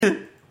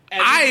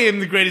I am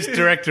the greatest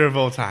director of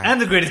all time. And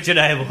the greatest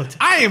Jedi of all time.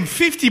 I am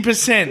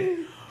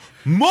 50%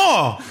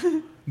 more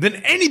than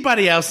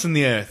anybody else on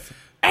the earth.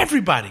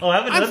 Everybody. Oh,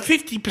 I'm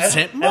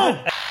 50%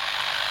 more.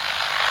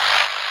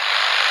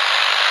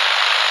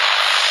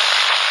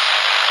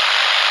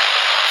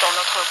 Dans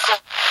notre au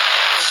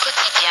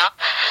quotidien,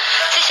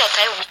 c'est sur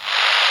Taïwan.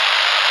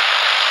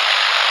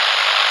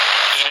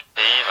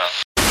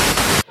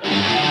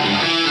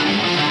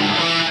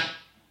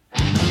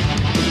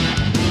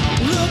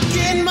 Look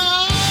in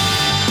my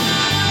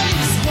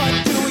eyes, what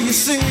do you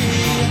see?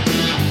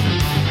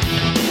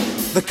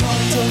 The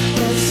cult of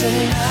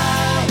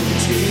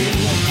personality.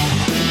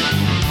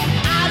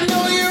 I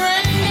know your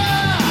anger,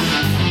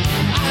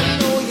 I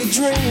know your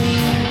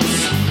dreams.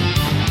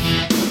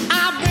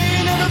 I've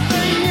been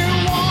everything you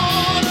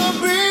wanna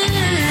be.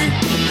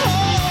 Oh,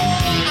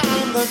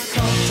 I'm the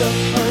cult of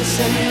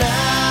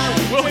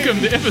personality. Welcome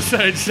to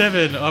episode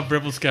 7 of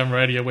Rebel Scum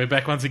Radio. We're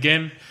back once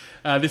again.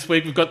 This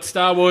week we've got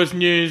Star Wars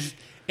news,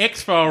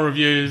 X-File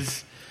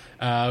reviews.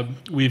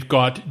 We've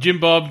got Jim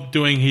Bob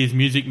doing his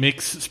music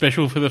mix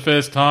special for the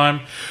first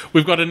time.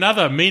 We've got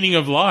another Meaning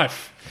of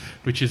Life,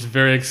 which is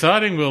very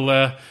exciting.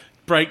 We'll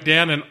break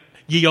down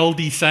ye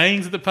olde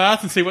sayings of the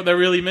past and see what they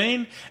really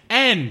mean.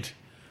 And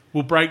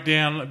we'll break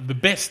down the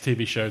best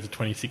TV shows of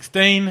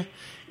 2016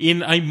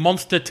 in a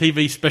monster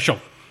TV special.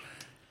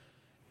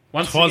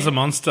 Once Twas a again,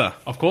 monster.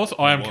 of course,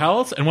 I am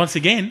Carlos, and once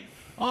again,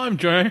 I'm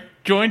joined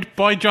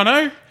by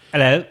Jono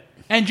Hello.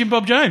 and Jim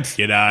Bob Jones.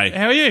 G'day.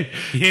 How are you?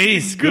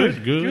 Yes,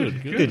 good.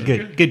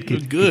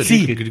 Good.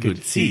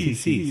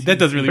 See. That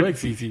does really work.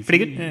 See.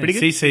 Pretty good. Pretty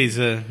good.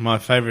 CC's my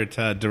favourite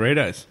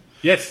Doritos.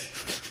 Yes.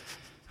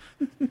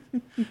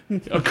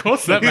 Of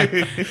course that,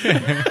 mate.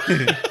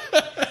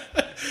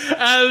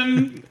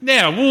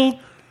 Now, we'll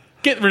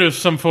get rid of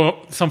some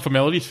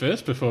formalities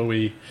first before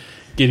we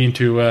get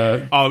into...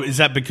 Oh, is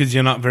that because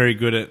you're not very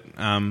good at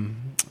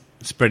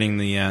spreading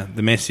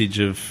the message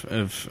of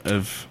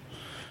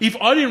If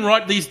I didn't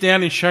write these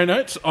down in show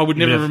notes, I would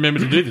never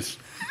remember to do this.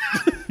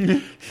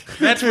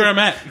 That's where I'm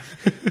at.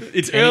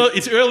 It's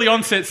early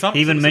onset something.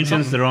 He even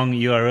mentions the wrong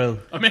URL.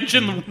 I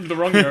mentioned the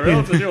wrong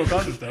URL to do all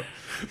kinds of stuff.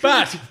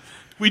 But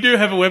we do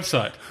have a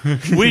website,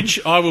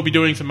 which I will be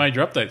doing some major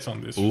updates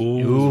on this.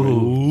 Ooh.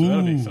 So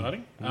that'll be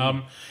exciting.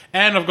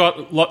 And I've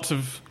got lots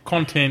of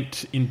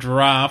content in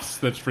drafts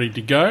that's ready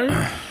to go.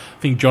 I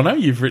think, Jono,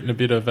 you've written a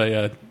bit of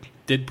a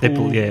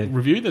Deadpool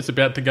review that's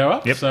about to go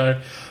up. Yep.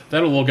 So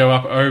that'll all go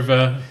up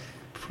over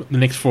the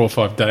next 4 or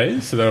 5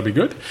 days, so that'll be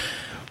good.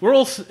 We're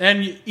also,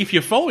 and if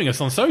you're following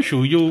us on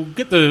social, you'll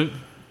get the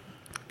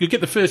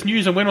first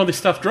news on when all this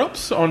stuff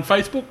drops on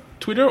Facebook,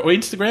 Twitter, or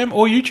Instagram,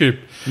 or YouTube.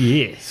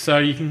 Yes. So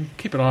you can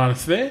keep an eye on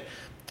us there.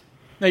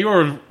 Now,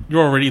 you're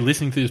already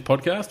listening to this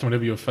podcast,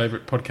 whatever your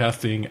favourite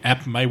podcasting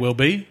app may well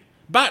be.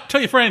 But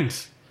tell your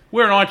friends.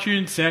 We're on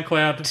iTunes,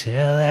 SoundCloud,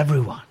 Tell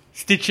everyone.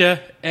 Stitcher,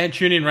 and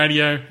TuneIn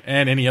Radio,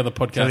 and any other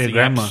podcasting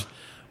grandma. apps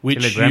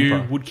which Tell your you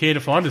grandpa. would care to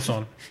find us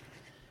on.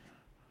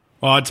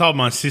 Well, I told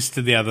my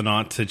sister the other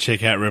night to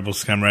check out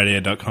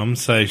rebelscumradio.com,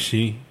 so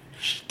she...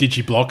 Did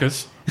she block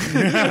us?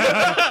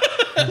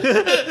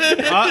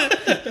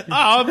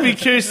 I'll be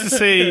curious to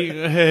see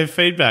her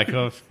feedback.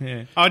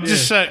 I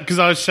just because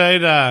I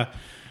showed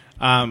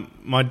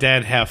my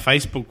dad how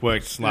Facebook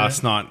works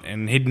last night,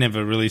 and he'd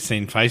never really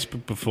seen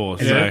Facebook before.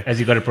 So Has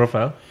he got a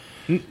profile?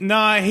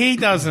 no, he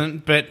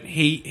doesn't, but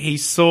he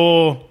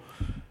saw,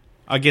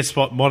 I guess,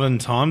 what modern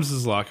times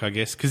is like. I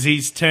guess because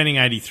he's turning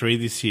 83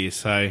 this year,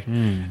 so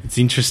it's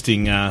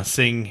interesting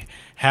seeing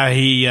how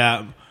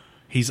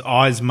his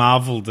eyes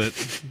marvelled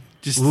at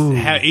just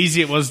how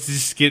easy it was to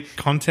just get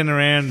content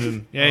around,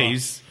 and he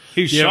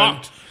was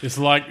shocked. It's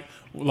like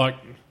my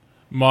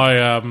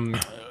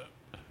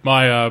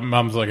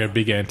mum's like a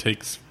big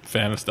antiques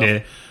fan of stuff.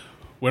 Yeah.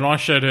 When I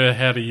showed her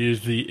how to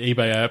use the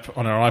eBay app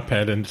on her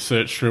iPad and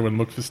search through and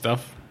look for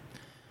stuff,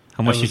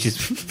 How much did you...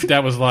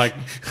 that was like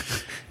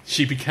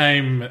she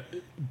became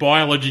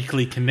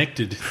biologically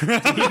connected to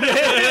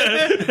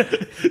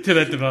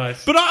that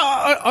device. But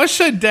I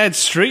showed Dad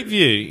Street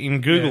View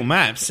in Google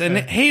Maps, and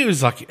he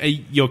was like,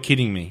 "You're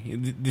kidding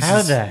me."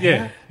 How the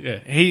hell? Yeah.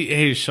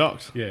 He was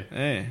shocked. Yeah.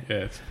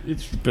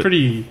 It's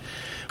pretty...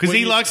 Because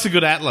he likes a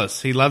good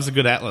atlas. He loves a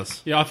good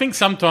atlas. Yeah, I think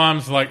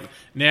sometimes, like,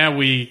 now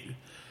we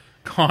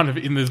kind of,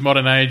 in this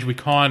modern age, we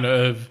kind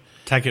of...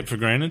 Take it for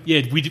granted.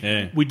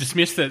 we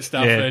dismiss that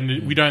stuff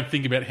and we don't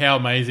think about how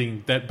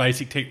amazing that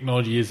basic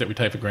technology is that we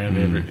take for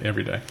granted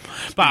every day.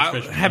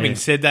 But having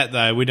said that,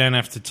 though, we don't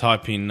have to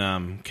type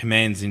in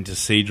commands into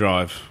C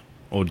drive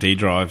or D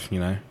drive,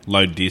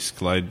 load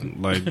disk,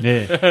 load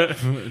Yeah.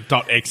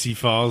 .exe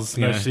files.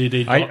 No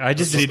CD. I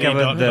just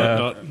discovered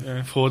the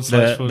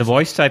the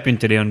voice typing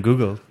today on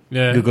Google.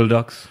 Yeah. Google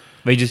Docs.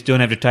 Where you just don't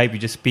have to type, you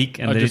just speak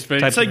and I they just just speak.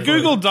 type. So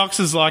Google Docs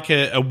is like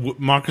a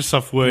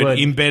Microsoft Word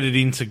embedded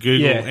into Google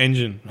Yeah.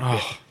 Engine.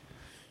 Oh,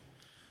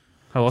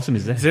 How awesome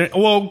is that? is there,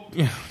 well,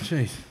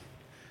 jeez.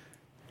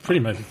 Pretty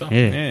amazing stuff.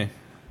 Yeah. Yeah.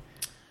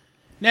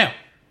 Now,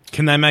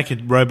 Can they make a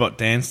robot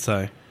dance,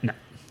 though? No.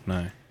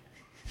 No.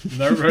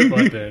 no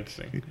robot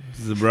dancing.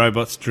 Is the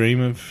robot's dream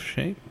of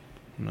sheep?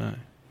 No.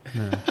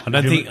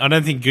 I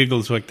don't think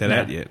Google's worked that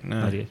out yet.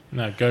 No. Not yet.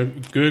 No,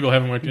 Google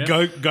haven't worked out.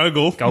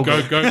 Google.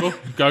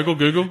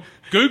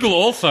 Google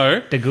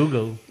also The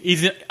Google.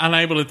 is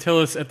unable to tell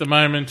us at the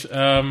moment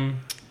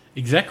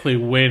exactly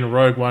when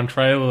Rogue One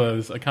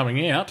trailers are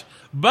coming out,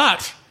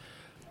 but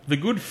the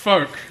good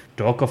folk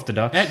Talk of the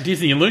Ducks. at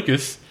Disney and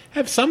Lucas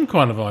have some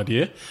kind of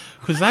idea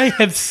because they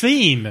have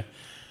seen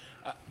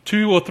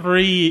 2 or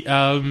 3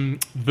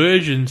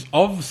 versions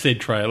of said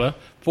trailer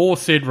for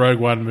said Rogue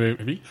One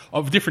movie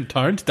of different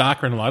tones,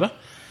 darker and lighter,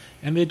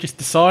 and they're just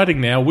deciding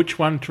now which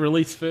one to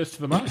release first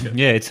to the market.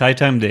 Yeah, it's high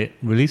time they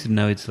release it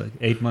now. It's like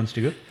 8 months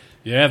to go.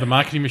 Yeah, the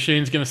marketing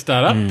machine's going to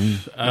start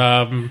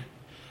up.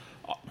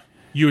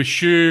 You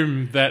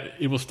assume that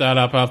it will start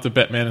up after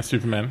Batman and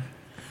Superman.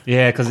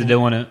 Yeah, because they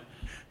don't want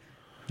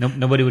to...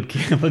 nobody would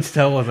care about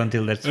Star Wars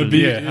until that's released.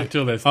 Yeah,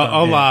 until that's done.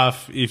 I'll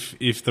laugh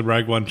if the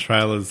Rogue One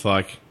trailer's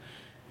like,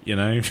 you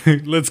know,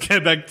 let's go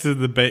back to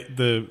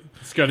the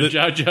Let's go to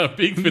Jar Jar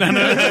Binks. no,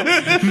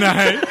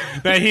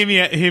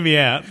 hear me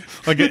out.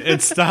 Like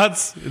it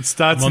starts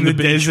on in the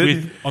beach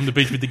desert. on the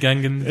beach with the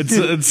Gungans.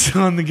 It's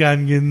on the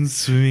Gungans,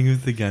 swimming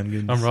with the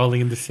Gungans. I'm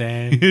rolling in the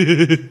sand.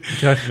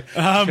 Josh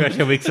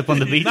wakes up on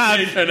the beach. No.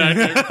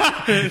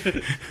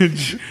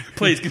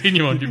 Please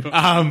continue on, Jim.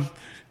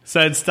 So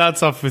it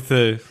starts off with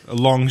a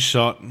long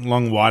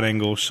wide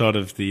angle shot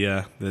of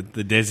the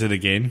desert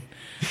again,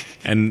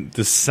 and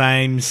the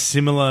same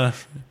similar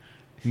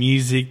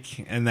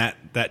music and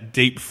that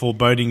deep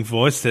foreboding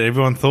voice that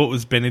everyone thought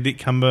was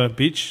Benedict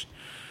Cumberbatch,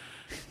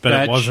 but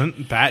Batch. it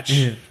wasn't. Batch.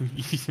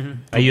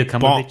 Are you a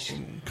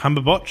Cumberbatch?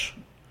 Cumberbatch?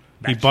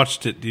 He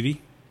botched it, did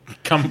he?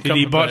 Did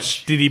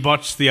he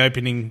botch the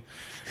opening?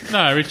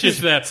 No, it's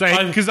just that.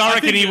 Because I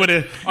reckon he would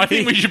have. I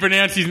think we should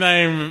pronounce his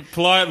name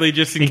politely,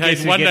 just in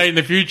case we one get- day in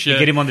the future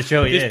Get him on the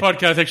show, this yeah.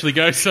 podcast actually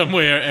goes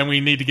somewhere, and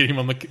we need to get him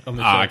on the show.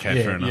 Okay,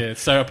 Yeah. fair enough. Yeah,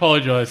 so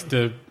apologise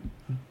to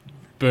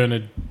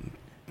Bernard.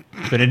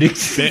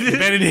 Benedict.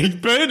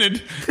 Benedict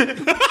Bernard.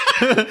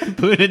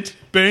 Bernard.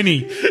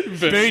 Bernie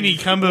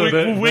Cumberbatch.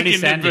 Bernie Wicked at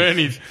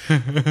Sanders.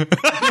 Bernie's.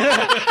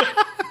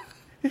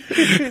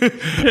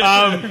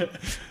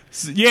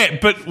 Yeah,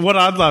 but what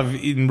I'd love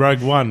in Rogue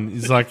One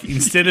is like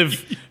instead of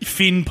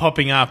Finn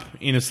popping up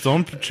in a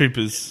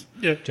Stormtroopers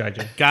Jar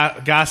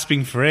Jar.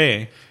 gasping for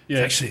air, Yeah.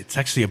 it's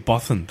actually a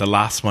Bothan, the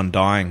last one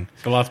dying.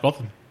 The last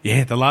Bothan.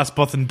 Yeah, the last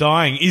Bothan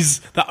dying is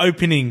the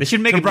opening. They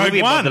should make to a movie Rogue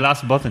about One. the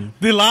last Bothan.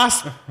 The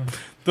last Bothan.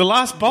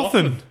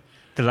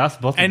 The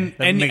last Bothan. And-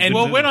 That makes and- it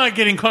Well, good. when I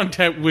get in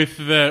contact with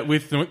the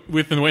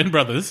Nguyen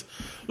brothers,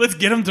 let's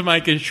get them to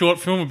make a short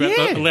film about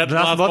the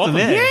last Bothan.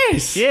 yeah.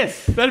 Yes.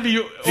 Yes. That'd be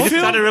awesome.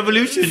 Start a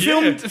revolution.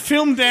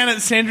 Filmed down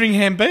at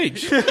Sandringham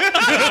Beach.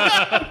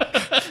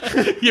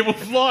 Yeah, we'll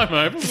fly them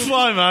over.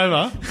 Fly him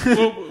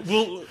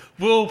over.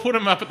 We'll put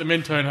them up at the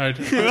Mentone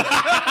Hotel.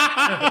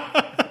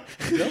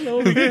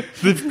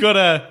 They've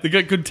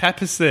got good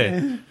tapas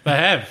there. They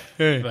have.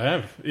 Yeah. They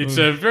have. It's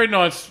a very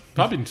nice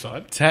pub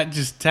inside. Tap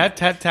Tap,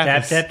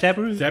 tapas. tap, tap.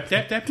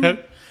 Tap, tap,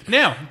 tap.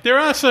 Now, there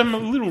are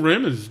some little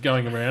rumours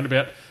going around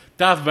about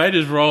Darth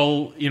Vader's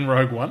role in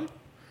Rogue One.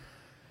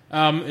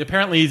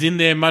 Apparently he's in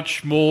there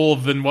much more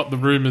than what the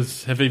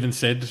rumours have even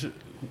said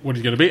what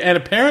he's going to be. And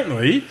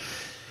apparently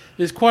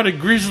there's quite a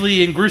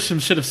grisly and gruesome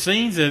set of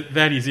scenes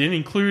that he's in,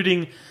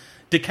 including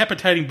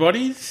decapitating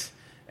bodies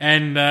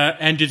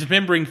and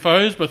dismembering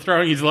foes by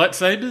throwing his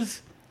lightsabers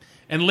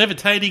and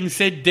levitating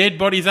said dead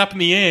bodies up in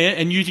the air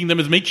and using them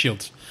as meat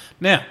shields.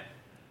 Now,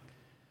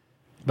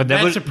 But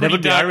that That's would, a pretty that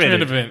would be dark turn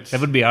R-rated. of events.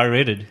 That would be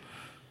R-rated.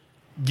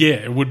 yeah,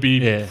 it would be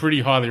Yeah.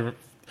 pretty highly...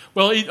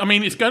 Well,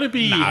 it's going to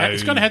be... No.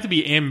 It's going to have to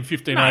be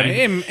M15. No,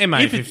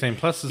 M815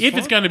 plus is If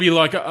it's fine. going to be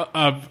like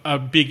a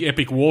big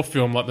epic war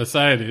film like they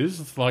say it is,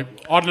 it's like,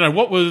 I don't know,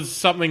 what was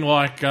something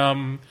like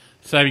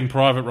Saving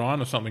Private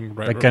Ryan or something?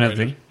 That kind of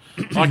thing.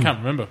 I can't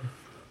remember.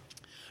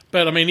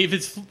 But, I mean, if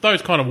it's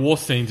those kind of war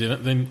scenes in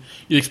it, then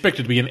you'd expect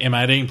it to be an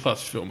M18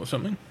 plus film or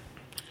something.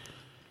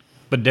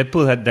 But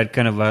Deadpool had that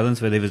kind of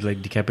violence where they was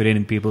like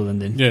decapitating people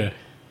and then Yeah.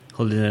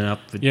 holding it up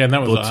with Yeah, and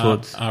that was both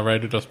swords.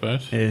 R-rated, I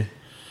suppose. Yeah.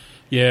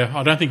 Yeah,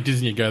 I don't think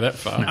Disney would go that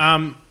far.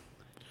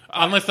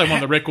 Unless they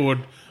want to break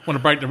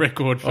the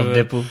record for Of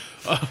Deadpool.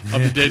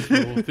 of the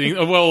Deadpool thing.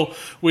 Well,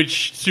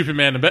 which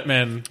Superman and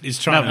Batman He's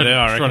trying to do,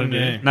 I trying reckon. to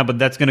do. Yeah. No, but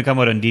that's going to come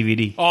out on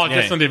DVD. Oh, Yeah.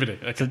 just on DVD.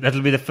 So Okay.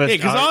 that'll be the first. Yeah,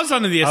 because I was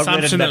under the R-rated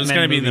assumption that it was Batman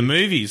going to be in the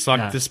movie. movies, like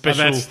Nah. the Oh,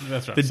 special, that's right.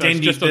 the So it's Dendy,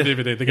 just on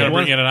DVD. They're going to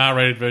bring out an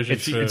R-rated version.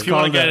 It's- for- it's If you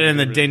want to called get it in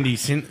the that. Dendy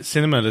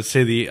cinema to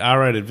see the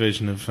R-rated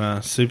version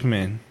of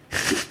Superman,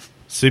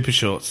 Super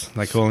Shorts,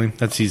 they call him.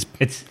 That's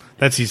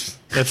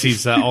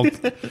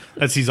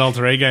his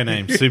alter ego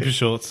name, Super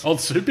Shorts.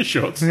 Old Super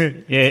Shorts. Yeah,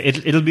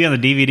 it'll be on the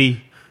DVD.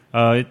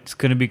 It's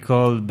going to be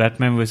called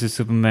Batman vs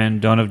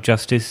Superman: Dawn of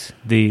Justice,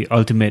 the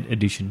Ultimate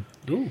Edition.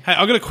 Ooh. Hey,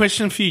 I got a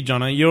question for you,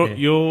 Jono.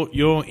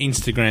 You're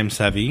Instagram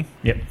savvy.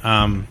 Yep.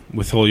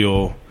 With all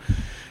your,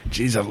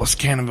 geez, I've lost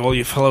count of all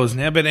your followers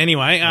now. But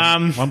anyway,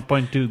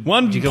 1.2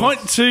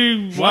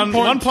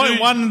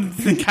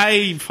 1.1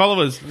 K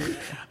followers.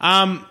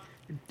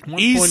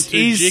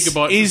 1.2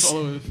 gigabytes is of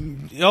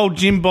followers. old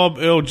Jim Bob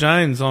Earl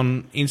Jones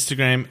on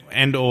Instagram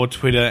and or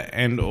Twitter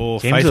and or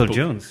James Facebook? Earl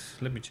Jones.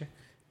 Let me check.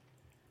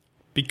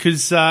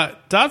 Because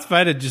Darth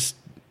Vader just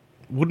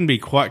wouldn't be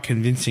quite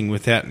convincing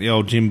without the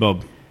old Jim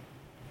Bob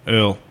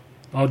Earl.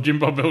 Oh, Jim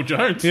Bob Earl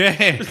Jones.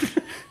 Yeah,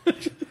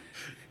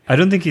 I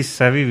don't think he's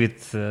savvy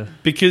with.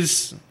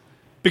 because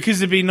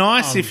it'd be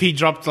nice if he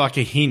dropped like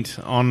a hint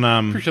on.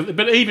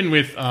 But even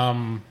with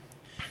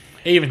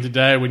even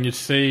today, when you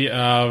see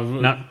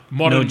No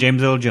modern,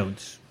 James Earl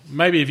Jones.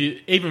 maybe if you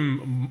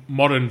even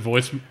modern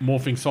voice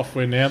morphing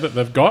software now that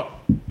they've got,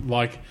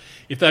 like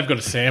if they've got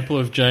a sample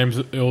of James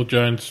Earl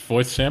Jones'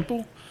 voice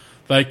sample,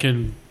 they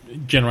can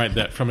generate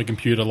that from a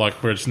computer, like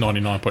where it's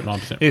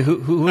 99.9%. Hey,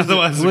 who was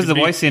Otherwise who it was the could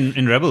be- voice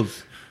in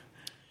Rebels?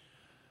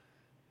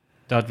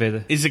 Darth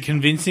Vader. Is it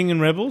convincing in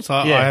Rebels?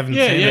 I Yeah. haven't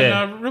Yeah, seen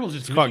yeah, it. no, Rebels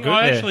is quite good,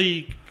 I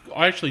yeah.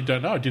 actually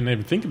don't know. I didn't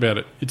even think about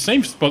it. It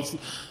seems spot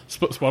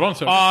on.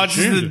 So Oh, I just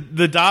assumed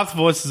the Darth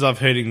voices I've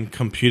heard in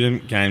computer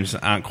games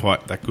aren't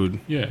quite that good.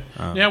 Yeah.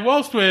 Now,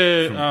 whilst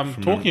we're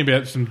from talking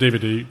about some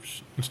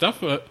DVDs and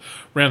stuff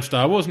around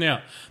Star Wars,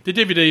 now, the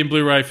DVD and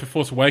Blu-ray for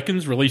Force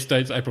Awakens, release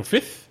date's April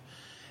 5th.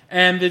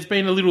 And there's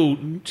been a little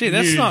Gee,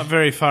 that's news. not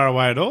very far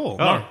away at all.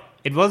 No.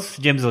 It was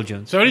James Earl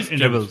Jones. So it is in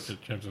James, Rebels.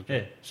 James Earl Jones.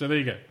 Yeah. So there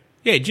you go.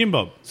 Yeah, Jim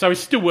Bob. So he's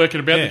still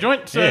working about Yeah. the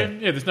joint. So, Yeah.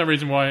 yeah, there's no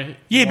reason why...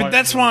 Yeah, but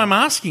that's why I'm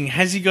asking.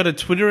 Has he got a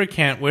Twitter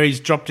account where he's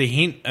dropped a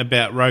hint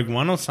about Rogue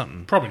One or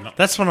something? Probably not.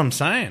 That's what I'm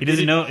saying. He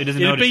doesn't know. He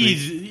doesn't know. It'd be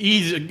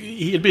to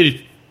tweet. it'd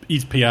be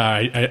his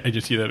PR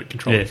agency that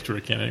controls Yeah. his Twitter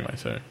account anyway,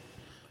 so it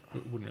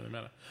wouldn't really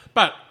matter.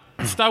 But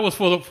Star Wars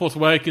Force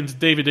Awakens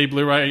DVD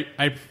Blu-ray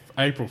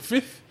April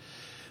 5th.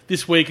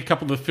 This week, a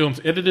couple of the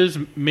film's editors,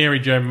 Mary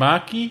Jo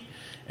Markey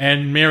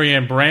and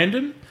Marianne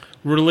Brandon,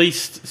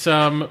 released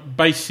some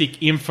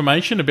basic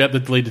information about the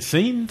deleted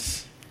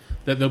scenes.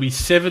 That there'll be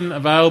 7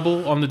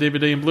 available on the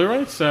DVD and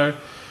Blu-ray. So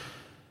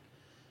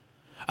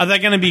Are they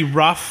going to be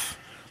rough,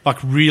 like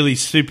really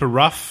super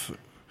rough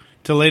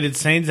deleted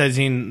scenes, as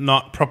in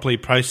not properly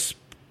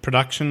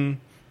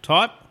post-production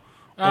type?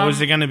 Or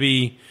is it going to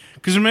be...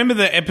 Because remember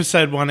the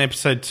episode 1,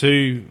 episode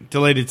 2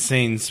 deleted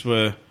scenes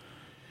were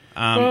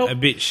a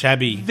bit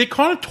shabby. they're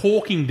kind of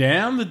talking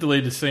down the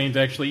deleted scenes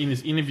actually in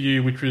this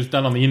interview, which was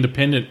done on the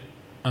Independent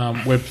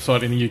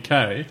website in the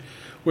UK,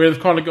 where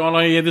they've kind of gone, oh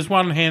yeah, there's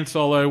one Han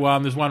Solo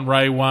one, there's one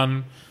Rey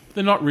one.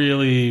 They're not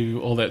really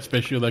all that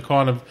special. They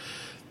kind of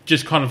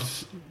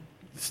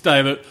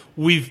say that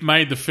we've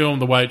made the film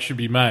the way it should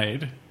be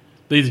made.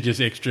 These are just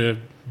extra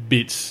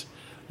bits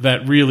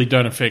that really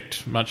don't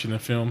affect much in the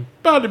film.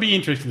 But it'd be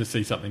interesting to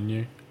see something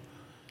new.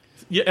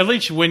 Yeah, at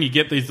least when you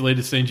get these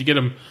deleted scenes, you get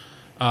them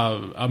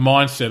a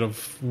mindset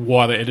of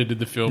why they edited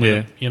the film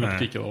Yeah. in a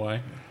particular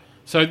way.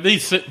 So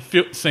these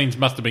scenes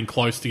must have been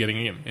close to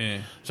getting in. Yeah.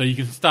 So you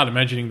can start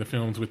imagining the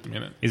films with them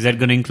in it. Is that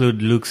going to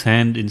include Luke's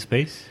hand in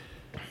space?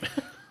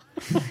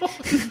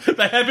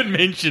 They haven't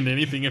mentioned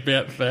anything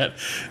about that.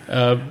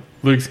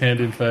 Luke's hand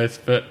in face,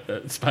 but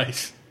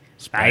space.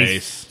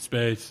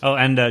 Space. Oh,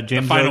 and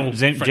James final Earl,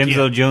 James frontier.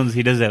 Earl Jones,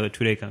 he does have a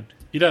Twitter account.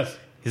 He does.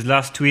 His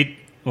last tweet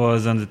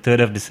was on the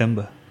 3rd of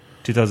December,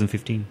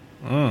 2015.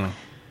 Oh,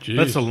 Jeez.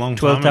 that's a long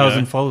time 12,000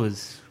 ago.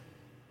 followers.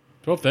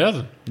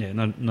 12,000. Yeah,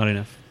 not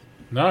enough.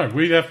 No,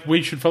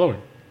 we should follow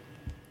him.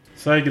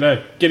 Say good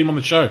day. Get him on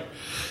the show.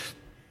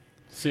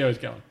 See how he's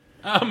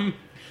going.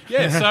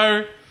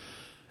 So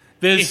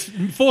there's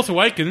Force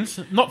Awakens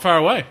not far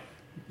away.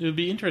 It'll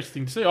be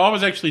interesting to see. I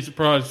was actually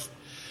surprised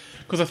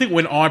because I think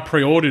when I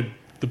pre-ordered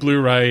the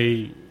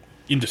Blu-ray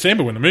in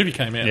December when the movie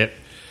came out, Yep.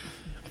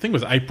 I think it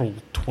was April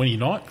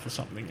 29th or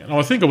something. And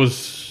I think it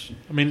was,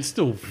 I mean, it's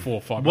still 4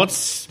 or 5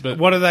 months. But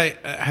What are they?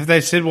 Have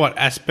they said what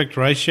aspect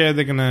ratio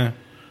they're going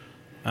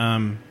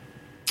to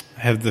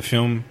have the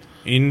film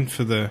in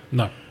for the?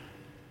 no.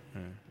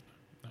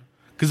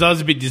 Because I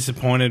was a bit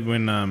disappointed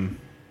when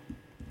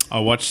I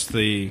watched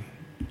the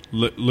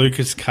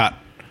Lucas cut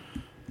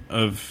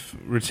of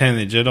Return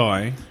of the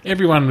Jedi.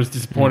 Everyone was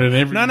disappointed.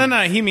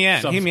 No. Hear me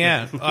out. Hear me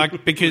out. Subsequent.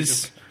 Like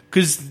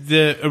because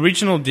the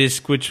original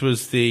disc, which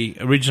was the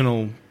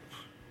original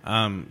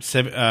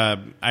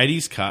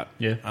 80s cut,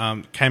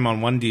 came on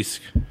one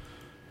disc,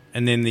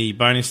 and then the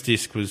bonus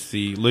disc was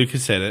the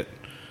Lucas edit.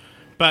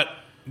 But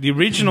the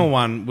original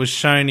one was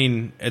shown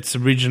in its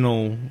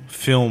original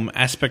film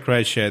aspect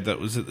ratio that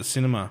was at the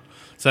cinema.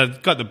 So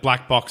it got the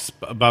black box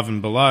above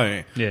and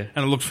below, Yeah.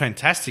 and it looked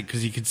fantastic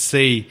because you could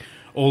see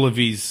all of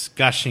his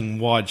gushing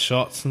wide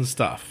shots and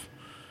stuff.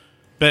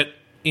 But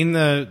in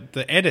the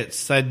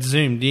edits, they'd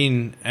zoomed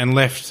in and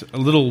left a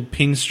little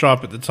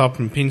pinstripe at the top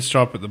and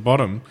pinstripe at the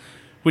bottom,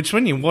 which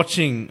when you're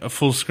watching a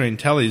full screen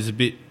telly is a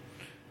bit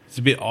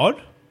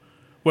odd.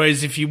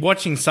 Whereas if you're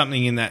watching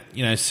something in that,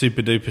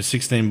 super duper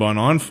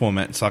 16:9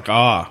 format, it's like,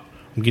 I'm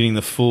getting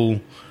the full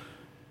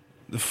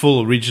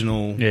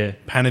original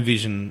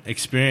Panavision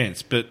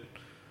experience. But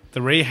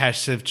the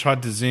rehash, they've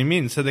tried to zoom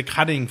in, so they're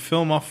cutting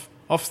film off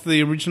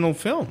the original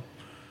film.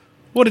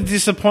 What a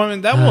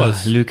disappointment that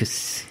was.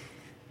 Lucas.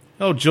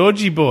 Oh,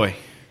 Georgie boy.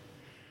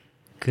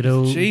 Good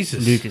old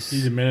Jesus. Lucas.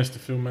 He's a menace to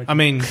filmmaking. I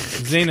mean,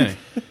 Zeno.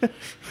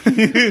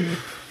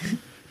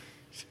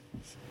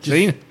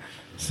 Zeno.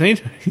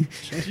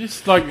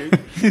 Just like,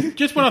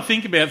 just when I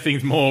think about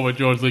things more, what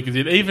George Lucas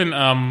did, even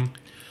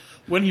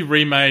when he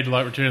remade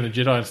like Return of the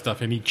Jedi and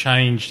stuff, and he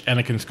changed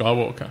Anakin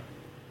Skywalker,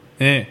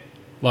 Yeah.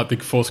 like the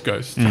Force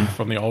Ghost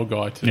from the old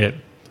guy to, Yeah.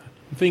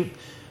 I think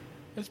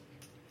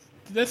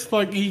that's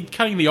like he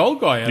cutting the old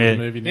guy out Yeah. of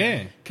the movie now.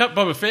 Yeah. Cut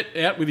Boba Fett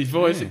out with his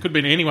voice. It could have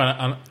been anyone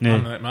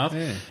under that mask.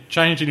 Yeah.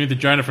 Changed him with the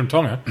Jonah from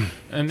Tonga,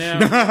 and now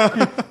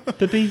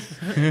Pippies.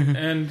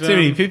 and Too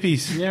many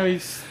pippies. now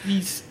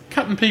he's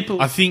cutting people.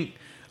 I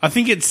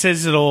think it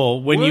says it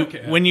all when Work you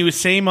out. when you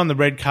see him on the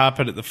red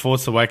carpet at the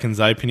Force Awakens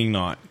opening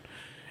night,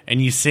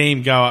 and you see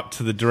him go up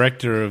to the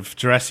director of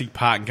Jurassic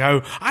Park and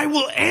go, "I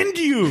will end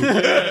you."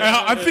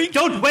 I think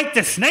Don't wake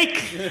the snake.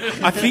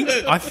 I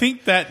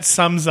think that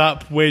sums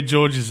up where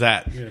George is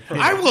at.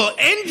 I will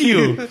end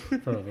you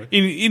Probably.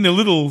 in a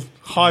little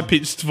high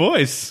pitched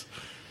voice.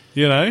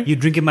 You know, You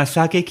drinking my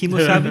sake,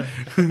 Kimosabi?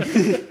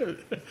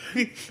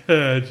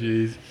 Oh,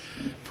 jeez.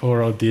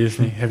 Poor old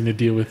Disney having to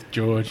deal with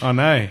George. I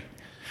know.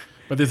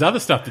 But there's other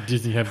stuff that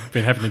Disney have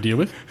been having to deal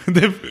with,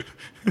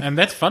 and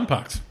that's fun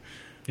parks.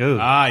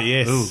 Oh.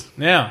 Yes. Ooh.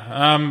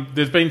 Now,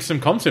 there's been some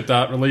concept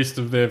art released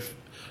of their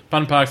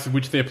fun parks,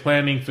 which they're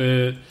planning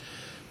for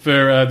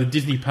the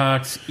Disney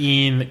parks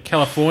in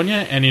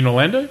California and in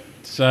Orlando.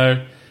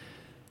 So,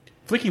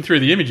 flicking through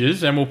the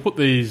images, and we'll put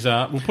these.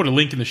 We'll put a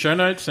link in the show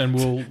notes, and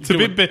we'll. It's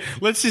a bit.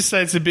 Let's just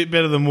say it's a bit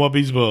better than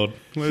Wobby's World.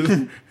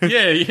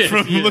 Yeah,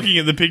 From yeah. looking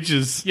at the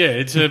pictures, Yeah,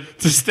 it's a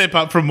to step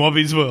up from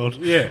Wobby's World.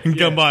 Yeah, and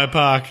go yeah. by a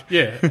park.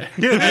 Yeah,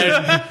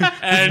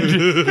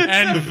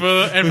 and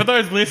for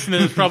those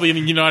listeners, probably in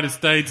the United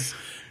States,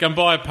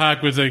 Gumbaya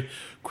Park was a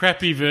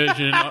crappy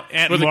version.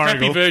 in Was a crappy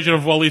Warragul. version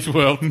of Wally's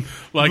World.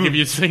 Like if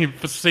you've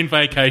seen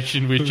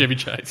Vacation with Chevy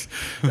Chase.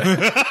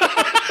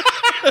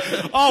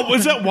 Oh,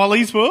 was that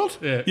Wally's World?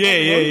 Yeah,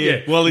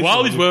 Yeah. Wally's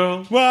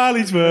World.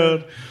 Wally's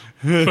World.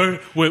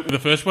 We're the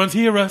first ones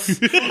here, Russ.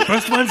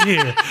 First ones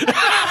here.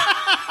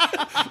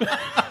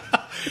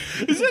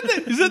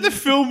 Is that the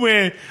film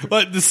where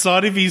like the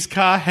side of his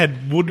car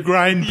had wood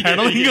grain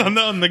paneling yeah.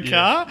 on the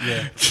car?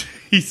 Yeah.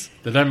 Jeez.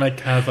 They don't make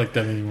cars like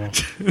that anymore.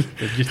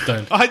 They just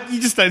don't.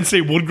 You just don't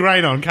see wood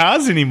grain on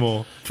cars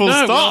anymore. Full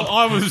No,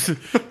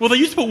 stop. well, they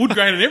used to put wood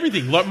grain on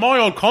everything. Like my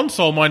old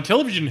console, my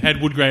television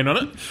had wood grain on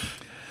it.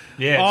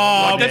 Yeah.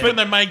 Oh, Like that's when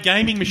they made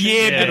gaming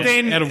machines. yeah,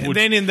 but out of wood.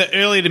 then in the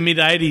early to mid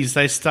 '80s,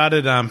 they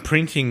started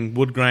printing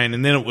wood grain,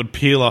 and then it would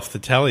peel off the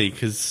telly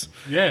because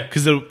Yeah.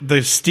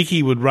 the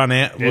sticky would run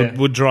out, Yeah.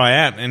 would dry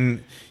out,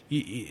 and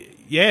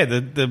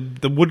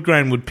the wood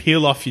grain would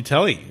peel off your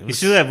telly. It You was-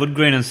 still have wood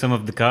grain on some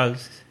of the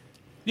cars.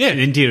 yeah,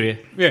 The interior.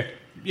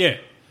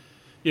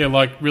 yeah,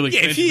 like really.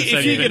 Yeah, if you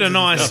expensive get a Mercedes-Benz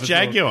nice stuff as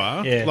well.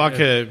 Jaguar, Yeah. like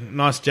a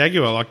nice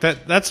Jaguar like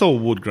that, that's all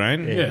wood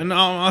grain. Yeah. And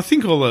I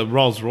think all the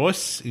Rolls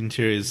Royce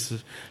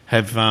interiors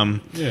have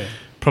Yeah.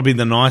 probably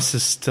the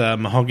nicest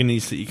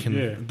mahoganies that you can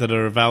Yeah. that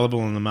are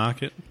available in the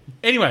market.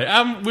 Anyway,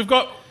 we've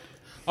got.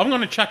 I'm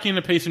going to chuck in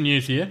a piece of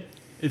news here.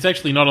 It's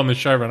actually not on the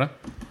showrunner.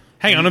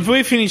 Hang on, have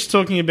we finished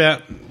talking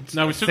about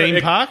No, we still theme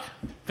got park?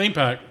 Theme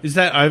park. Is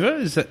that over?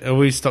 Have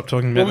we stopped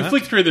talking Well, about we that?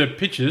 flicked through the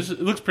pictures.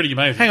 It looks pretty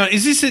amazing. Hang on,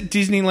 is this at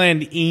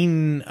Disneyland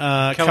in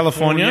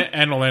California?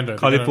 and Orlando.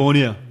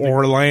 California. I think I'll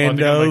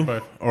Orlando. make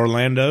both.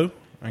 Orlando.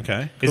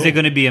 Okay. Is there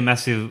going to be a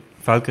massive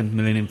Falcon,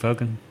 Millennium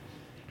Falcon?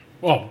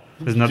 Oh,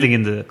 There's nothing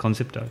in the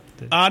concept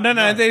art.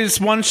 No. There's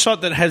one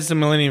shot that has the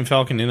Millennium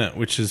Falcon in it,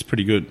 which is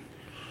pretty good.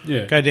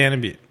 yeah. Go down a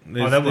bit.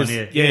 Oh, that one,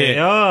 yeah.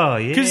 Yeah. Oh,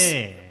 yeah. 'Cause-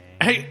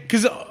 Hey,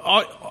 because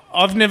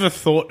I've never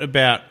thought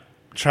about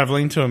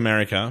traveling to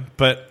America,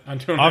 but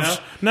Until no.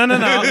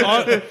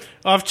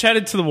 I've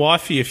chatted to the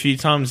wifey a few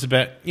times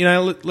about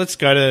let's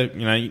go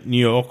to New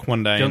York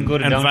one day. Don't go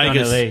to and downtown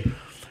Vegas. LA.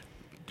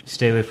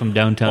 Stay away from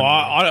downtown. Oh,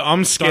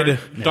 I'm scared.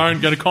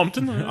 Don't go to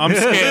Compton. I'm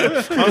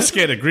scared. I'm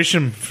scared of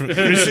Grisham.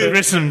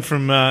 Grissom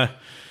from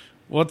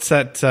what's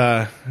that?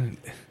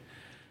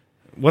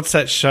 What's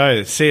that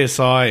show?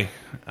 CSI.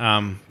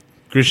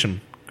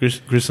 Grissom.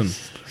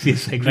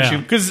 Yes, I agree. Now,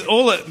 Because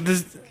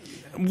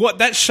what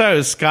that show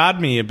has scarred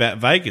me about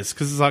Vegas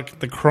because it's like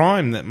the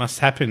crime that must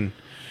happen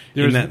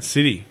There in is- that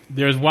city.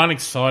 there is one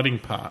exciting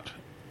part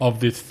of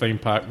this theme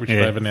park which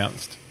Yeah. they've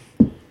announced: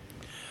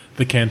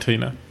 the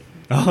cantina,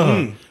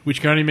 Oh, which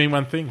can only mean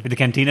one thing. with the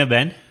Cantina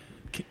band.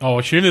 Oh, I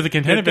assume there's a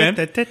cantina band,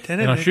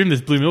 and I assume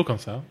there's blue milk on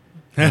sale.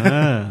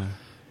 Ah.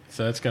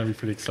 So that's going to be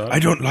pretty exciting. I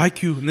don't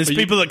like you. And there's But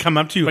you- people that come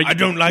up to you. but you- I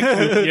don't like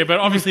you. Yeah, but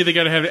obviously they're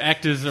going to have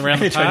actors around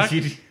the park.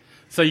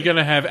 So you're going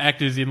to have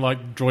actors in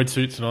like droid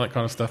suits and all that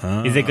kind of stuff.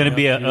 Is there going to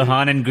be a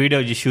Han and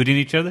Greedo just shooting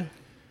each other?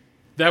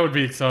 That would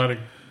be exciting.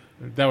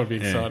 That would be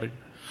exciting.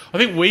 I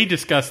think we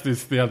discussed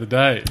this the other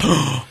day.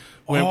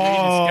 When we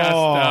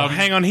discussed,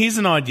 Hang on. Here's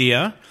an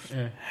idea.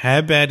 Yeah. How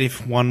about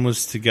if one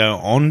was to go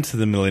on to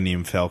the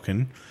Millennium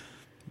Falcon?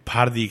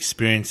 Part of the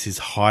experience is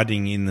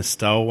hiding in the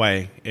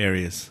stowaway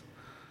areas,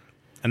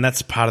 and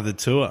that's part of the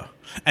tour.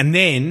 And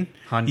then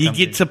Han you comes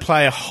get in. to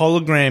play a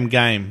hologram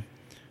game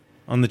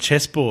on the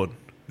chessboard.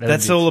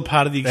 That's all a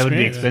part of the That would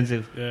be experience.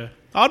 expensive. Yeah.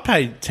 I'd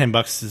pay $10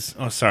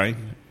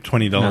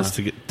 $20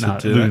 to get to No,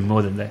 do it would be that.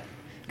 more than that.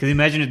 Because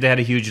imagine if they had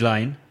a huge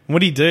line. What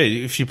do you do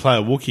if you play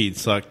a Wookiee?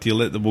 It's like, do you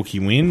let the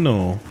Wookiee win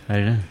or? I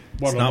don't know.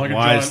 What, not on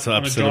wise to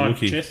on upset a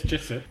Wookiee.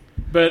 chess set.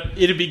 But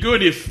it'd be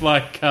good if,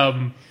 like,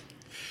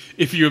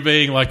 if you were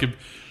being like a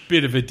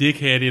bit of a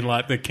dickhead in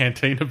like the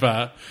cantina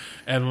bar,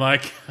 and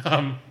like,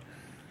 and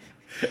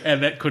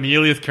that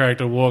Cornelius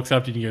character walks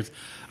up to you and goes,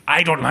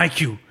 "I don't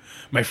like you.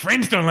 My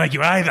friends don't like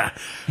you either.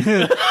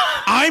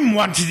 I'm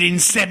wanted in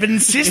 7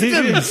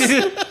 systems."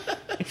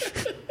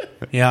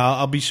 Yeah,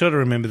 I'll be sure to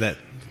remember that.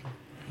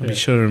 I'll be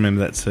sure to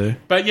remember that, sir.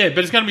 But yeah, but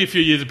it's going to be a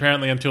few years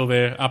apparently until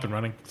they're up and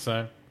running.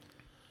 So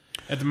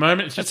at the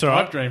moment, it's just That's a all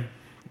pipe right. dream.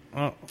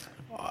 Oh,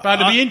 But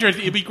it'd be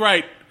interesting. It'd be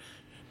great. I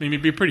mean,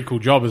 it'd be a pretty cool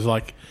job. As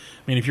like,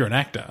 I mean, if you're an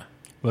actor,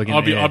 Working,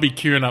 I'll be yeah. I'll be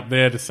queuing up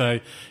there to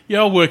say, yeah,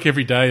 I'll work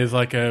every day as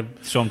like a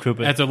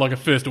Stormtrooper. like a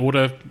first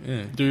order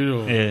dude.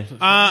 Or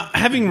Yeah.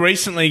 having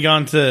recently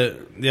gone to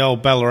the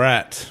old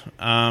Ballarat,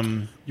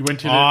 you went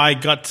to the, I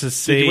got to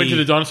see. you went to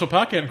the dinosaur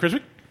park out in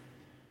Chiswick,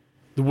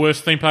 the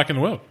worst theme park in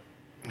the world.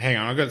 Hang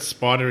on, I've got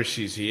spider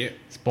issues here.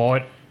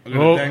 Spot. I've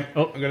got,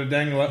 Oh, I've got to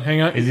dangle up.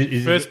 Hang on, Is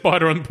it- first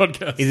spider on the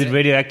podcast? Is it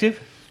radioactive?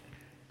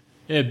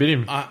 Yeah, bit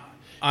him.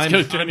 I'm,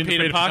 gonna turn into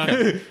Peter Peter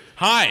Parker.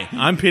 Hi,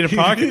 I'm Peter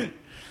Parker.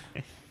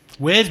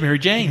 Where's Mary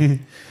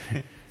Jane?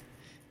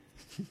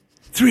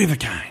 3 of a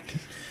kind.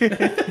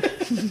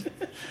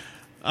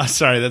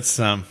 Sorry, that's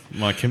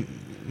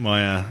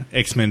my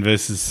X-Men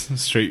versus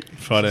Street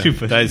Fighter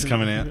days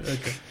coming out.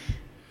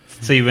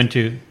 So you went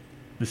to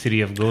the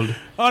City of Gold.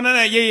 Oh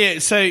no, yeah.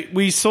 So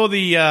we saw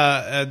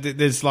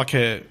there's like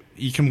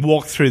you can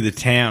walk through the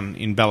town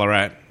in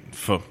Ballarat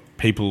for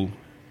people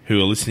who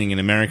are listening in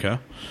America.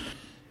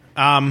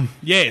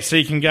 Yeah, so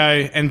you can go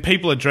and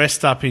people are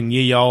dressed up in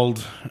ye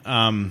old.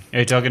 Are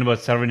you talking about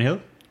Sovereign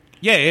Hill?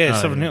 Yeah,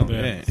 Oh, Southern Hill.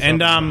 yeah. Yeah,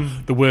 and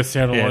The worst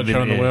satellite Yeah,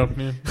 show in the yeah. world.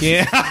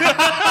 Yeah.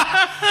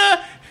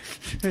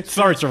 yeah,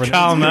 Sorry, sorry.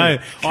 Carl knows.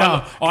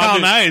 Carl I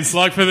knows.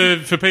 Like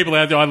for people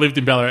out there, I lived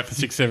in Ballarat for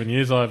 6-7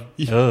 years. Oh.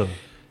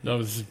 That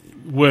was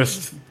the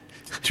worst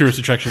tourist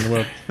attraction in the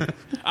world,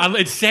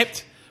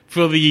 except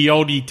for the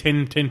oldie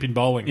 10 pin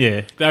bowling.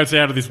 Yeah. That's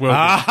out of this world.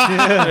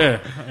 Yeah.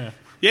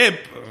 yeah.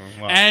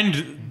 Well,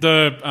 And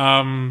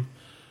the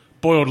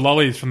boiled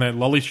lollies from that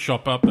lolly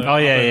shop up there. Oh,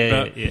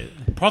 yeah.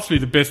 Possibly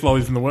the best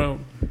lollies in the world.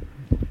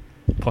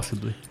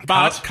 Possibly.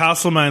 But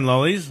Castlemaine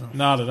lollies.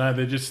 no,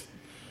 they're just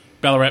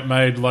Ballarat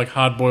made like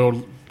hard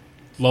boiled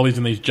lollies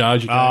in these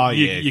jars. Oh,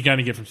 you, yeah. You're going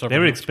to get from They somewhere.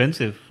 were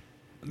expensive.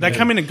 They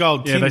come in a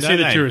gold Yeah, tin. they see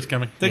don't the tourists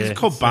coming. They're Yeah.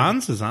 called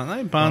Barnes's, aren't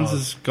they?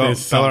 Barnes's gold,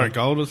 there's Ballarat some.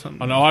 Gold or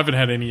something. I know I haven't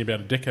had any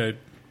about a decade.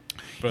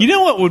 You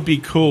know what would be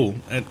cool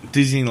at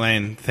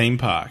Disneyland theme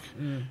park?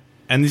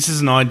 And this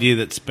is an idea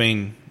that's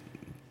been,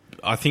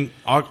 I think,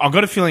 I've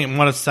got a feeling it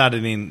might have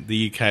started in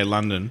the UK,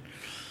 London.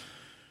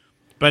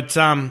 But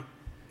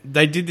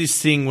they did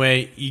this thing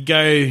where you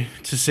go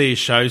to see a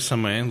show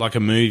somewhere, like a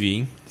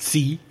movie,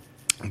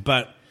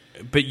 but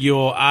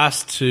you're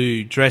asked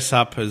to dress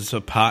up as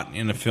a part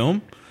in a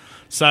film.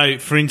 So,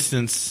 for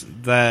instance,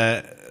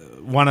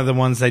 one of the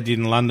ones they did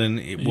in London,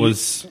 it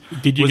was...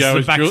 Did you was go the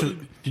as Back to-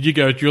 Did you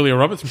go as Julia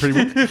Roberts? Pretty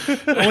well.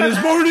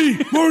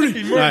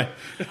 Marty. No.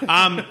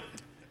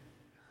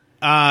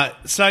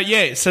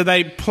 So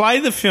they play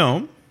the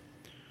film.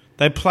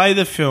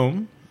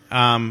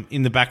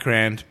 In the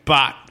background,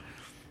 but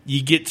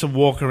you get to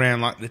walk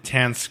around like the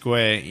town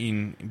square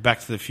in Back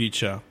to the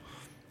Future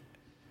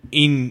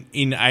in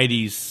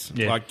 80s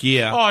Yeah. like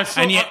gear. Oh, I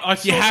saw, and I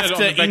saw that on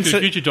the Back to the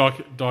Future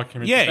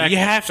documentary. Yeah, you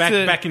have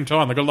to- back in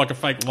time. They got like a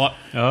fake lot.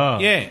 Oh.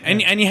 Yeah,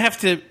 and you have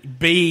to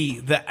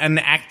be an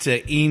actor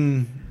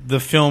in the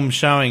film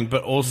showing,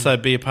 but also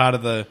be a part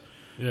of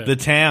the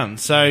town.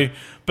 So,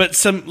 but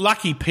some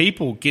lucky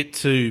people get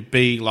to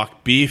be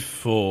like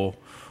Biff or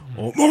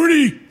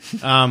Marty,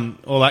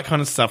 all that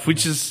kind of stuff,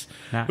 which is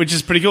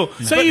pretty cool.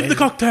 Save the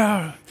clock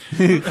tower.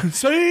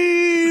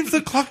 Save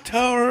the clock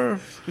tower.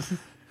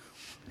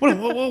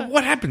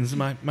 What happens?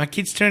 My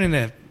kids turn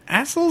into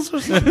assholes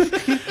or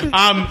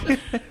something?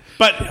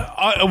 But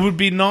it would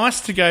be nice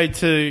to go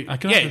to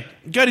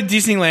go to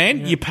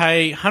Disneyland. You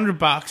pay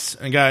 $100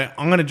 and go,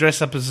 I'm going to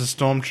dress up as a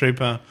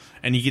stormtrooper,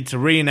 and you get to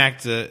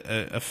reenact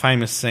a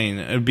famous scene.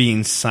 It would be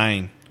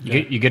insane.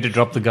 You get to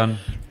drop the gun.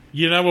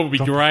 You know what would be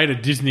great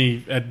at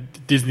Disney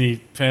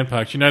fan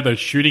parks? You know those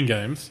shooting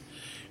games?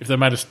 If they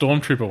made a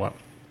stormtrooper one,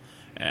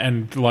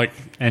 and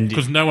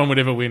because no one would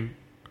ever win.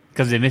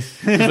 Because they miss.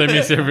 'Cause they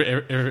miss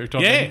every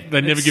time. Yeah, they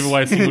never give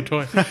away a single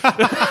toy.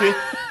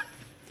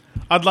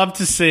 I'd love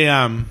to see.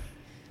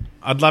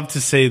 I'd love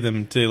to see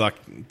them do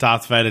like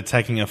Darth Vader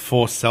taking a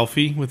forced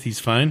selfie with his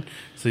phone.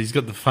 So he's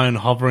got the phone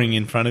hovering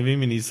in front of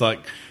him, and he's like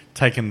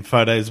taking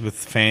photos with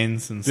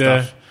fans and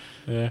stuff.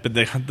 Yeah. But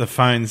the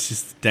phone's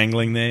just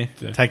dangling there,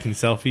 taking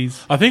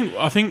selfies. I think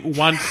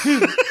once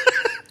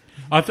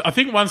I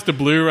think once the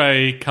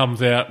Blu-ray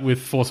comes out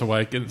with Force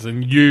Awakens,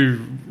 and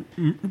you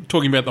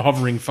talking about the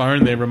hovering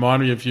phone there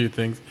remind me of a few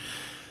things.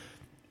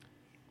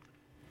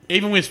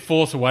 even with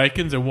Force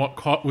Awakens and with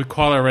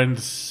Kylo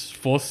Ren's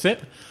Force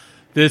set,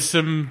 there's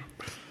some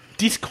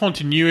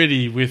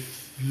discontinuity with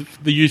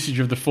the usage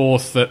of the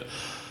Force that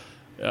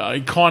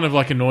it kind of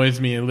like annoys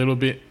me a little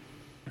bit.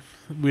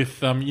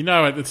 With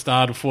at the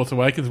start of Force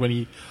Awakens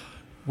when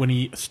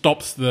he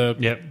stops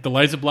the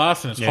laser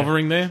blast and it's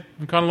hovering there,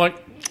 I'm kind of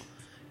like,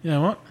 you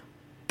know what?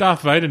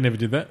 Darth Vader never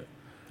did that.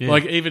 Yeah.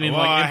 Like even in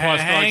like Empire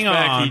Strikes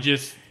Back, he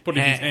just put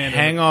his hand.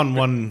 Hang on,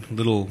 one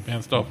little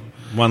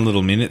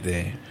minute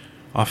there.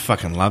 I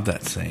fucking love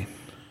that scene.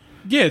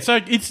 Yeah, so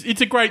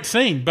it's a great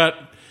scene, but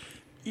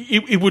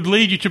it would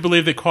lead you to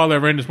believe that Kylo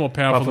Ren is more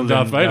powerful than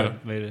Darth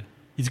Vader.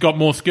 He's got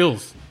more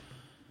skills.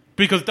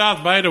 Because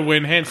Darth Vader,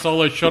 when Han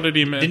Solo shot at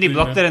him, didn't he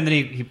block that and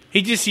then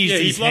he just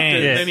used his hand,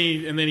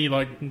 and then he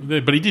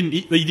but he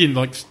didn't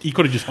like he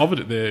could have just hovered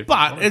it there.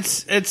 But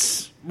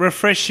it's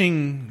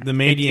refreshing the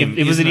medium.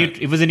 It was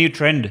a new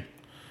trend.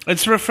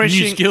 It's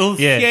refreshing. New skills,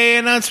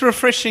 no, it's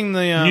refreshing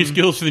the new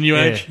skills for the new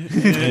age.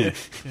 You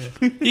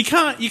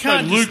can't.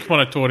 So Luke might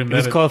have taught him that.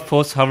 It's called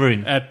force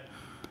hovering at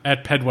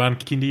Padawan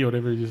Kindi or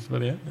whatever it is.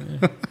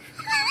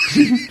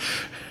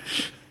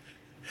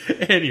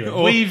 Anyway,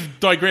 we've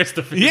digressed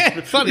a bit.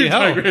 Yeah, bloody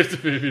hell.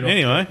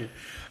 Anyway,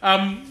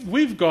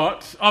 we've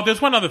got... there's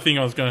one other thing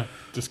I was going to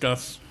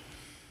discuss.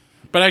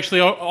 But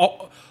actually,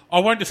 I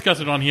won't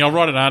discuss it on here. I'll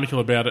write an article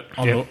about it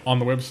on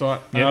the website.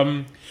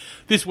 Yep.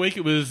 This week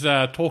it was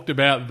talked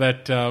about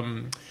that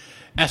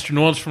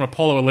astronauts from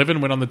Apollo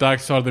 11 went on the dark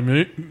side of the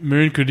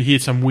moon could hear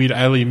some weird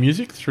alien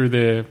music through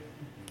their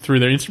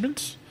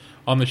instruments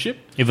on the ship.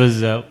 It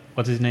was,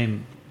 what's his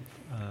name?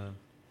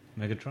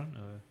 Megatron?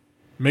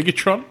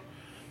 Megatron?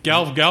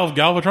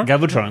 Galvatron?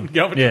 Galvatron.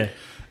 Yeah.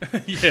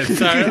 Yeah,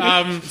 so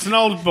it's an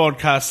old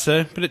broadcast,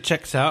 sir, but it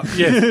checks out.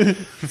 Yeah,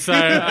 so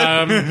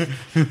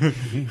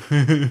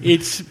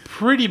it's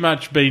pretty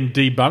much been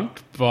debunked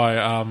by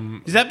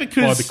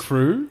by the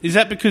crew. Is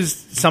that because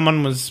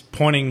someone was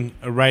pointing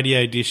a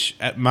radio dish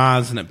at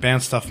Mars and it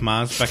bounced off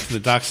Mars back to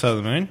the dark side of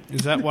the moon?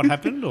 Is that what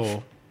happened,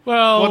 or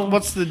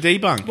what's the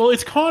debunk? Well,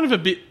 it's kind of a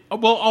bit.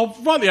 Well, I'll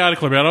write the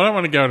article about it. I don't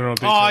want to go into all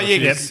detail. Oh, yeah,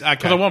 yes, okay.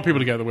 Because I want people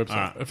to go to the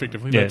website. Right.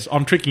 Effectively, Yeah.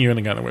 I'm tricking you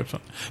into going to the website,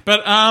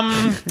 but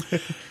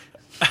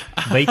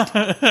Wait.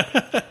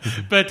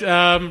 But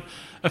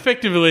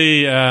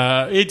effectively,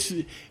 it's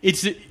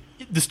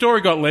the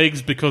story got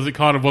legs because it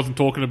kind of wasn't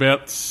talking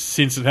about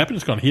since it happened.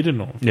 It's kind of hidden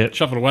or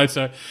shuffled away.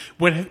 So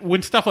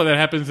when stuff like that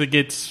happens, it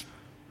gets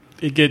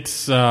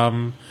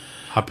blown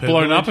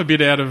up a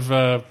bit out of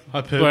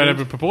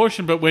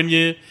proportion. But when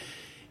you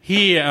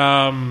hear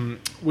I've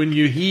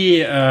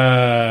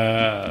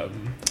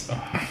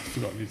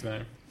forgotten his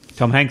name.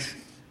 Tom Hanks.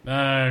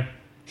 No.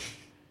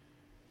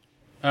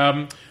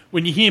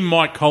 When you hear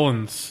Mike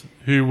Collins,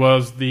 who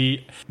was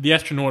the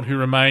astronaut who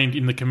remained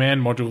in the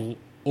command module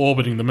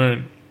orbiting the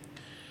moon,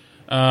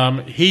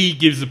 he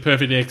gives the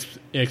perfect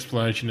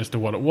explanation as to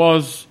what it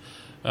was.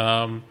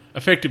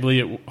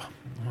 Effectively,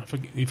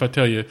 if I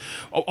tell you,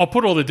 I'll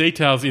put all the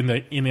details in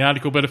the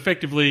article. But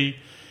effectively,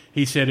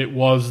 he said it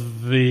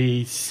was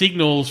the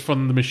signals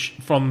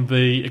from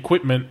the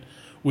equipment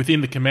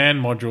within the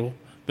command module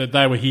that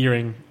they were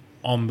hearing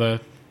when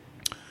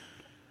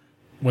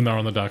they were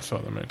on the dark side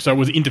of the moon. So it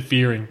was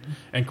interfering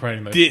and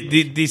creating those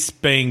signals. This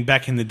being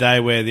back in the day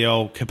where the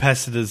old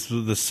capacitors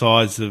were the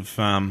size of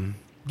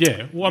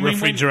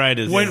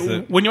refrigerators.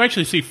 When you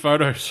actually see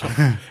photos of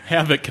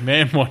how the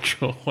command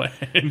module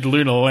and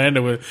lunar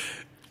lander were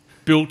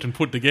built and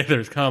put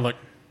together, it's kind of like,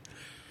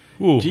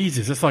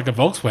 Jesus, that's like a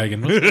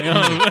Volkswagen. What's going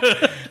on?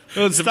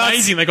 It's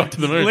amazing they got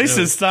to the moon. At least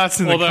it starts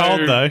in the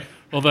cold, though.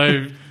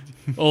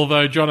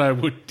 Although Jono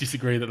would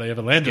disagree that they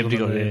ever landed on the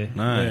moon.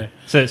 No.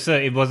 Yeah. So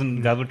it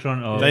wasn't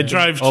Galvatron or... They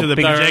drove to the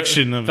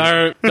projection of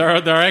it.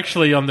 They're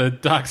actually on the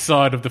dark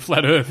side of the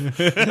flat Earth.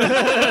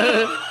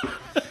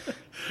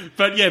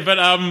 But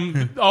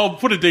I'll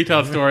put a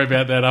detailed story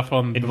about that up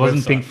on It the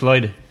wasn't website. Pink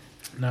Floyd.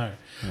 No.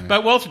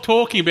 But whilst we're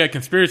talking about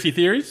conspiracy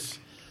theories,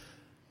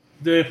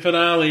 the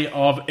finale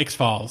of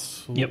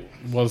X-Files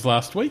was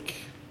last week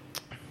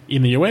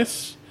in the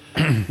US.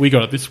 We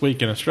got it this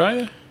week in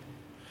Australia.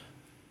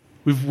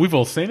 We've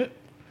all seen it.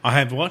 I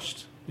have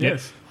watched.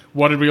 Yes.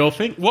 What did we all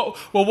think?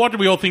 What did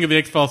we all think of the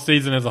X-Files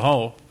season as a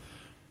whole?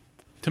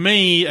 To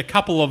me, a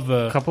couple of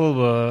the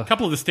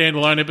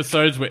standalone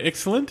episodes were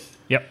excellent.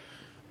 Yep.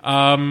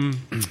 But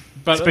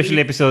Especially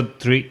episode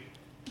 3.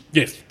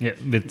 Yes. Yeah,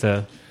 with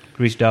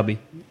Rhys Darby.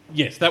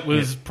 Yes, that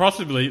was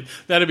possibly...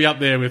 That'd be up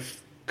there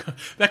with...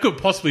 That could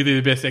possibly be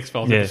the best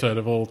X-Files episode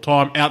of all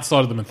time, outside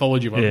of the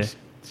mythology ones. Yeah.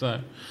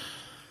 So...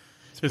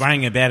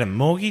 Worrying about a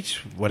mortgage,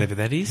 whatever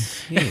that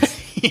is.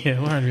 Yes.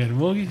 Yeah, worrying about a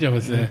mortgage. I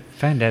was there.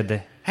 Found out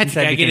there. Had to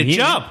go get a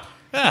job.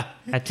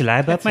 Had to lie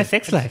about my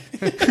sex life.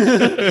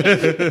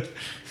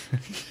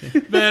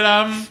 But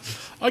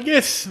I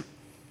guess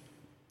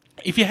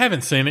if you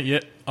haven't seen it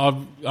yet,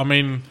 I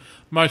mean,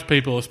 most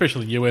people,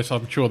 especially in the US,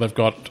 I'm sure they've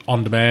got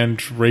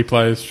on-demand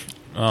replays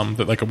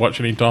that they can watch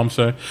any time.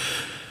 So,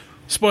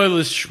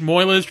 spoilers,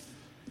 schmoilers.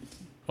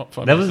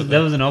 That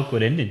was an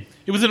awkward ending.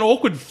 It was an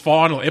awkward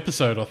final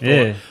episode, I thought.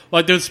 Yeah.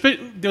 Like, there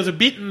was a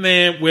bit in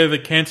there where the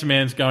Cancer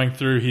Man's going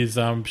through his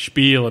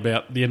spiel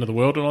about the end of the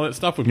world and all that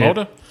stuff with Yeah.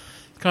 Mulder.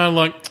 It's kind of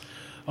like,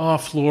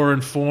 flora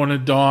and fauna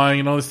dying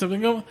and all this stuff.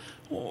 And go,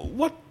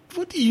 what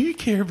do you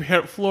care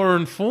about flora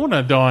and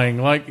fauna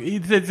dying? Like,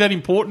 is that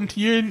important to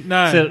you?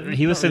 No. So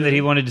he was not saying that really.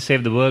 he wanted to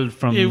save the world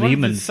from He wanted to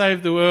humans.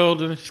 save the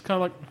world, and it's just kind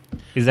of like...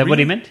 Is that what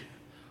he Really? meant?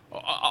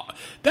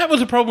 That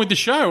was a problem with the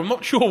show. I'm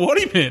not sure what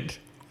he meant.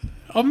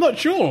 I'm not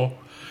sure.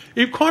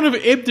 It kind of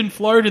ebbed and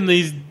flowed in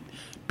these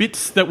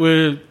bits that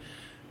were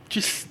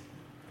just...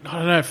 I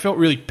don't know, it felt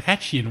really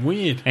patchy and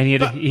weird. And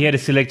he had a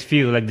select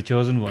few, like the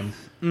chosen ones.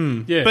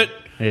 Yeah.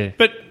 Yeah.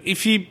 But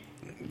if you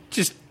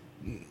just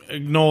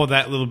ignore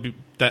that little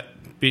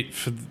bit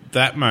for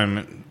that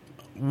moment,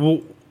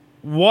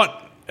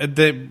 what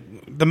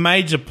the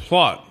major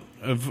plot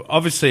of,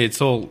 obviously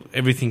it's all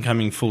everything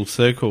coming full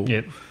circle.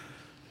 Yep.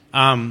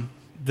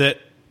 That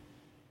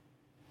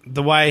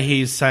the way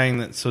he's saying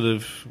that sort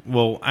of,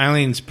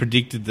 aliens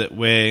predicted that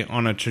we're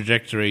on a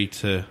trajectory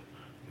to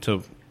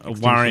a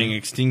worrying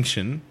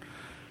extinction.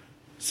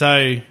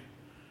 So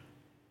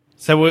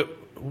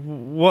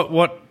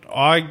what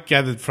I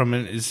gathered from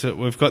it is that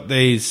we've got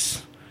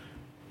these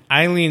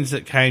aliens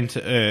that came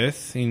to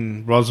Earth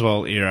in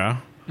Roswell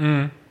era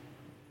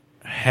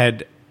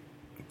had,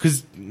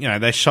 because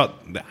they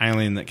shot the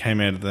alien that came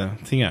out of the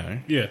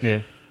thingo, Yeah.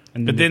 Yeah.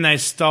 And but then they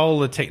stole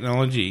the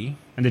technology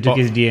and they took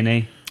his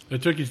DNA. They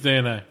took his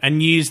DNA.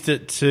 and used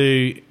it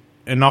to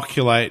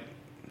inoculate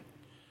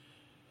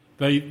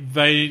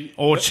They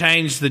or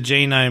change the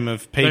genome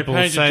of people,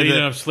 they painted so the genome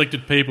that of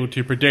selected people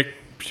to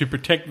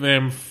protect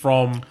them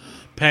from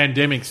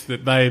pandemics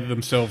that they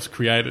themselves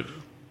created.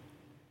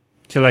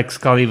 So like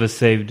Scully was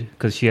saved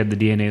because she had the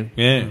DNA,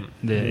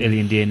 the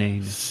alien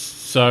DNA.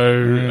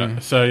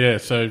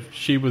 So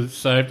she was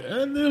saved,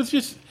 and it was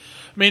just,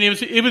 I mean,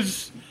 it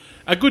was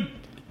a good.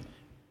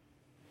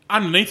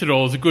 Underneath it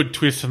all, is a good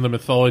twist on the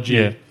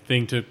mythology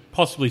thing to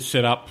possibly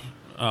set up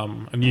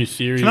a new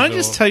series. Can I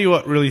just tell you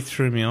what really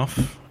threw me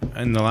off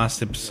in the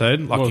last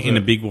episode, What like was in a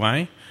it? big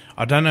way?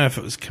 I don't know if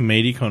it was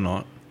comedic or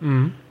not.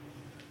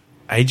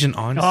 Agent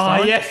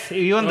Einstein. Oh yes,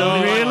 you on the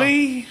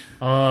Really?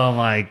 Oh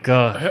my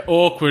god.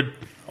 awkward.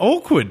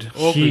 Awkward.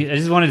 I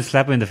just wanted to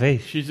slap her in the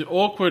face. She's an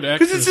awkward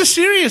actress. Because it's a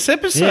serious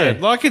episode.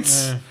 Yeah. Like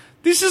it's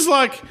this is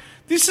like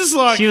She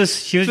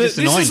was just this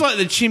annoying. is like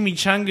the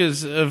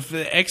chimichangas of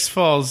the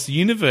X-Files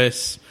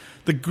universe,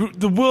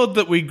 the world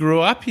that we grew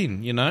up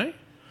in.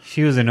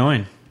 She was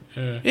annoying.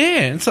 Yeah,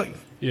 it's like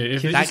Yeah,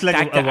 She was if just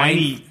like a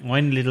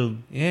whiny little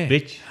Yeah.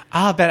 bitch.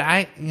 but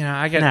I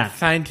get Nah. a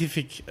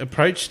scientific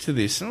approach to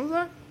this, and I was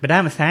like, But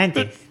I'm a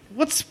scientist.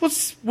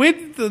 where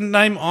did the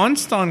name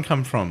Einstein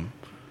come from?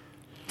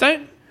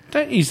 Don't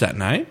use that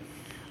name.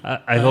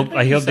 I hope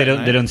use they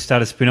that don't name.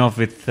 start a spin-off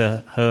with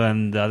her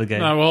and the other guy.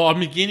 No, well, I'm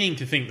beginning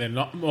to think they're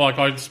not. Like,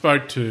 I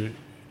spoke to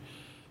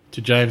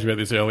James about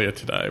this earlier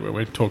today, where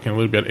we're talking a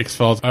little bit about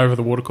X-Files over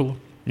the water cooler.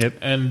 Yep.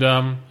 And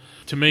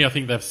to me, I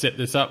think they've set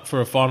this up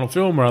for a final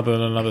film rather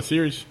than another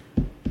series.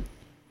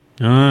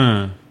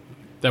 Ah.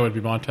 That would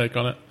be my take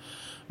on it.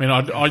 I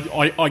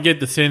mean, I get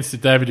the sense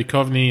that David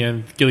Duchovny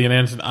and Gillian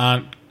Anderson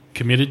aren't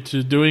committed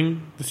to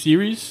doing the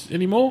series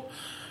anymore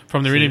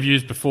from their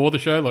interviews before the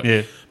show. Like,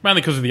 Yeah.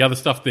 mainly because of the other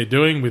stuff they're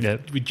doing with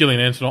Gillian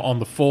Anderson on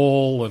The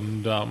Fall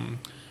and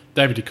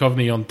David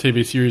Duchovny on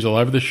TV series all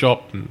over the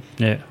shop. And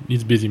Yeah.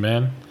 he's a busy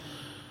man.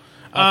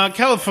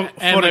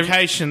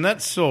 Californication.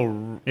 That's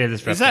all. Yeah,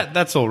 that's wrapped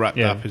That's all wrapped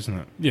Yeah. up, isn't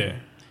it? Yeah.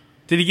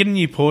 Did he get a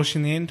new Porsche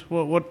in the end?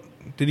 What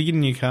did he get a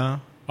new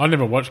car? I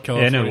never watched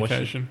I never watched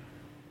Californication.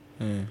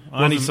 I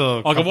only saw.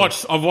 a Like, couple.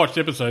 I've watched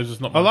episodes.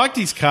 It's not. I liked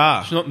his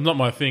car. It's not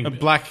my thing. A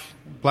black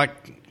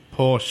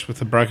Porsche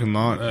with a broken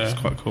light. It's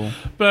quite cool.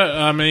 But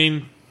I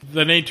mean,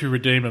 they need to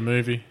redeem a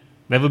movie.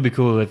 That would be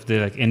cool if they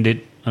like end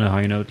it on a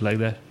high note like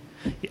that.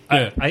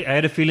 Yeah. I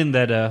had a feeling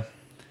that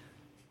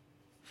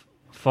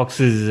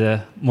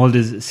Fox's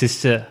Mulder's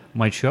sister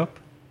might show up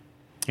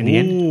in the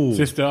end.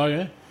 Sister, oh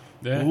yeah.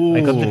 Yeah. I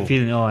got that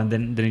feeling. Oh, and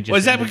then it just. Well,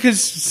 is that ended.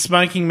 because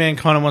Smoking Man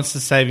kind of wants to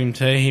save him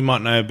too? He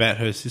might know about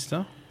her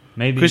sister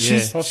Maybe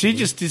because yeah. she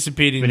just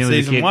disappeared in When he was a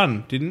season kid.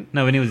 1, didn't?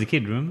 No, when he was a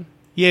kid, remember?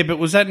 Yeah, but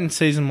was that in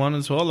season 1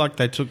 as well? Like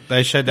they showed There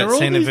that are all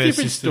scene these of her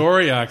different sister.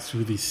 story arcs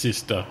with his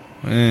sister.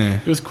 Yeah.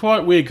 It was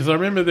quite weird because I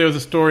remember there was a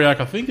story arc.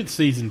 I think it's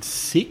season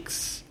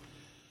 6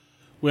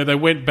 where they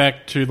went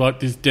back to like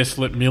this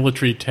desolate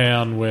military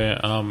town where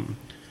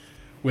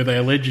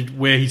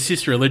his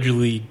sister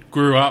allegedly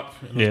grew up.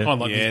 And it was Yeah. kind of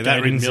like Yeah, this that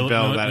dated rings a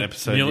bell, that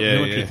episode. Yeah,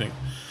 military yeah. thing.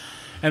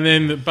 And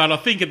then, but I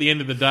think at the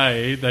end of the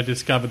day, they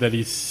discovered that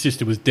his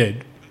sister was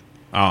dead.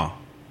 Oh.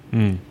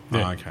 Yeah. Oh,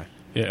 okay.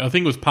 Yeah, I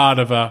think it was part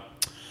of a.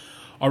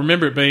 I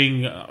remember it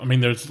being. I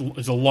mean, there's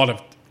a lot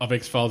of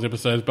X-Files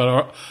episodes, but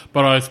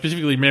I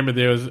specifically remember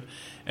there was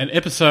an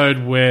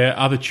episode where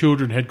other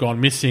children had gone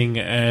missing,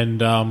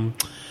 and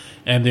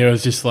there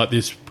was just like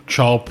this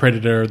child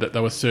predator that they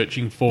were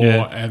searching for,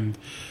 and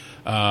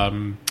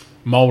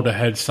Mulder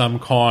had some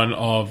kind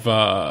of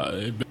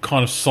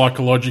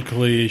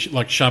psychologically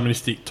like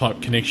shamanistic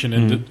type connection,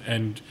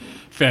 and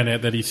found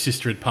out that his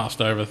sister had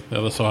passed over the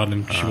other side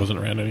and she wasn't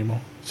around anymore.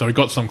 So he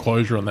got some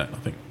closure on that, I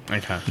think.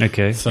 Okay.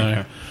 Okay.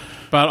 So,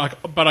 but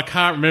I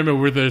can't remember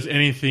whether there's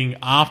anything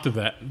after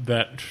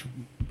that.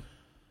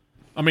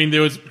 I mean,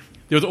 there was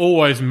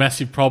always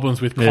massive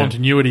problems with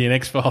continuity in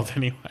X-Files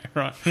anyway,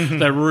 right?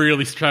 They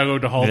really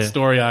struggled to hold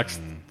story arcs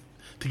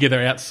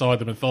together outside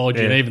the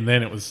mythology, and even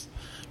then it was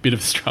a bit of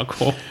a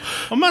struggle.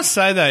 I must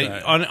say,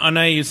 though, I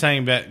know you're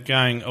saying about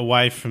going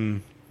away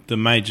from the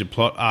major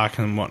plot arc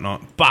and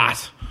whatnot,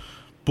 but...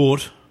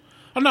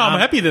 Oh, no, I'm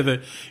happy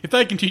that if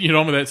they continued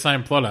on with that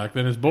same plot arc,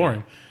 then it's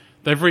boring.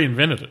 They've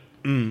reinvented it,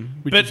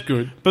 which is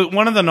good. But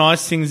one of the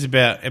nice things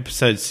about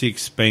episode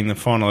 6 being the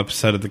final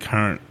episode of the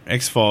current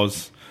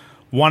X-Files,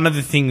 one of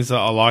the things that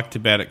I liked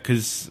about it,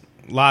 because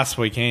last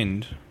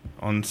weekend,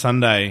 on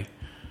Sunday,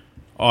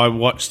 I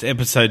watched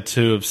episode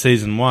 2 of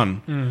season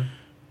 1,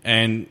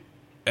 and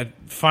it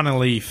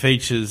funnily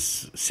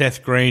features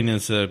Seth Green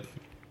as a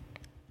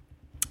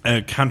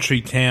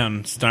country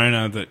town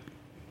stoner that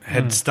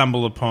had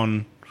stumbled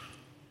upon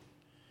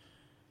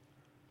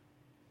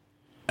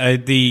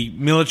the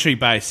military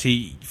base.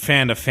 He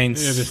found a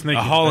fence,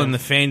 a hole in the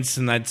fence,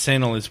 and they'd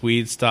seen all this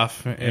weird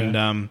stuff.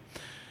 And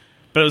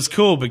but it was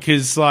cool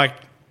because, like,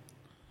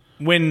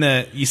 when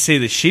you see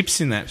the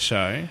ships in that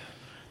show,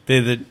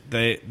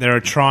 they're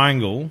a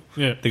triangle.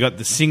 Yeah. They got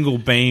the single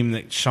beam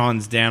that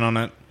shines down on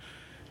it.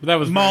 That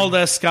was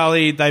Mulder,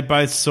 Scully, they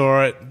both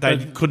saw it. They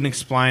couldn't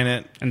explain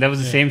it. And that was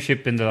the same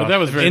ship in the last. That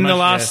was very In much, the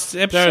last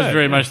episode. That was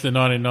very much the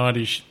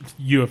 1990s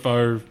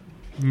UFO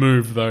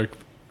move, though.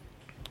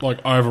 Like,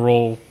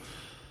 overall,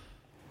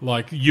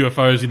 like,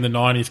 UFOs in the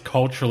 90s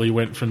culturally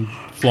went from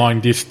flying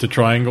discs to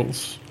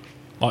triangles.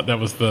 Like, that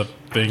was the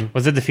thing.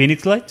 Was it the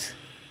Phoenix Lights?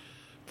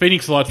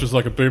 Phoenix Lights was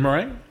like a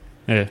boomerang.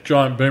 Yeah.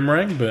 Giant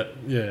boomerang, but,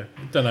 yeah,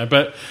 don't know.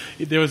 But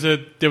there was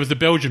the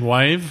Belgian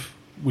Wave,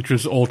 which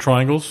was all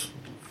triangles.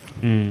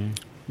 It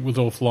was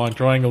all flying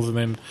triangles, and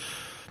then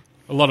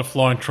a lot of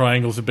flying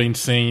triangles have been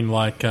seen,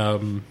 like...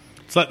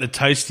 It's like the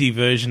toasty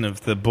version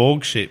of the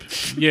Borg ship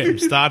from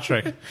Star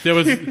Trek.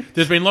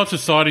 There's been lots of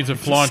sightings of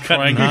flying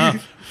cut in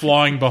triangles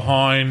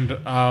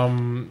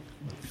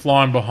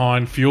flying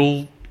behind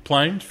fuel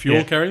planes,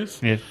 fuel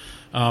carriers. Yeah.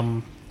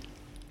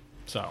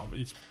 So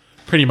it's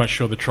pretty much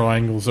sure the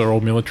triangles are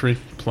all military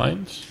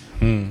planes.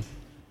 And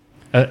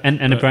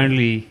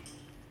apparently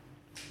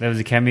there was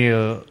a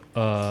cameo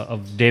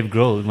of Dave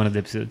Grohl in one of the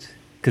episodes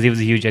because he was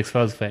a huge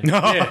X-Files fan.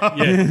 yeah.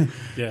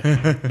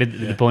 With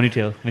the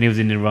ponytail when he was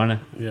in Nirvana.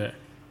 Yeah.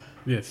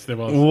 Yes, there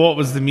was. What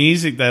was the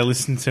music they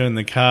listened to in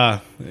the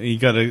car? You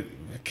got a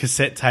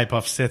cassette tape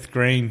off Seth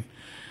Green.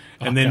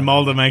 And then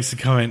Mulder makes a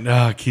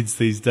comment, kids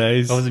these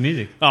days. What was the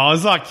music? Oh, it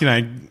was like,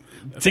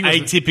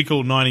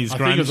 atypical 90s grunge I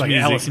think it was like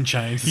music. Alice in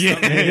Chains.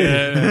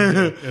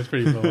 Yeah. That's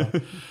pretty cool.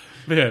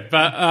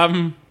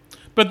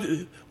 But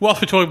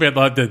whilst we're talking about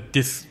like the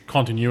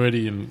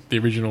discontinuity and the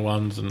original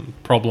ones and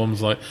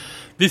problems, like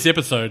this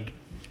episode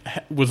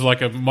was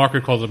like a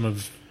microcosm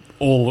of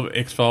all of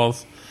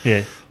X-Files.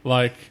 Yeah.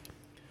 Like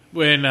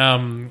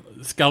when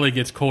Scully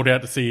gets called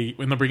out to see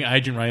when they bring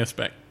Agent Reyes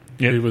back,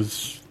 who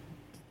was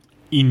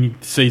in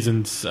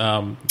seasons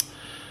 8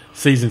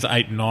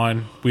 and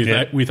 9 with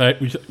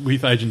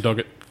Agent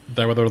Doggett.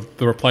 They were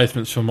the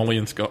replacements for Molly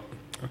and Sculder.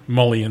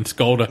 Molly and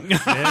Sculder.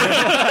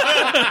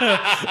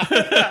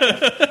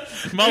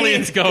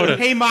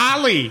 Hey,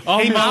 Marley.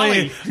 I'm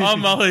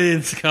Molly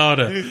and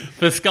Sculder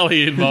for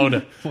Scully and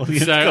Mulder.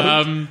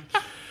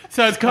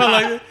 So it's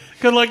kind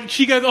of like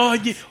she goes,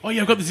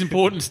 I've got this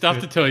important stuff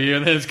to tell you,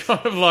 and then it's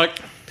kind of like,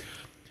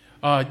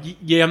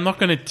 I'm not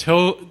going to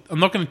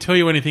tell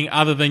you anything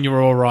other than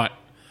you're all right.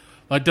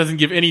 Like, doesn't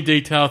give any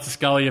details to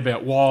Scully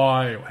about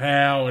why or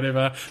how, or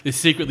whatever. They're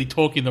secretly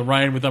talking in the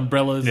rain with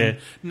umbrellas. And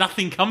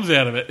nothing comes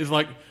out of it. It's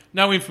like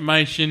no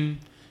information.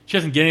 She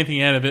doesn't get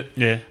anything out of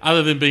it,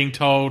 other than being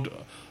told,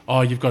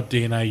 you've got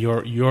DNA.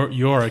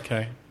 You're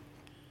okay.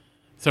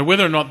 So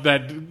whether or not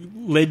that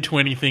led to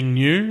anything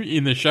new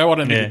in the show, I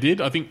don't think it did.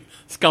 I think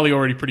Scully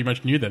already pretty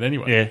much knew that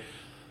anyway. Yeah.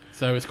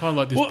 So it's kind of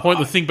like this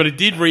pointless thing, but it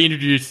did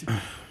reintroduce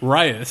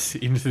Reyes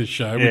into the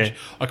show, which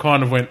I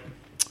kind of went,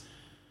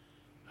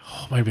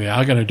 maybe they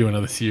are going to do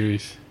another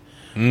series.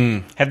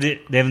 They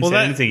haven't said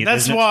anything yet.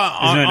 That's why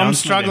I'm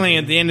struggling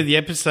at the end of the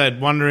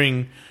episode,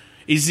 wondering,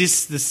 is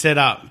this the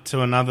setup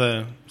to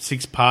another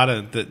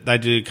 6-parter that they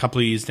do a couple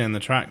of years down the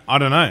track? I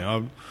don't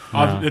know.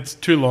 It's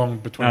too long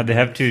between. No, they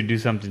have to do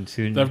something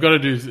soon. They've got to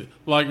do,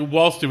 like,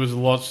 whilst there was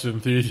lots of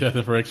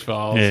enthusiasm for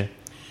X-Files,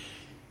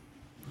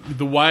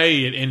 the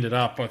way it ended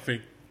up, I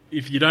think,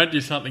 if you don't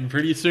do something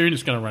pretty soon,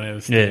 it's going to run out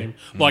of steam.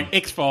 Like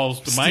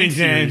X-Files, the main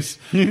series,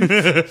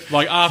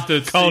 like after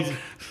cold season,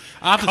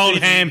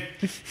 ham,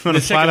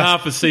 the second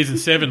half of season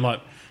 7, like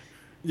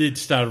it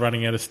started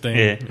running out of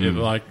steam.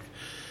 Like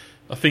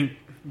I think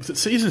was it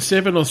season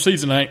 7 or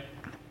season 8?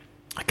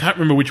 I can't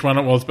remember which one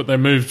it was, but they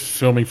moved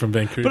filming from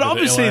Vancouver. But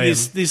obviously, to LA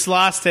this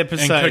last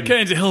episode, and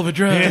cocaine's a hell of a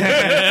drug.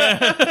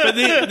 But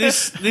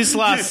this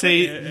last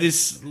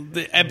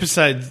the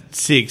episode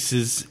 6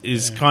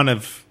 is kind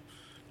of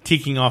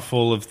ticking off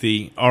all of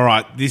the. All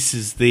right, this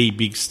is the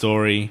big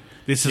story.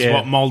 this is Yeah.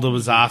 what Mulder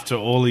was after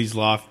all his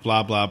life,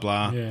 blah, blah,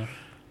 blah. Yeah.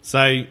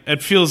 So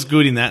it feels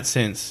good in that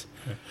sense.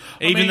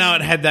 Even mean- though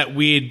it had that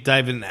weird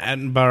David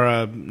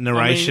Attenborough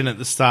narration at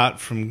the start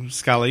from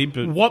Scully,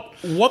 but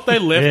What they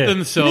left Yeah.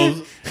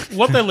 themselves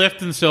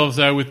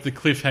though with the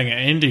cliffhanger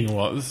ending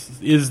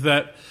is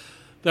that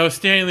they were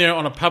standing there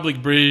on a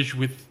public bridge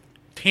with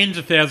tens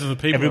of thousands of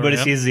people. Everybody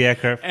around, sees the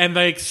aircraft. and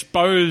they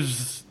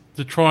expose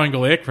the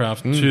triangle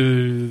aircraft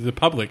to the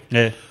public.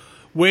 Yeah.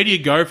 Where do you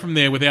go from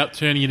there without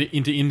turning it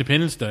into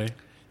Independence Day?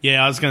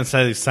 yeah, I was going to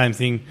say the same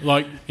thing.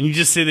 Like, And you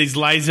just see these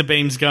laser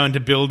beams go into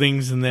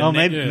buildings and then... Oh,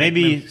 maybe yeah,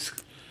 maybe.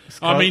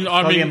 I mean-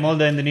 and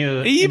Mulder in the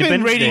new. You've been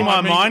Independence reading Day. my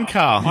I mean- mind,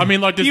 Carl. I mean,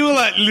 like, you were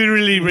like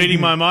literally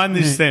reading my mind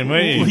this then,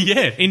 weren't you? Well,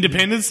 yeah.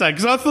 Independence Day,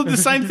 because I thought the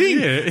same thing.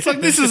 Yeah. It's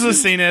like this is a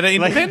scene out of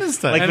Independence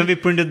Day. Like when we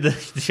printed the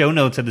show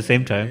notes at the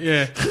same time.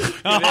 yeah.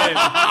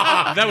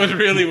 That was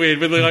really weird.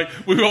 We both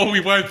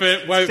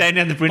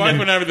Standing at the printer. both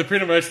went over to the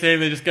printer, both standing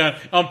there, just going.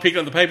 I'm picking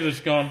up the paper,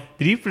 just going.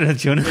 Did you print the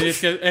show And notes?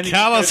 just go, and he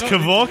Carlos just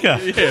goes,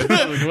 Kavorka. Yeah,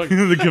 that's what it was.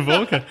 The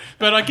Kavorka.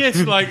 But I guess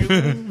like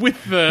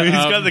with the He's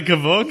got the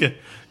Kavorka.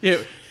 yeah.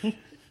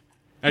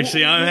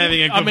 Actually, I'm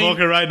having a I mean-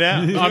 Kavorka right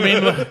now.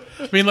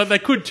 I mean, like they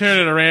could turn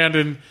it around,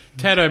 and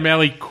Tad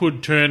O'Malley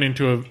could turn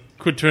into a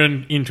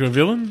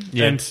villain,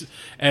 Yeah.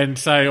 and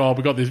say, "Oh,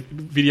 we got this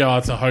video.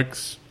 It's a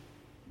hoax."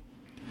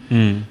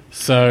 Hmm.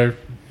 So,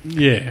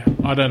 yeah,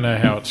 I don't know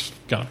how it's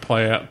going to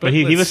play out. But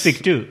he was let's-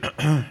 sick too.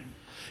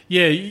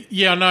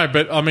 Yeah, I know.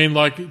 But I mean,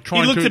 like He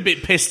trying looked to a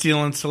bit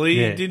pestilently,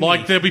 Yeah. didn't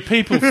like he? there'll be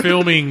people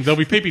filming. There'll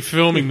be people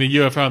filming the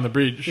UFO on the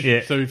bridge.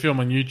 Yeah. So we film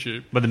on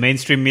YouTube, But the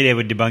mainstream media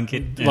would debunk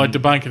it. like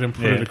and- debunk it and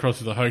put Yeah. it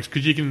across as a hoax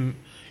because you can.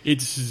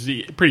 It's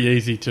pretty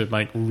easy to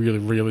make really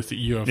realistic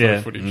UFO Yeah.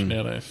 footage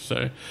nowadays.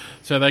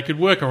 So they could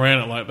work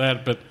around it like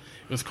that, but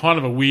it was kind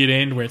of a weird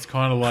end where it's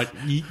kind of like,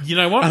 you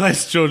know what?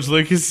 Unless George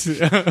Lucas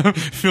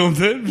filmed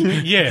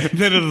it. Yeah.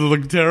 Then it'll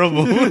look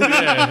terrible.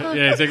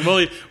 yeah,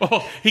 exactly.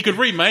 Well, he could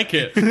remake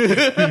it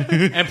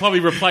and probably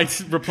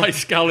replace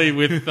Scully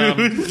with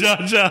Jar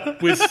Jar.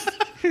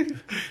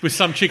 with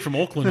some chick from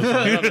Auckland or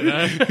something. I don't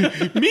know.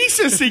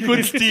 Misa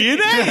sequence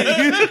DNA.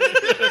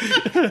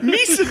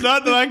 Misa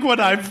not like what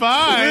I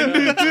find.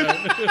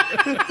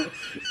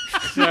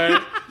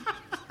 So,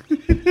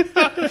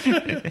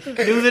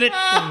 Losing it.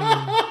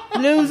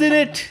 Losing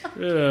it.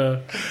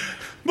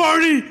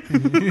 Marty.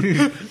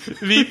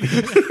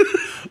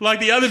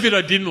 the other bit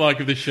I didn't like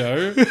of the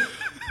show,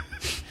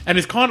 and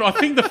it's kind of, I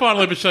think the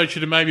final episode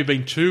should have maybe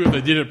been 2 if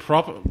they did it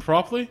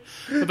properly,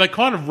 but they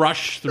kind of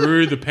rushed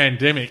through the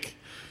pandemic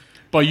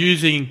by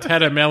using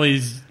Tad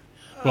O'Malley's,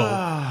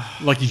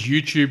 like his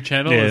YouTube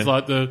channel Yeah. as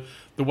like the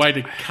way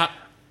to cut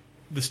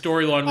the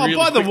storyline. Oh, really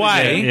by the quickly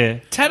way, down. Yeah.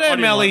 Tad didn't like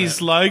O'Malley's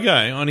that.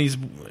 logo on his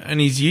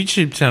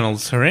YouTube channel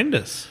is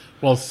horrendous.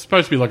 Well, it's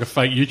supposed to be like a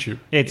fake YouTube.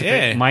 Yeah, it's Yeah.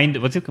 a mind.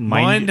 What's it called?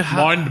 Mind Mind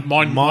quad.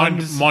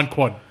 Mind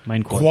quad.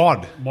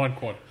 quad. Mind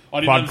quad.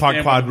 I didn't Quad,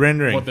 understand quad what-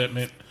 rendering. what that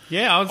meant.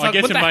 Yeah, I was I like,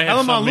 guess what it the may hell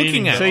have am I some looking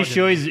meaning, at? So his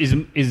show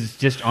is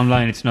just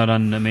online. It's not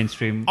on the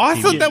mainstream. I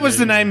TV. thought that was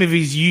the Yeah. name of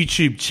his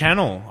YouTube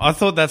channel. I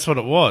thought that's what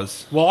it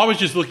was. Well, I was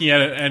just looking at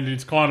it, and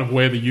it's kind of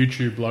where the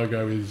YouTube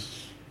logo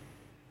is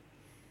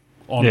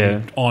on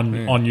Yeah. on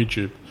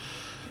YouTube.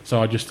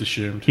 So I just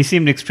assumed. He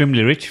seemed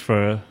extremely rich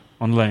for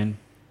online.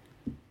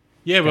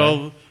 Yeah,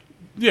 well,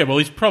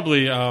 he's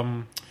probably.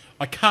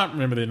 I can't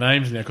remember their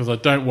names now because I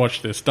don't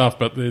watch their stuff.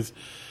 But there's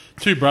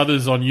 2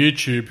 brothers on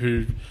YouTube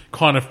who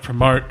kind of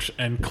promote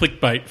and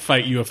clickbait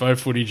fake UFO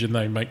footage, and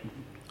they make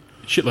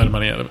a shitload of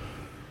money out of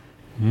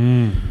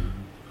it.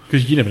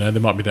 Because you never know,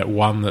 there might be that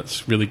one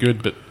that's really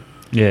good, but.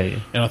 Yeah, yeah.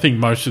 And I think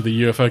most of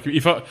the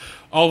UFO.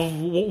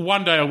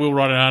 One day I will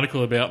write an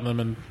article about them,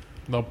 and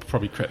they'll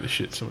probably crack the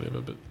shits or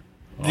whatever. But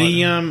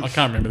I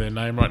can't remember their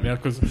name right now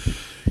because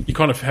you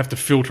kind of have to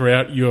filter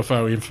out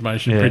UFO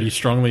information Yeah. pretty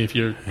strongly if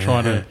you're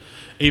trying to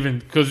even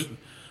because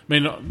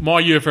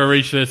my UFO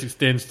research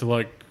extends to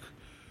like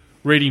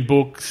reading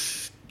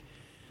books,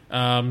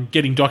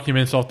 getting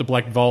documents off the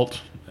Black Vault,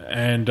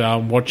 and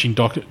watching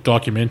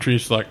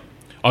documentaries. Like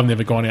I've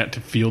never gone out to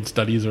field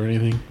studies or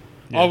anything.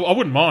 I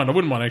wouldn't mind. I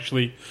wouldn't mind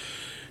actually.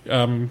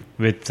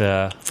 With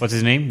what's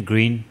his name?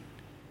 Green.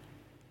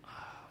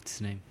 What's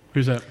his name?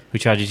 Who's that? Who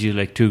charges you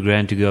like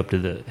 $2,000 to go up to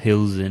the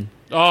hills in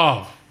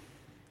Oh,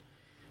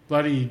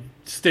 bloody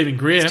Stephen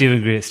Greer.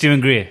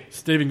 Stephen Greer.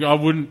 I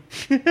wouldn't.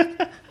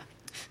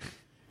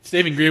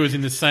 Stephen Greer was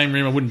in the same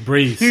room. I wouldn't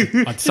breathe.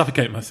 I'd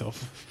suffocate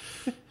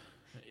myself.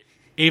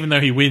 Even though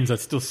he wins, I'd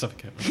still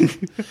suffocate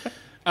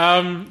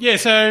myself. Yeah,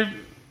 so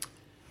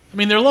I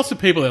mean, there are lots of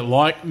people that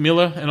like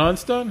Miller and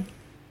Einstein.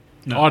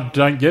 No. I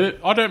don't get it.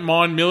 I don't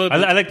mind Miller. I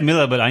But liked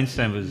Miller, but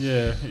Einstein was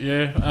yeah.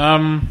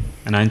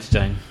 an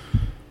Einstein.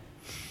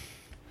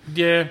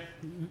 Yeah.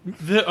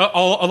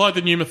 I like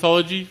the new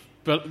mythology,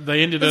 but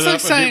they ended It's it like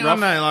up a saying, bit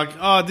rough. I don't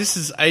know, this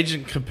is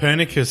Agent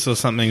Copernicus or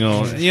something,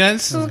 or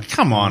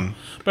come on,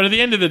 But at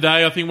the end of the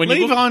day, I think when you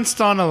leave look,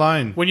 Einstein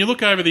alone. when you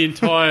look over the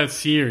entire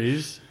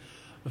series,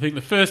 I think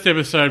the first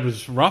episode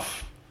was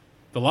rough.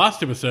 The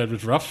last episode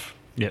was rough.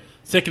 Yep.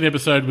 Second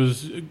episode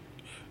was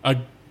a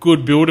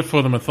good builder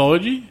for the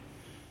mythology.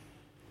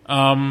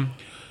 Although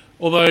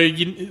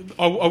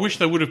I wish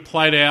they would have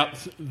played out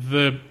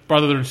the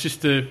brother and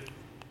sister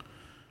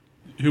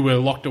who were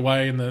locked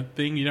away in the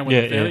thing, when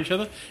they found each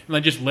other, and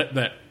they just let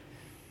that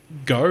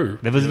go.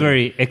 That was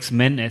very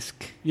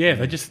X-Men-esque. Yeah,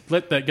 they just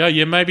let that go.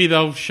 Yeah, maybe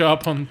they'll show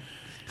up on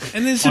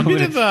And there's a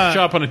bit of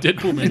show up on a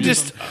Deadpool movie. and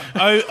just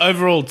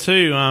overall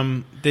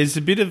too. There's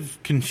a bit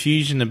of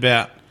confusion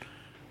about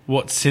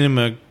what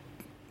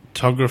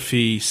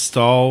cinematography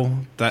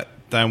style that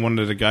they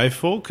wanted to go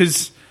for,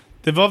 because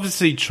they've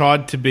obviously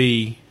tried to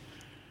be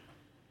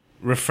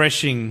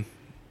refreshing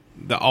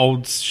the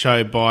old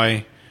show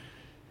by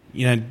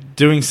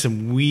doing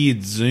some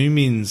weird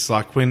zoom-ins,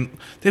 like when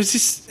there's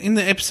this in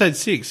the episode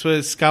 6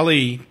 where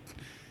Scully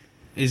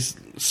is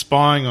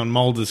spying on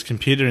Mulder's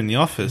computer in the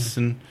office,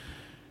 and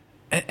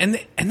then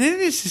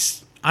there's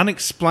this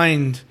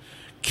unexplained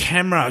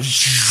camera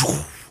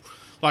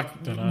like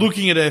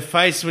looking at her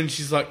face when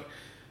she's like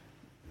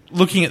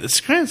looking at the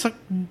screen. It's like,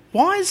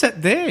 why is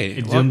that there?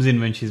 It zooms in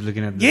when she's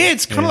looking at the... Yeah,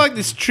 it's kind of like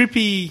this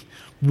trippy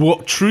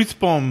truth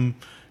bomb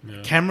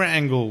camera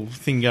angle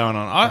thing going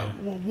on.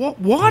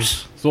 What?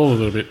 It's all a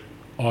little bit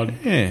odd.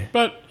 Yeah.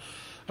 But,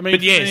 I mean,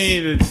 yes. to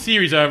me, the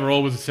series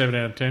overall was a 7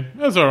 out of 10.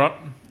 That was all right.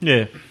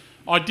 Yeah.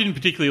 I didn't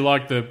particularly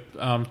like the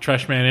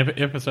Trash Man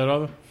episode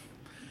either.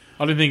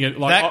 I didn't think it...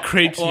 That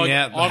creeps me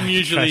out, I'm the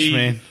usually... Trash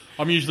Man.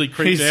 I'm usually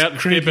creeped He's out.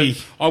 creepy.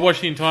 But I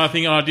watched the entire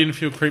thing and I didn't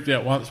feel creeped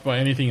out once by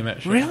anything in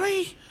that show.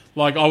 Really?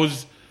 I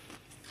was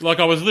a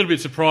little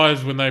bit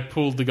surprised when they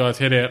pulled the guy's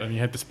head out and he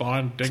had the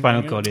spinal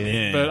cord,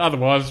 yeah. But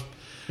otherwise,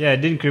 Yeah, it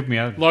didn't creep me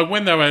out. like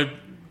when there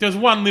was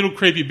one little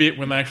creepy bit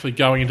when they're actually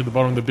going into the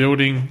bottom of the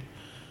building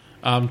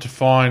to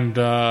find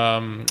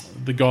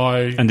the guy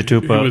And the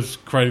Tupa. who was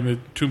creating the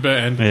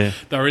Tupa, and Yeah.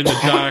 they were in the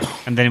dark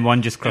And then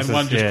one just crosses. and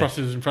one just yeah.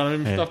 crosses in front of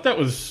him and stuff. That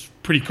was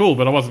pretty cool,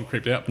 but I wasn't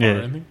creeped out by it or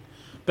Yeah. anything.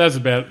 That was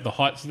about the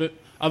heights of it.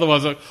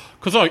 Otherwise,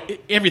 because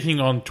everything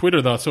on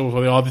Twitter that I saw was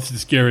like, this is the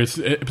scariest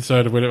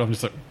episode of whatever. I'm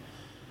just like,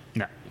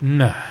 No.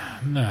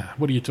 nah,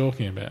 what are you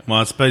talking about? Well,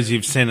 I suppose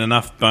you've seen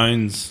enough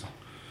bones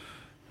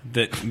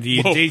that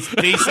the decent.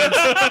 The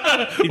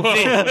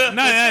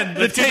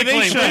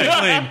TV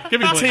show. Give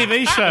me The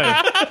TV show.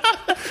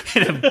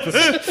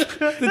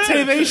 The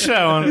TV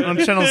show on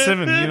Channel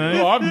 7,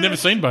 Oh, I've never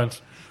seen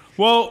Bones.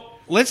 Well,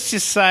 let's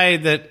just say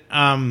that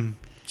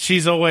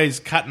she's always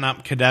cutting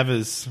up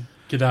cadavers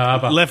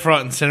Gadaba. left,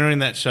 right, and centre in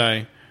that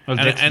show. Well,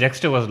 And- and-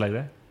 Dexter was like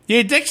that.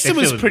 Yeah, Dexter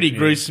was was- pretty yeah.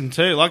 gruesome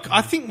too. Like,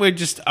 I think we're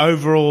just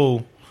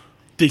overall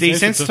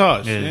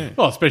desensitized. Yeah.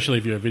 Well, especially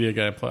if you're a video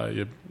game player,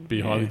 you'd be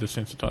highly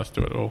desensitized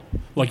to it all.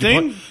 Like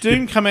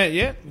Doom come out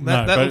yet?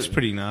 That but- looks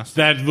pretty nasty.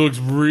 that looks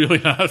really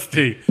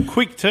nasty.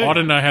 Quick too. I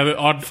don't know how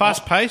that.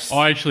 Fast paced.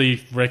 I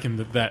actually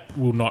reckon that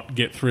will not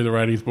get through the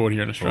ratings board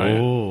here in Australia.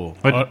 Oh,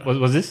 What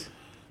was this?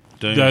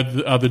 Doom.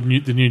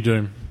 The new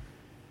Doom.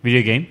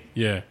 Video game?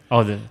 Yeah,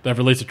 Oh, they've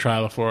released a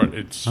trailer for it.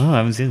 It's I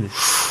haven't seen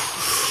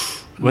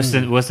this. Worse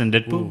than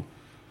Deadpool?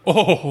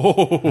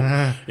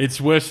 it's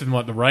worse than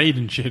like the Raid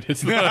and shit.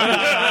 It's like,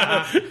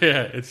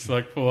 yeah, it's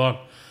like full on.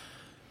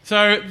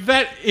 So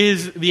that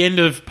is the end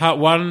of part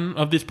 1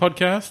 of this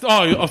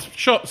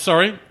podcast.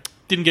 Sorry,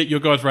 didn't get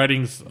your guys'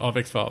 ratings of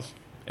X-Files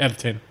out of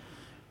 10.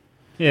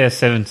 Yeah,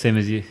 7, same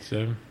as you.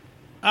 So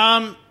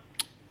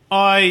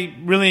I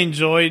really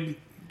enjoyed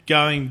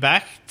going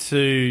back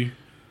to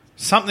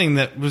something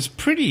that was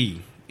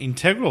pretty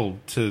integral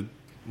to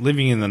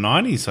living in the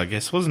 90s, I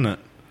guess, wasn't it?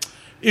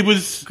 it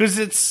was. Because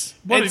it's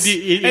Well,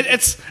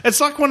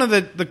 it's like one of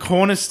the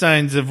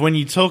cornerstones of when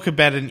you talk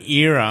about an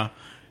era.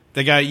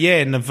 They go,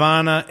 yeah,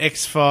 Nirvana,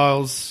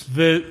 X-Files.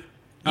 The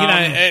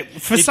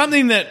For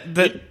something that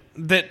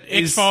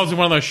is X-Files is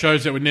one of those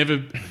shows that would never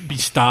be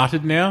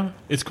started now.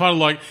 It's kind of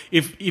like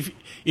if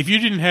you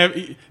didn't have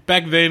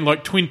back then,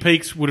 like Twin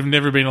Peaks would have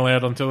never been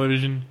allowed on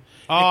television.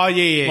 Oh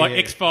yeah, Like yeah.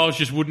 X-Files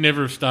just would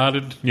never have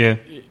started. Yeah.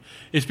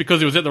 It's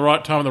because it was at the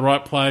right time in the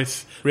right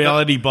place.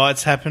 Reality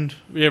Bites happened.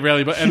 Yeah,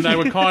 really. And they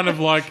were kind of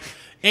like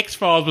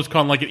X-Files was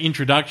kind of like an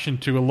introduction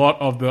to a lot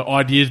of the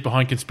ideas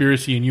behind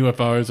conspiracy and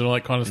UFOs and all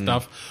that kind of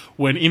stuff.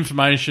 When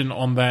information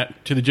on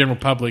that to the general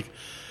public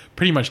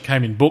pretty much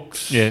came in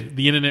books. Yeah.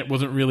 The internet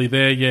wasn't really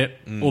there yet,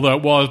 although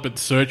it was, but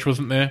search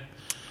wasn't there.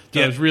 So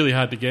Yeah. it was really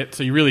hard to get.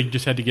 So you really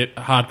just had to get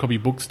hard copy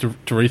books to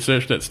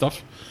research that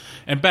stuff.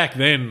 And back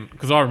then,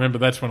 because I remember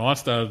that's when I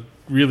started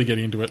really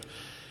getting into it,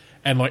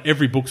 and like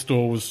every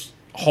bookstore was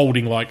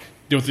holding like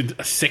there was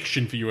a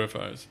section for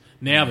UFOs.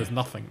 Now there's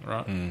nothing,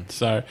 right?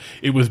 So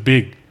it was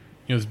big.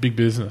 It was big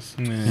business.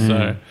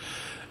 So,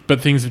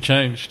 but things have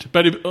changed.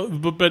 But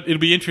it'll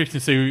be interesting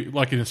to see,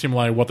 like in a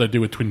similar way, what they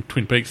do with Twin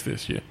Peaks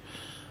this year.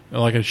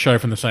 Like a show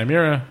from the same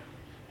era,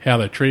 how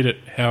they treat it,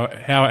 how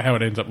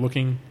it ends up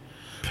looking,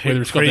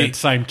 whether it's got that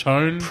same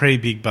tone.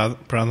 Pre-Big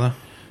Brother.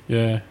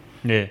 Yeah.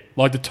 Yeah.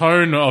 Like the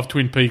tone of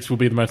Twin Peaks will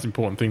be the most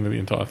important thing to the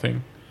entire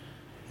thing.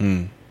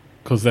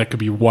 Because that could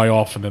be way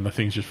off and then the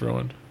thing's just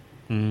ruined.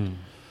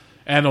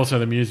 And also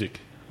the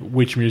music.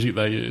 Which music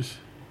they use.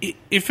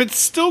 If it's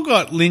still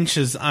got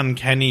Lynch's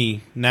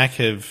uncanny knack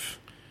of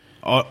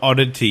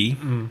oddity,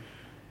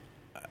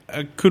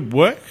 it could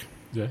work.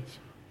 Yes.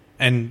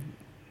 and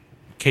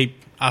keep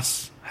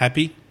us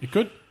happy. It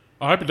could.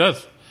 I hope it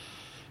does.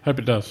 Hope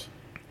it does.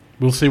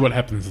 We'll see what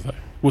happens, though.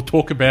 We'll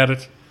talk about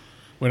it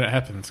when it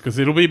happens, because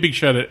it'll be a big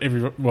show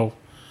that well,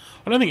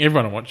 I don't think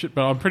everyone will watch it,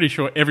 but I'm pretty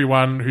sure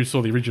everyone who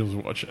saw the originals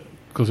will watch it,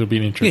 because it'll be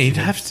an Yeah, interesting you'd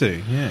one. have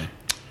to. Yeah.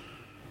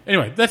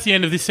 Anyway, that's the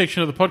end of this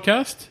section of the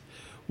podcast.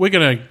 We're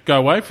going to go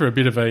away for a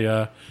bit of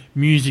a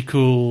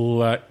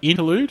musical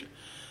interlude,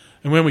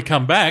 and when we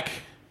come back,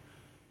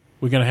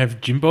 we're going to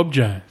have Jim Bob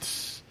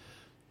Jones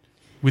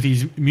with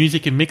his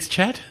music and mix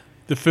chat,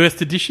 the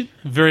first edition.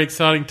 Very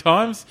exciting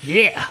times.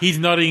 Yeah. He's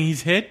nodding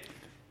his head.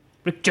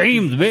 Rick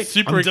James, mate.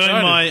 Super I'm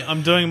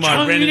excited. doing my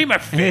Charlie Ren,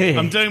 Murphy.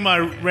 I'm doing my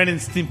Ren and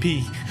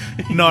Stimpy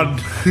nod.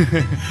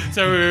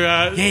 So,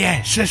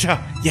 Yeah, sure.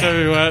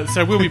 Yeah.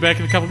 so we'll be back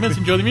in a couple of minutes.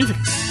 Enjoy the music.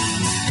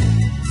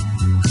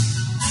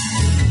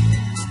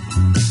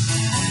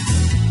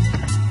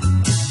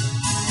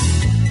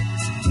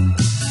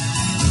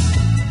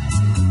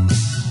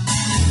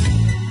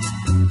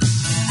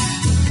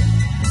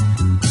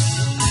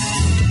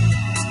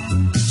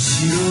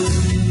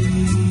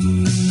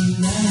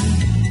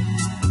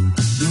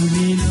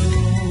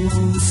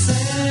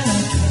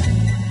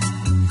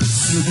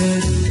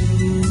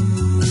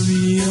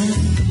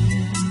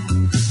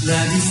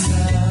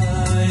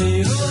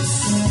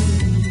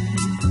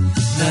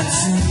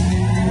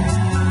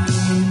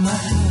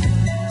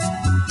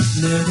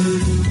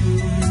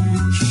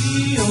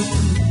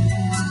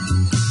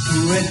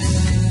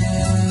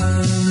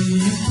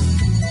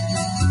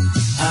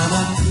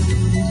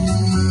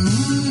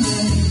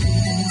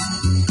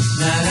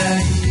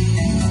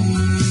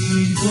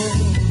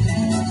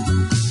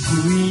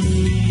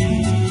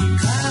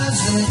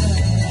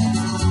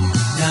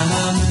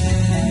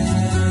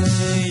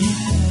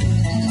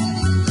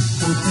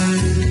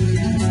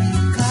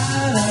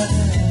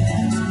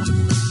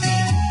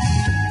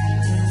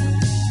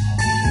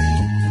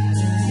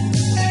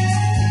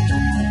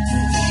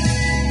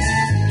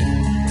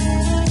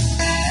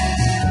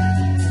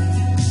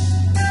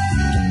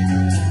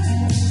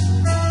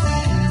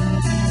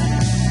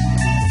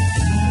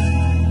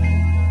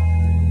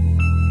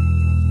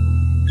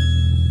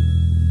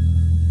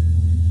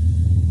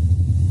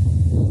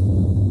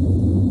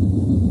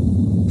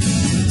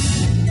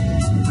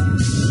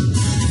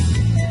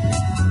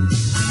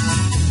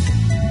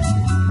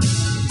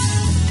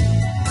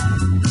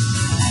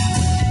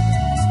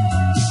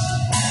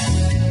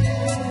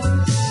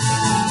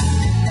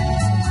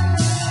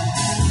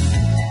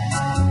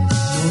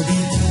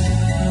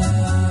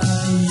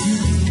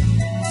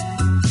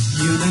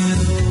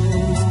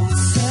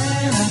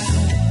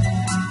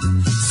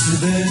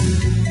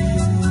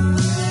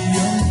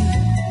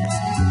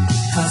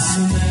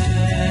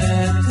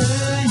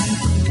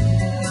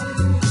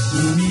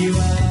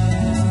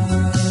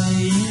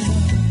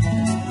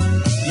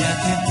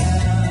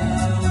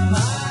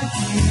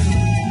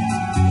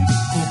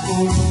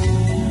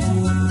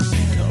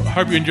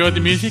 Hope you enjoyed the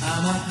music.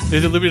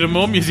 There's a little bit of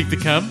more music to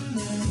come,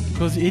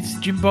 because it's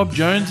Jim Bob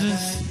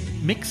Jones's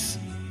mix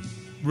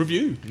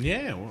review.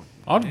 Yeah.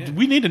 Well,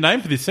 We need a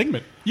name for this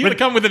segment. You got to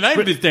come with a name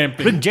for this damn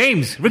thing. Rick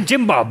James. Rick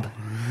Jim Bob.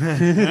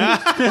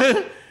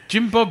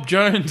 Jim Bob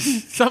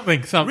Jones,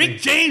 something. Rick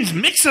James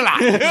Mix-a-Lot.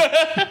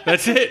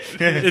 That's it.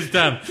 It's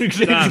done.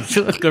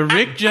 The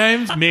Rick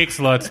James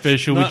Mix-a-Lot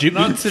special with Jim,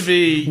 not to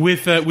be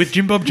with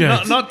Jim Bob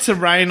Jones. not to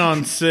rain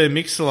on Sir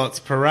Mix-a-Lot's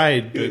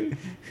parade, but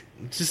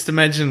just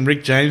imagine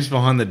Rick James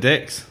behind the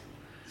decks.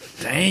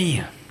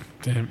 Damn.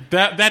 Damn.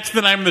 That's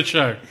the name of the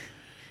show.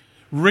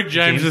 Rick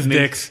James's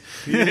James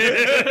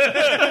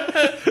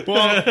decks.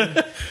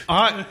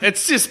 Well,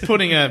 it's just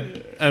putting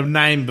a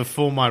name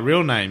before my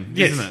real name,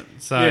 Yes. isn't it?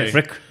 So Yes.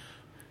 Rick.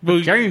 Well,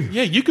 James.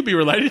 yeah, you could be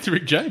related to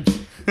Rick James.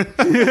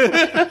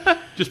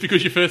 Just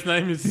because your first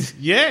name is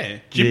yeah,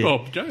 Jim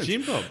Bob Jones.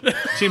 Jim Bob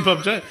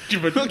Jones.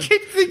 Jim Bob I Jones.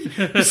 keep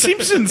thinking, the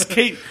Simpsons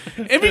keep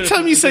every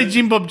time you say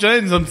Jim Bob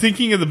Jones, I'm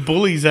thinking of the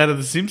bullies out of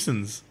the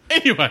Simpsons.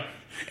 Anyway,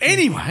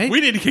 we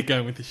need to keep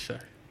going with this show.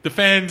 The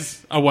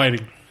fans are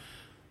waiting.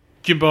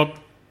 Jim Bob,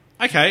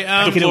 Okay,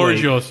 the floor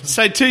is yours.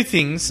 So two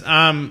things.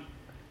 I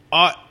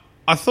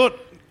thought,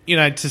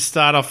 to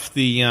start off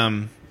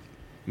the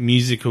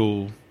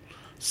musical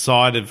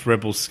side of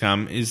Rebel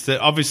Scum is that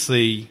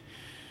obviously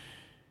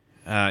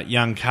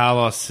young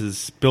Carlos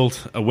has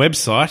built a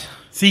website.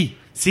 See.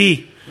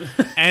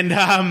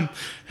 And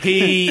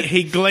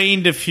he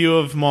gleaned a few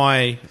of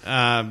my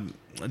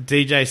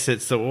DJ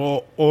sets that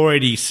were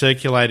already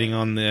circulating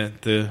on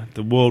the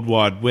World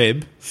Wide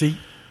Web. See.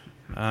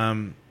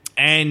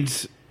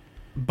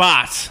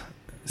 But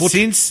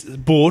since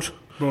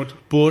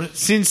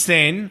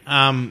then,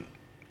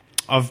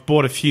 I've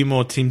bought a few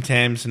more Tim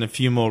Tams and a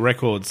few more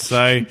records.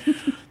 So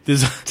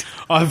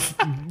I've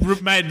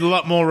made a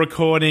lot more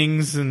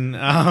recordings, and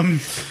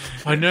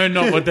I know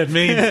not what that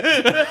means.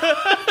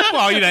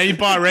 well, you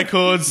buy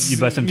records, You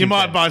buy some Tim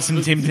might Tams. buy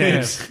some Tim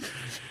Tams.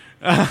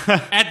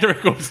 At the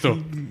record store.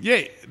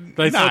 Yeah,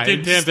 They sell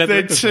Tim Tams at the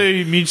they're record store.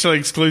 two mutually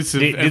exclusive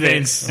Do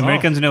events. the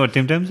Americans know what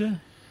Tim Tams are?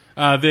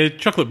 They're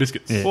chocolate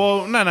biscuits. Yeah.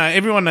 Well, no.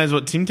 Everyone knows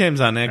what Tim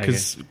Tams are now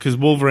because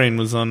Wolverine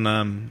was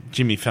on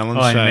Jimmy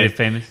Fallon's and show, made it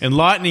famous.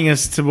 enlightening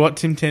us to what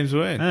Tim Tams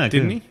were, didn't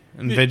good. he?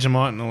 And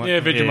Vegemite and all that. Yeah,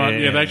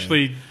 Vegemite. Yeah, They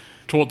actually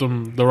taught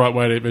them the right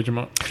way to eat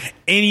Vegemite.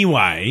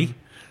 Anyway,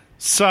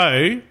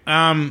 so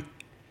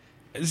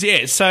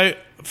so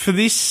for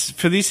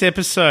this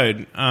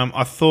episode,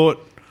 I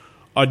thought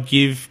I'd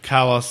give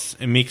Carlos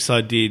a mix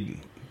I did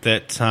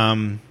that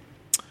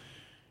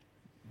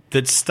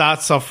that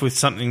starts off with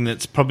something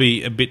that's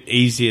probably a bit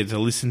easier to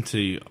listen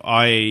to,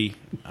 i.e.,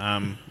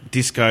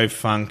 disco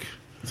funk.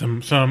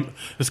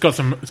 It's got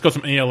some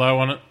ELO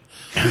on it.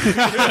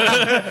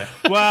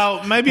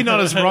 Well, maybe not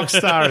as rock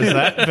star as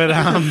that, but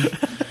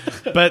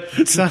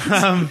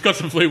Got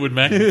some Fleetwood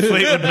Mac.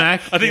 Fleetwood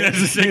Mac. I think that's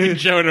the second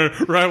show in a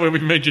row where we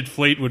mentioned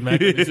Fleetwood Mac on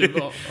this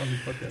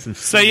podcast.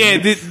 So yeah,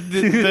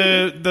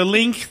 the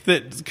link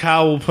that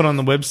Carl will put on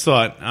the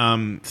website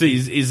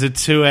is a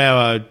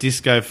 2-hour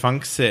disco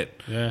funk set,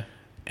 Yeah.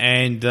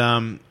 and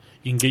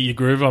You can get your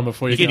groove on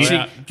before you get go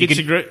your, out. get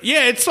your group.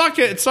 Yeah, it's like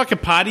a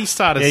party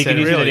starter Yeah, you set. can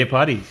use it at Really, your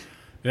parties.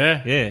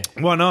 Yeah. Yeah.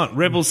 why not?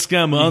 Rebel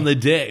Scum on the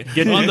deck,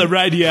 on the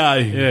radio.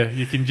 Yeah,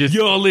 you can just...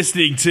 You're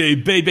listening to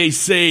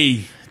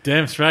BBC.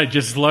 Damn straight.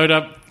 Just load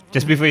up...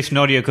 Just before you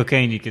snort your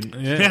cocaine, you can.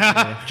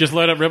 Yeah. Just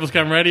load up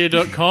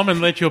rebelscumradio.com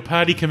and let your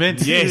party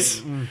commence.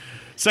 Yes.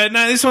 So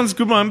no, this one's a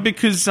good one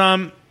because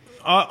I'm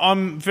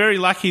very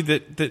lucky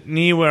that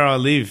near where I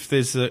live,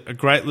 there's a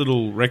great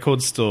little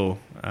record store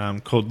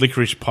called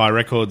Licorice Pie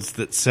Records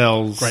that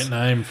sells. Great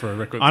name for a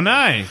record. I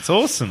know, it's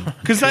awesome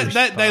because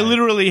they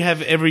literally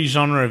have every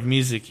genre of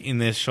music in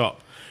their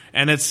shop,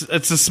 and it's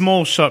a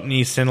small shop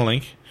near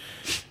Centrelink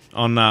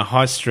on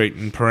High Street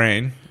in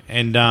Paran,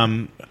 and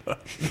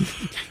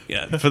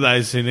yeah, for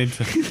those who need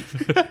to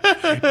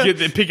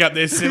pick up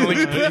their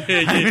Centrelink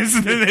payments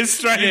and then they're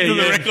straight into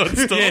the record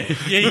store.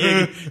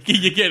 Yeah.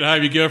 You get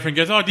home, your girlfriend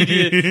goes, "Oh, did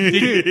you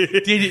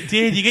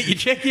get your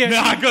check yet?"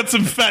 No, I got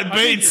some fat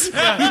beats.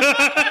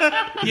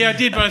 Yeah, I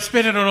did, but I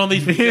spent it on all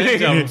these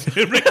Rick albums.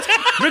 Rick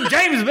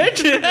James,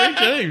 mentioned. Rick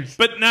James.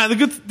 But no, the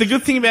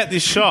good thing about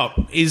this shop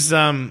is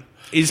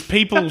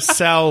people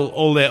sell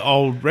all their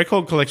old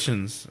record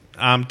collections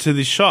to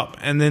this shop,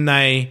 and then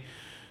they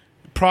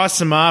price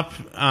them up.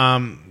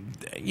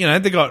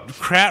 They got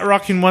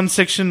krautrock in one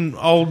section,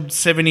 old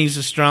 70s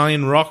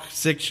Australian rock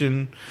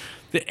section.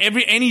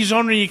 Any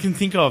genre you can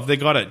think of, they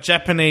got it.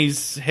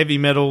 Japanese heavy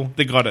metal,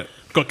 they got it.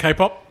 Got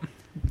K-pop?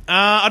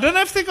 I don't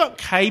know if they got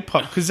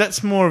K-pop because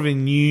that's more of a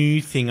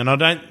new thing, and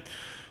I'm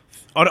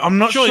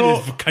not Surely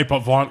sure. there's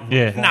K-pop vinyl.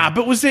 Yeah. Nah,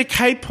 but was there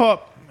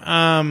K-pop?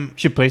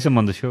 Should play some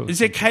on the show. Is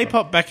there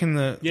K-pop back in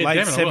the late damn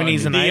it,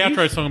 70s and the 80s?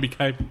 outro song will be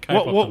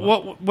K-pop.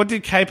 What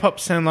did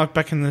K-pop sound like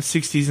back in the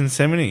 60s and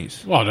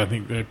 70s? Well, I don't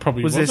think there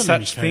probably Was there wasn't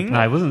such any thing? K-pop.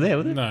 No, it wasn't there,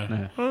 was it?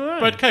 No.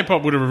 But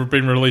K-pop would have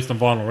been released on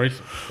vinyl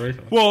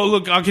recently. Well,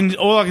 look,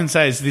 all I can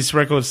say is this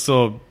record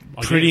store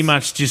pretty guess.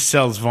 much just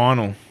sells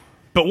vinyl.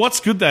 But what's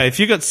good though, if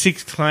you've got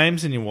 6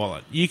 claims in your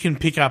wallet, you can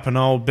pick up an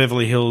old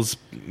Beverly Hills,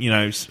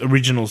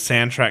 original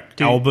soundtrack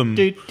album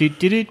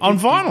on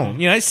vinyl.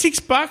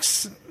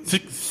 $6.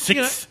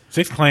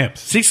 Six clamps.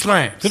 6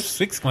 clams.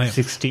 Six clamps.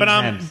 16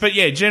 hands. But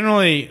yeah,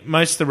 generally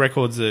most of the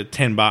records are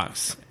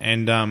 $10,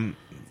 and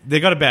they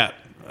got about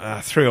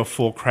 3 or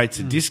 4 crates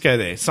of disco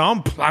there. So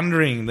I'm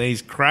plundering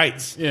these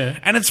crates,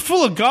 and it's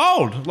full of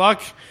gold.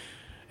 Like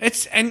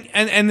it's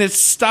and there's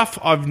stuff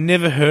I've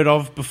never heard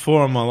of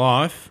before in my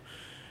life,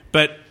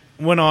 but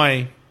when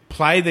I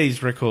play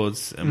these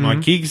records at my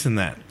gigs and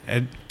that,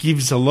 it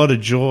gives a lot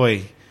of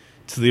joy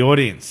to the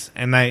audience,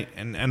 and I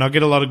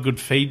get a lot of good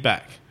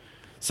feedback.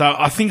 So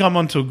I think I'm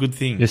onto a good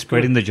thing. You're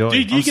spreading the joy.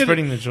 I'm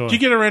spreading the joy. Do you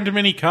get around to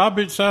many car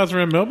boot sales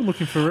around Melbourne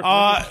looking for...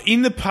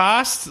 In the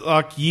past,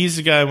 like years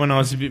ago when I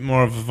was a bit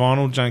more of a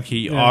vinyl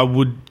junkie, I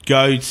would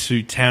go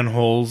to town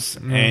halls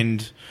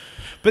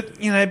but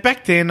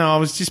back then I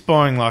was just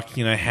buying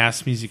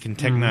house music and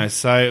techno,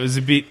 so it was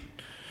a bit...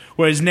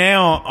 Whereas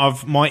now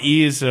my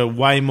ears are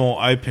way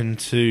more open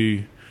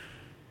to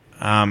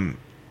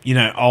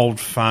old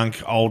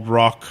funk, old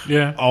rock,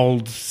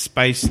 old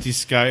space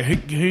disco.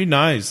 Who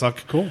knows?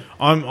 Like, cool.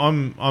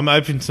 I'm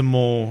open to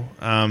more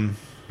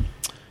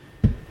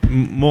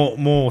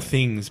more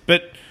things.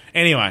 But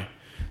anyway,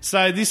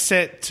 so this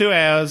set 2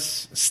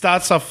 hours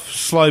starts off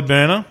slow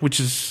burner, which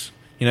is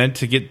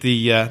to get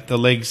the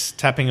legs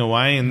tapping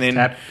away, and then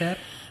Tap.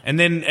 and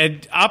then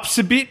it ups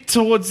a bit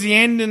towards the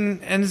end,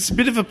 and it's a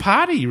bit of a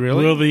party,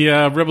 really. Will the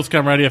Rebel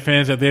Scum Radio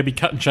fans out there be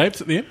cutting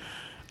shapes at the end?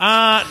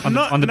 On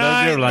the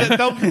burger line.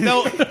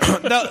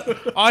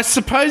 I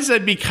suppose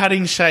they'd be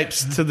cutting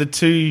shapes to the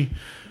 2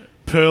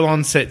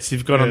 Pearl-on sets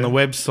you've got on the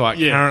website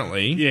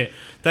currently. Yeah.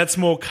 That's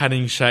more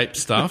cutting shape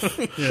stuff.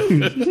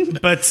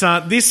 But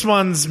this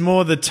one's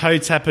more the toe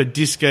tapper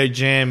disco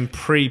jam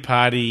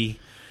pre-party.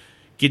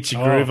 Get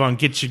your groove on,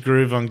 get your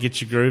groove on, get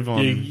your groove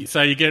on.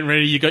 So you're getting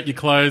ready. You got your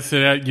clothes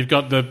set out. You've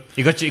got the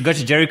You got your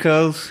Jerry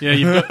curls. yeah.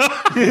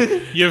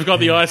 You've got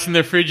the ice in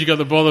the fridge. You got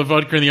the bottle of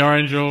vodka and the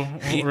orange all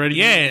ready.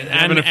 Yeah,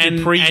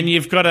 and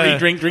you've got a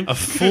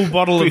full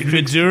bottle of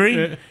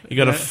Maduri. You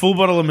got a full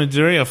bottle of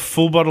Maduri, a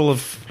full bottle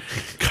of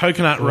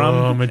coconut rum.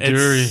 Oh,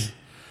 Maduri. It's-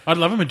 I'd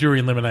love a Maduri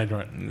and lemonade,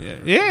 right?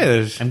 Yeah.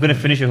 there's- I'm gonna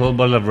finish a whole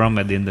bottle of rum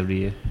at the end of the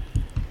year.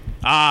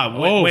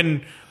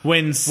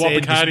 When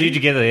said, Bacardi? Do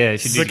together, yeah.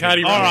 Should do Bacardi.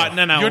 together. all right,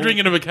 no. You're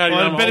drinking a Bacardi.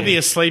 Well, rum. it better be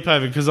a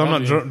sleepover because I'm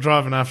not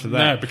driving after no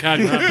that.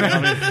 Bacardi.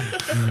 rum,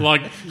 I mean,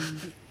 like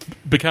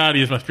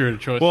Bacardi is my spirit of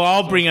choice. Well,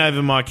 I'll bring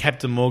over my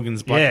Captain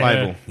Morgan's Black Yeah.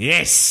 Label.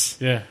 Yes.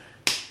 yeah.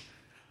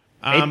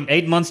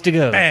 8 months to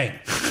go. Bang.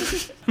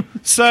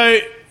 So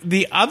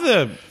the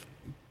other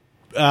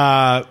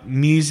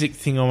music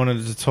thing I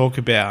wanted to talk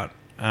about.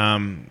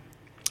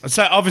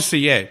 So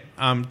obviously,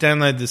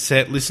 download the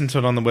set, listen to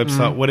it on the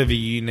website, whatever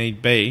you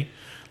need be.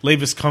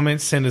 Leave us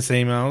comments, send us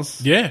emails.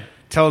 Yeah.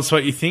 Tell us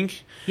what you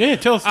think. Yeah,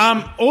 tell us.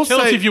 Also,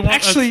 tell us if you want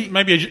actually,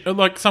 maybe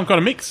like some kind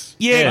of mix.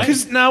 yeah,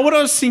 because what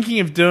I was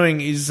thinking of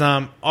doing is,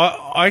 I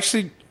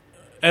actually,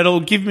 it'll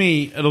give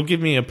me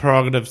a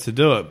prerogative to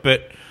do it,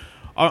 but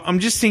I'm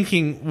just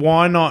thinking,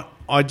 why not?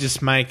 I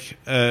just make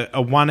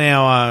a 1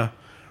 hour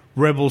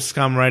Rebel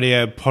Scum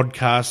Radio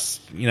podcast.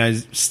 You know,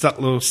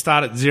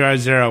 start at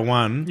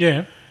 001.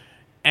 Yeah.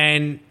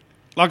 And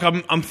like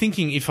I'm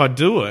thinking, if I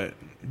do it,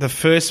 the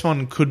first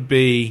one could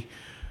be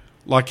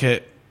like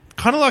a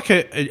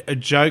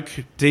joke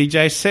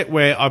DJ set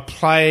where I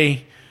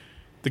play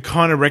the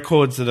kind of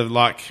records that are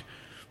like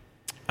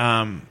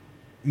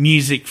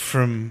music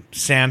from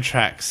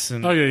soundtracks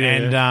and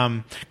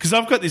because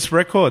I've got this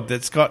record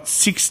that's got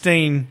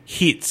 16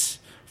 hits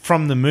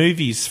from the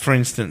movies, for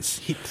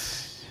instance.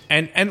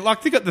 And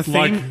like they got the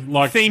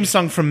theme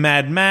song from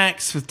Mad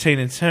Max with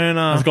Tina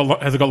Turner.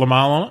 Has it got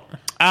Lamar on it?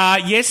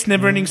 Yes,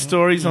 Neverending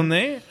Stories on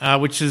there,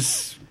 which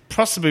is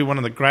possibly one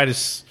of the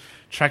greatest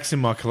tracks in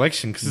my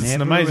collection because it's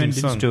an amazing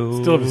song.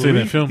 Still haven't seen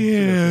that film.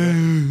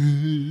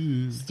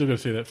 Yeah. Still got to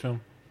see that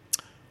film.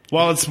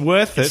 Well, it's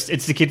worth it.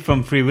 It's the kid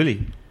from Free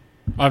Willy.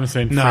 I haven't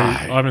seen. No. I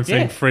haven't seen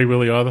Yeah. Free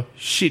Willy either.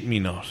 Shit me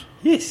not.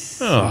 Yes.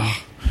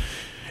 Oh.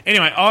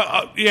 Anyway,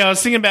 I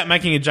was thinking about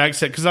making a joke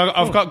set because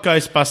I've got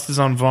Ghostbusters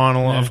on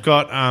vinyl. Yeah. I've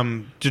got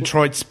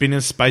Detroit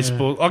Spinners,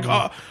 Spaceball. Like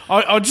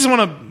I just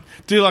want to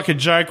do like a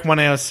joke 1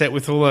 hour set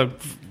with all the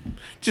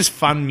just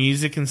fun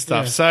music and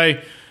stuff. Yeah. So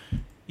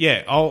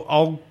yeah,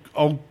 I'll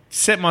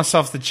set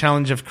myself the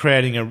challenge of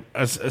creating a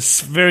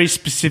very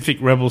specific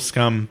Rebel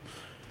Scum.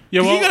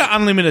 Yeah, 'Cause you got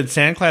an unlimited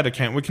SoundCloud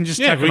account. We can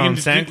just chuck it on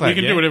SoundCloud. We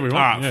can do whatever we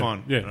want. All right, yeah.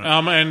 fine. Yeah.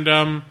 All right.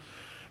 And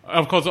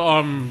of course,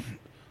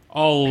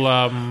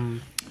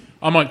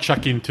 I might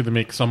chuck into the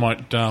mix. I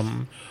might.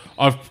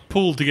 I've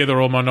pulled together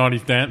all my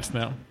 90s dance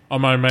now. I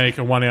might make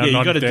a 1 hour Yeah,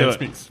 you got 90s to do dance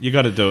it. mix. You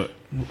got to do it.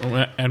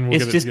 And we'll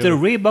It's get just it the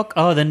together. Reebok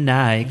or the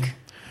Nike.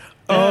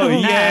 Oh,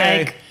 yeah.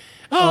 Nike.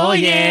 Oh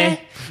yeah.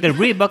 The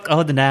Reebok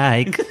or the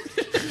Nike.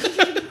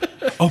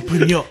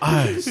 Open your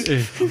eyes.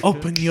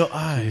 Open your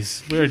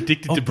eyes. We're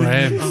addicted to Open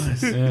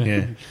brands. your eyes.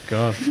 Yeah.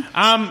 God.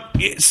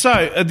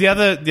 So the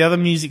other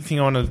music thing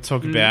I wanted to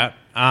talk about.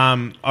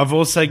 I've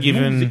also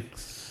given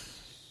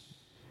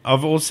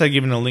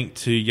a link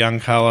to Young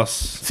Carlos.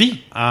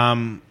 See?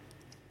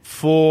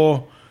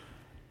 For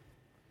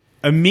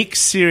a mix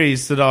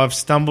series that I've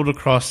stumbled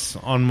across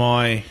on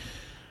my.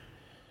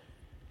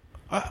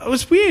 It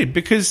was weird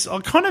because I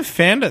kind of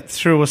found it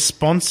through a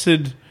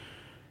sponsored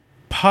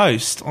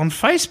post on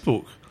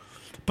Facebook,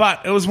 but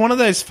it was one of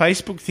those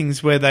Facebook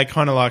things where they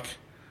kind of like,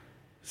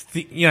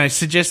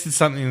 suggested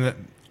something that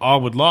I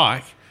would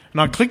like,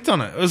 and I clicked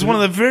on it. It was one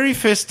of the very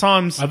first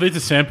times. Are these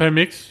the Sampo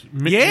mixes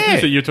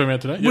that you're talking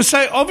about today? Well,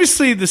 so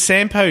obviously the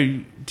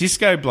Sampo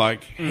disco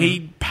bloke,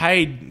 he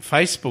paid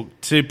Facebook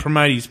to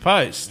promote his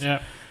post.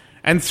 Yeah.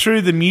 And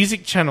through the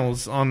music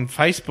channels on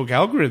Facebook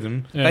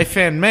algorithm, they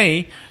found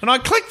me, and I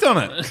clicked on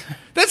it.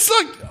 That's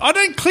like, I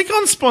don't click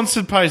on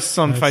sponsored posts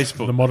on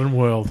Facebook. The modern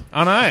world.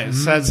 I know,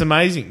 so it's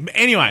amazing. But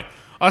anyway,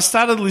 I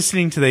started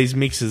listening to these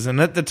mixes,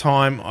 and at the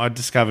time I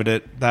discovered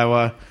it,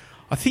 I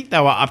think they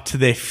were up to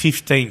their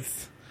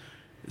 15th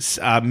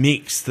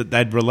mix that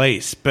they'd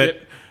released. But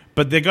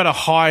they got a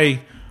high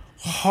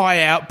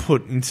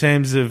output in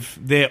terms of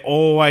they're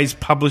always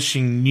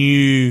publishing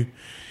new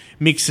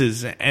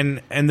mixes, and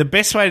the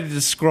best way to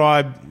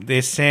describe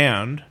their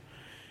sound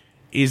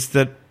is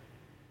that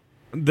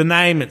the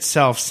name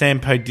itself,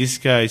 Sampo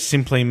Disco,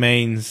 simply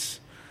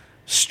means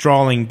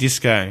strolling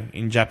disco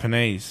in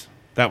Japanese.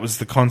 That was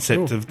the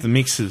concept of the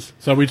mixes.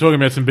 So are we talking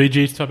about some Bee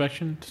Gees type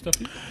action stuff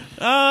here?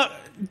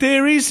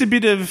 There is a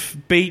bit of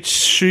beach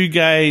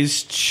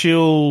shoegaze,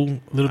 chill,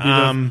 A little bit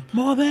of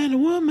More Than a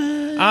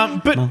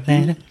Woman.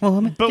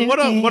 but what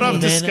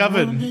I've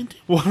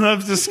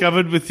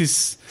discovered with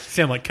this,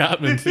 Sound like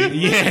Cartman. Thing.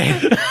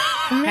 yeah.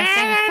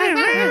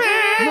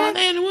 More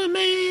Than a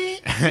Woman.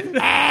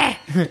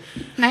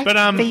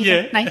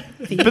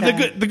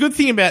 But the good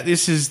thing about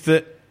this is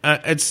that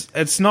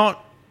it's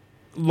not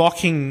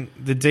locking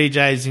the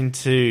DJs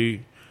into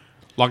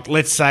like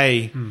let's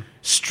say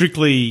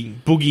strictly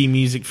boogie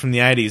music from the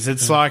 80s.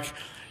 It's like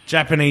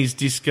Japanese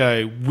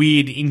disco,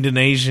 weird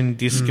Indonesian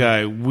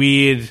disco,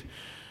 weird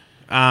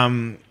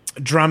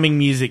drumming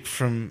music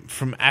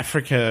from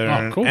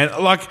Africa. Oh, cool. And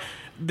like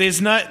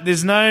there's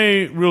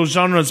no real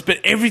genres, but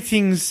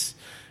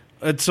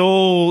it's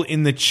all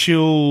in the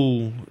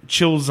chill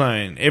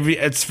zone.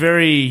 It's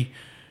very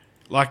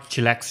like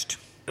Chillaxed.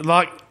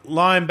 like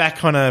lying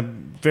back on a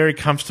very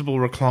comfortable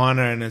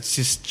recliner, and it's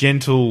just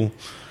gentle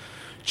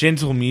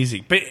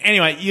music. But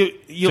anyway, you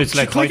So it's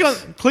like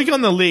click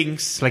on the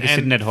links. It's like you're and-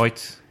 sitting at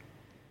Hoyt's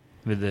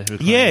with the recliner.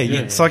 yeah,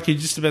 it's like you're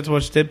just about to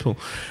watch Deadpool.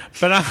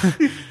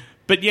 But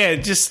but yeah,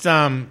 it's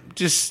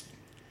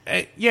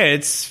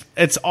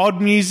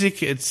odd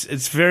music.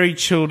 It's very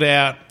chilled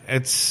out.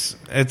 It's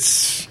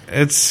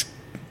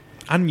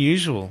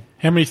unusual.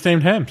 How many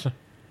steamed hams?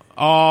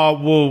 Oh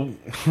well,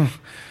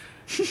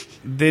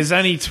 there's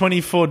only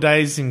 24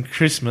 days in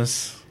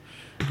Christmas,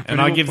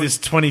 and I give this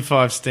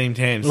 25 steamed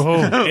hams.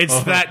 Oh.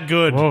 It's that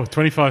good. Whoa,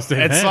 25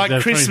 steamed hams. It's like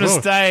That's Christmas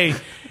 24. Day,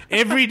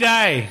 every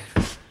day.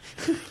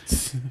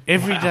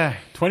 Every day.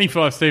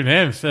 25 steamed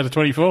hams out of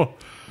 24.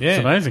 Yeah. It's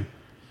amazing.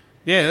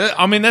 Yeah,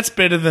 I mean, that's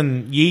better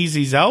than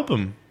Yeezy's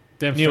album,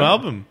 Damn new straight.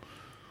 album.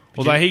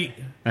 Although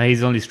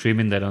He's only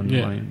streaming that on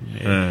Yeah. line.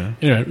 Yeah.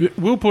 Anyway,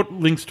 we'll put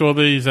links to all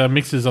these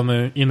mixes in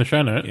the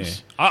show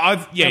notes.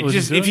 That was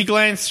just if it. you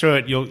glance through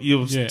it, you'll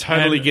Yeah,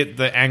 totally and- get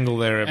the angle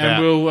there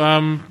about.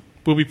 And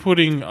we'll be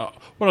putting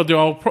what I'll do.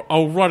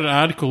 I'll write an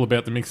article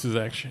about the mixes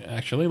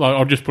actually. Like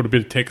I'll just put a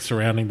bit of text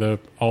surrounding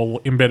I'll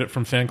embed it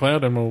from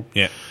SoundCloud and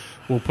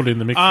we'll put it in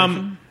the mix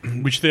section,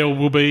 which there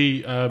will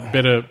be a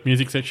better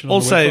music section. On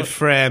also the website.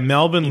 for our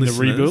Melbourne In the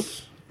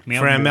listeners,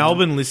 rebuild. for our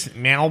Melbourne listeners,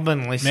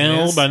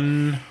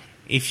 Melbourne.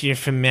 if you're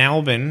from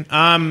Melbourne,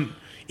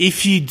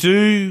 if you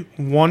do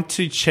want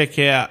to check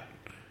out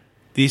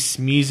this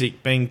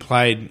music being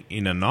played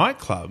in a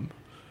nightclub,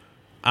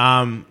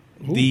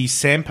 the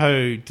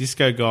Sampo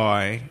Disco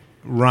guy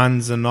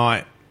runs a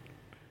night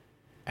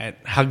at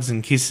Hugs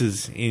and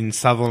Kisses in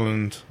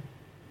Sutherland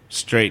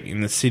Street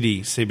in the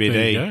city CBD.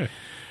 There you go.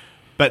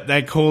 But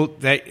they call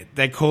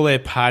their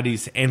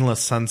parties Endless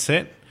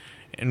Sunset.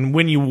 And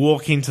when you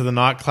walk into the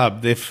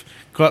nightclub, they've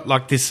got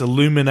like this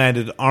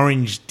illuminated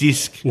orange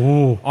disc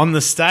Ooh. on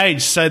the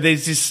stage. So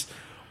there's this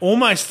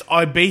almost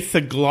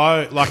Ibiza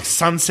glow, like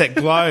sunset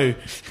glow,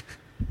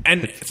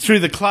 and through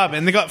the club.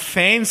 And they've got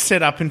fans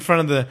set up in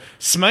front of the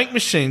smoke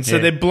machine. So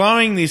Yeah. they're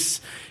blowing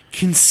this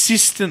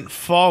consistent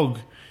fog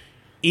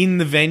in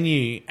the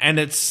venue. And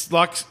it's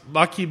like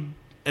you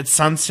at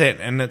sunset,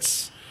 and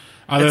it's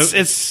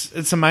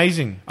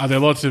amazing. Are there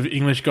lots of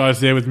English guys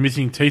there with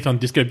missing teeth on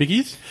disco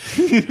bickies?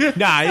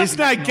 No, there's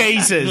no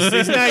geezers.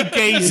 There's no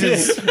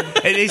geezers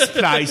at this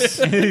place.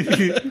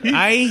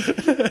 Eh?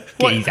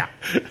 Geezer.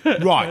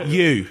 Right,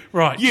 you.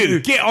 Right. You,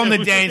 get on the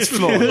dance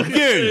floor.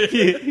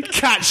 You,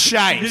 cut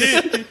shapes.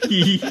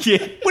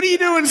 What are you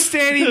doing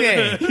standing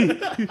there?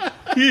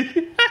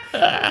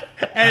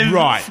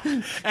 Right.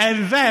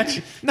 And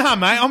that No,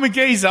 mate, I'm a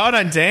geezer. I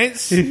don't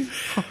dance.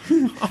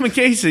 I'm a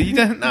geezer. You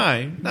don't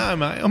know. No,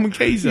 mate, I'm a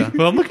geezer.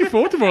 Well, I'm looking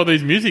forward to more of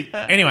these music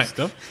Anyway,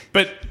 stuff.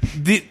 but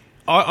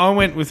I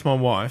went with my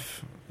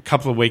wife a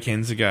couple of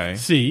weekends ago.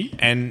 See,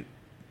 And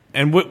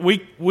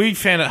we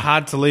found it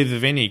hard to leave the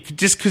venue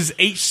just because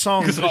each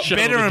song 'Cause they got shut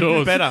all better the and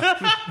doors. better.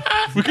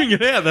 we couldn't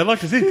get out. They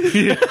liked us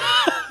in.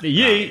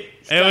 Yeah.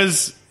 It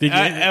was. Did you-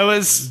 It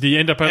was. Do you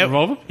end up at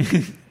Revolver?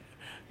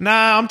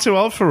 Nah, I'm too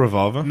old for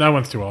Revolver. No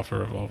one's too old for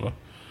Revolver.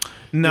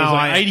 No, There's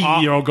like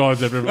 80-year-old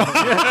guys at Revolver.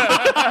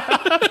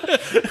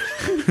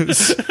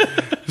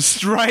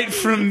 straight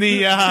from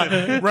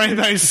the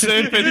Rainbow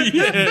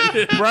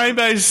Serpent.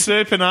 Rainbow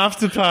Serpent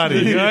after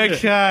party.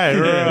 Okay,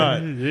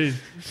 right.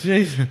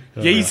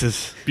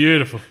 Jesus,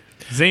 Beautiful.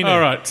 Xena. All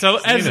right. So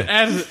Xena.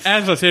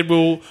 as I said,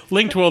 we'll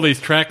link to all these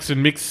tracks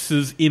and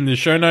mixes in the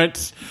show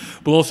notes.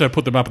 We'll also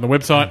put them up on the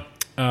website.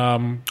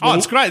 Oh,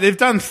 it's great. They've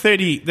done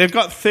 30. They've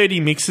got 30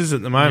 mixes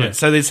at the moment, Yeah.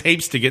 so there's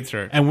heaps to get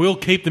through. and we'll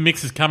keep the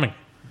mixes coming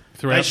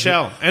throughout. They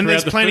shall, and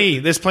there's plenty.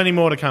 There's plenty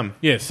more to come.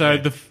 Yeah. So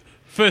the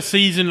first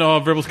season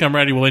of Rebel Scum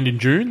Radio will end in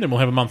June. Then we'll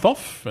have a month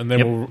off, and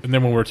then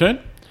we'll return.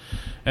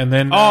 And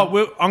then I'm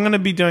going to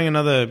be doing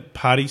another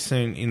party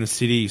soon in the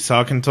city, so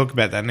I can talk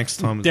about that next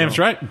time. As damn well.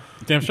 straight,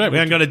 damn straight. We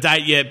haven't got a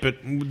date yet, but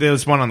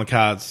there's one on the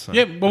cards. So.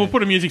 Yeah, well, we'll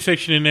put a music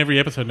section in every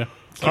episode now.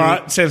 So All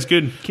right, sounds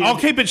good. I'll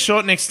keep it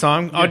short next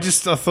time. I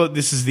thought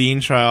this is the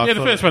intro. I Yeah, the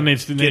thought first one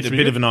needs to get be a bit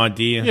good. of an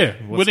idea. Yeah,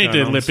 we what's need to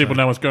going on, let people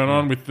so- know what's going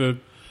on with the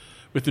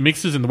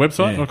mixes and the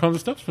website and all kinds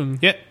of stuff and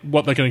Yeah.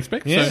 what they can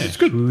expect. Yeah. So it's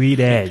good. Sweet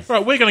as. All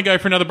right, we're going to go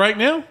for another break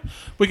now.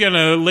 We're going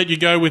to let you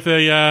go with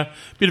a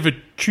bit of a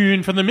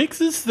tune from the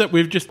mixes that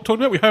we've just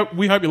talked about.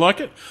 We hope you like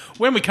it.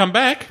 When we come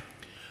back,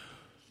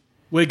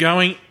 we're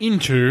going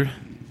into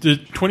the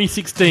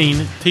 2016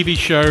 TV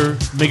show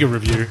Mega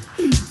Review.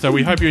 So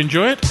we hope you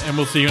enjoy it, and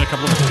we'll see you in a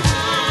couple of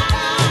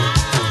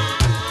minutes.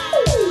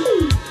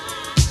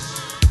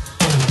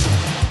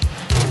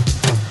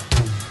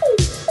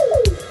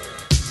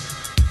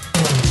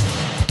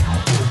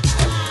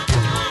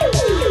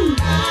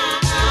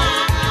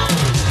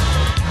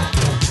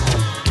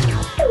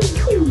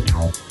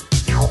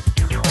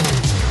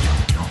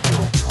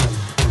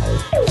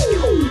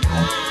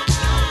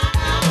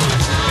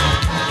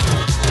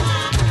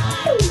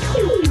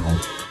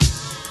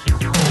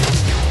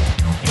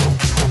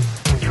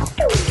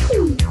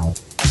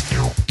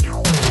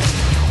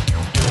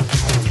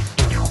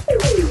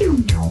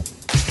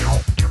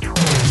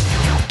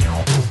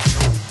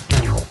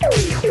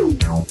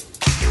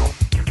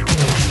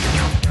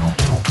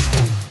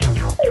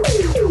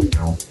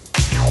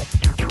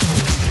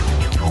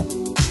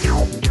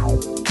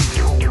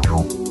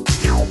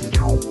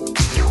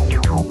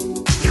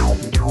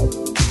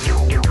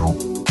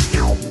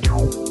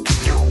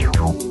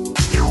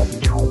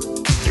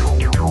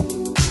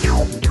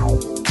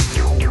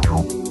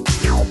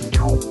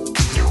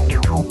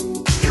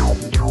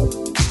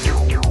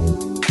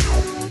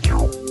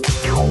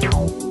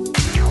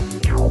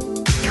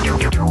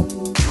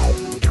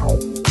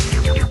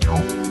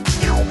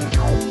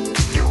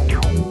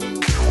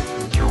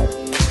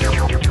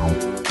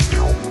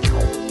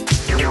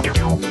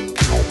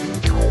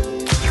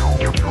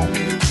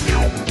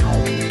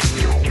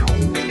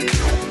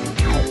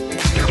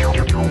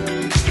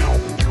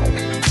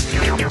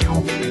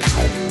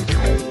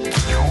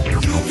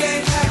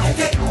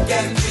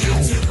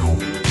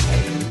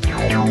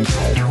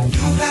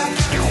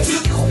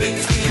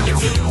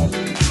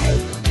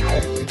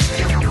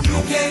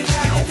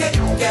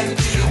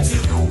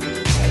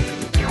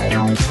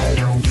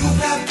 I'm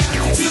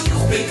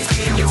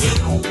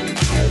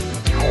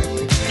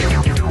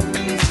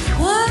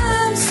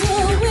so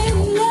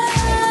in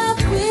love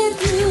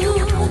with you,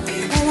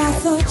 and I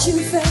thought you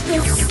felt the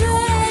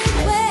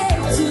same way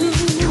too.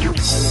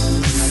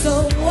 So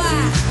why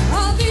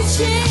all these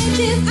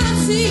changes I'm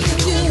seeing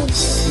you?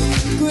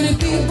 Could it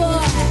be,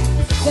 boy,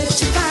 that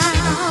you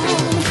found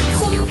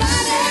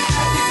somebody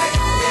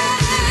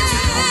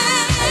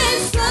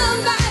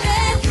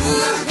who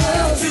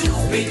will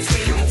choose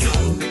between the two?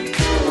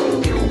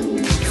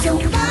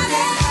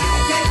 Somebody,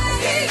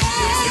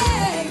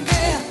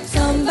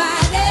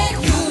 somebody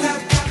who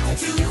have got to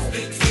choose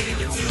between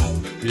the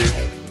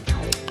two.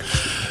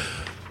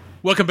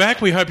 Welcome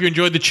back. We hope you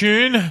enjoyed the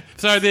tune.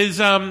 So there's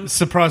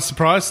Surprise,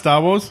 surprise,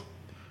 Star Wars.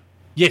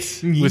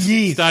 yes, we're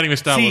Yes. starting with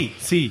Star Wars.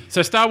 See.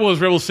 So Star Wars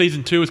Rebels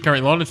Season 2 is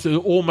currently on. It's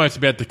almost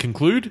about to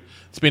conclude.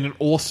 It's been an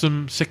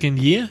awesome second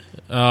year.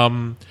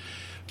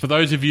 For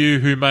those of you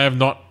who may have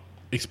not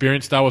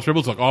experienced Star Wars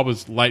Rebels, like I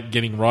was late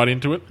getting right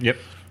into it. Yep.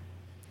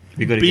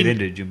 We got to Bin- get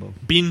into it, Jimbo.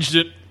 Binged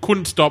it,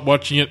 couldn't stop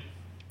watching it.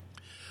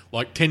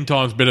 Like 10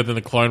 times better than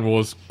the Clone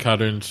Wars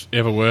cartoons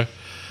ever were.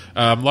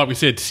 Like we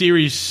said,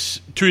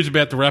 Series 2 is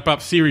about to wrap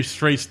up. Series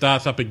 3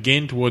 starts up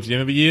again towards the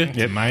end of the year.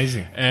 It's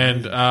amazing.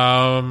 And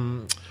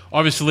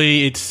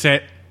obviously, it's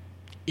set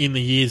in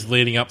the years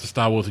leading up to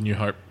Star Wars: A New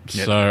Hope.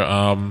 Yep.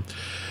 So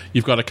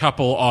you've got a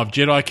couple of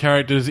Jedi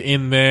characters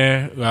in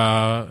there.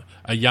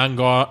 A young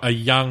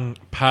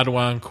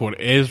Padawan called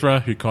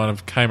Ezra, who kind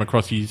of came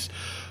across his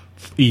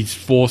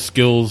Force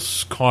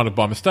skills kind of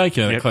by mistake.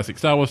 You know, the Yep. classic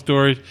Star Wars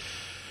story.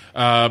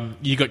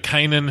 You got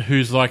Kanan,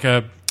 who's one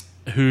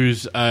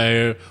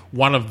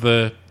of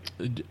the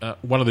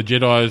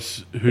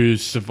Jedis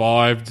who's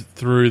survived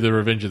through the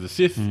Revenge of the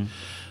Sith.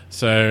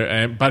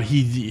 So, but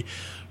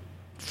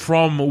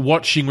from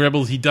watching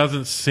Rebels, he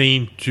doesn't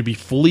seem to be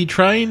fully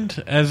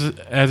trained as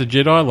a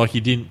Jedi. Like he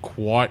didn't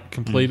quite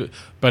complete it,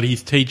 but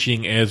he's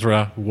teaching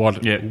Ezra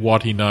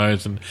what he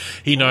knows, and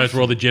he knows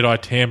where all the Jedi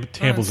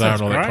temples are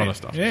and all that great. kind of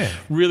stuff. Yeah.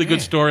 Really good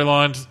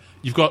storylines.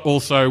 You've got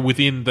also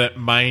within that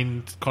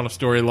main kind of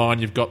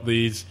storyline, you've got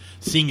these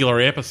singular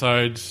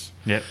episodes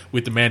Yep.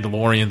 with the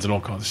Mandalorians and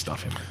all kinds of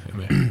stuff in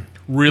there.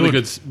 Really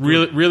good,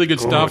 really good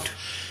stuff.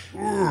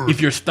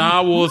 If you're a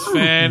Star Wars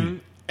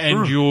fan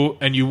and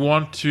you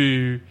want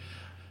to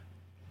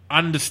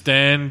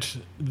understand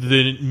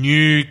the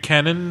new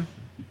canon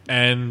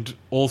and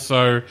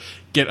also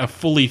get a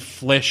fully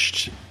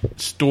fleshed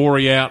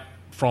story out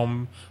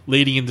from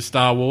leading into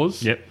Star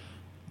Wars, Yep.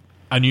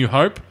 A New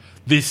Hope,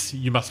 this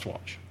you must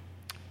watch.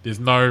 There's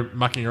no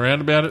mucking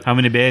around about it. How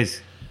many bears?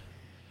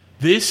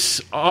 This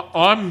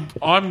I'm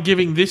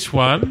giving this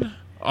one.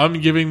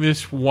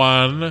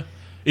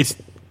 It's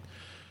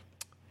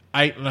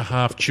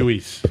 8.5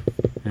 chewies.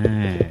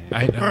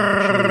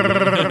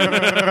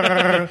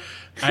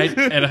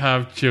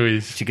 8.5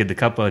 chewies. Should get the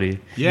cup out of here.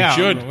 Yeah,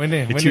 should. When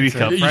The Chewy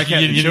cup. Break out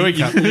the Chewy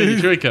cup. The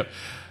Chewy cup.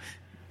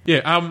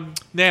 Yeah.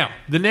 Now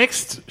the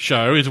next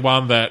show is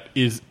one that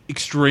is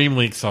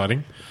extremely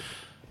exciting.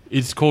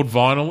 It's called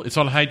Vinyl. It's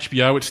on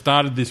HBO. It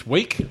started this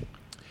week.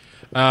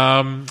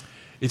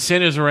 It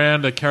centers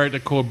around a character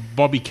called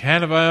Bobby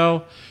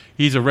Cannavale.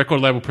 He's a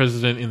record label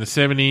president in the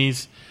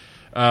 70s.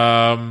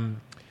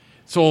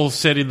 It's all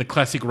set in the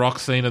classic rock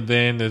scene of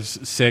then.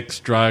 There's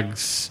sex,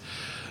 drugs,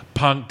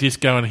 punk,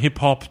 disco, and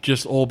hip-hop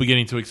just all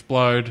beginning to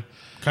explode.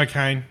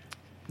 Cocaine.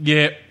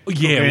 Yeah.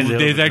 Cocaine's a hell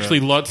There's of a actually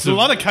drug. lots There's of...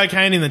 a lot of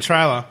cocaine in the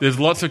trailer. There's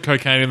lots of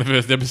cocaine in the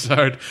first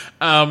episode.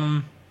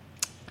 And...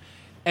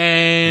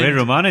 Ray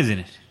Romano's in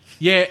it.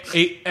 Yeah.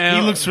 He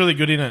looks really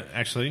good in it,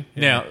 actually.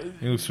 Now...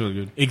 He looks really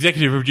good.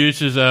 Executive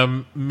producers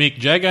Mick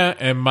Jagger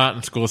and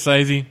Martin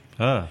Scorsese.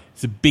 Oh.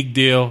 It's a big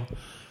deal.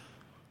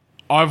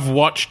 I've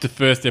watched the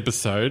first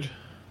episode.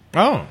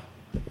 Oh.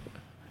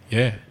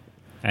 Yeah.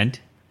 And?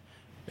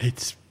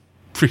 It's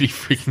pretty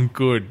freaking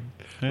good.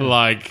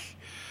 Like,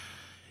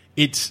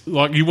 it's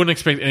like you wouldn't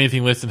expect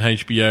anything less than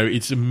HBO.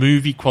 It's a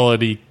movie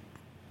quality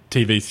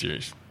TV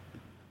series.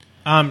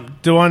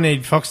 Do I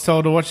need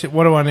Foxtel to watch it?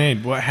 What do I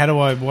need? How do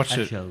I watch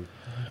it?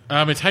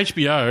 It's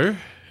HBO.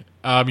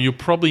 You'll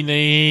probably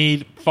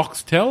need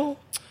Foxtel.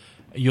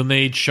 You'll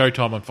need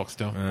Showtime on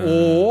Foxtel.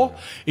 Or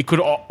it could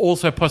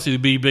also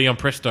possibly be on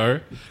Presto.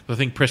 I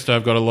think Presto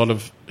have got a lot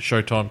of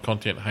Showtime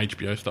content,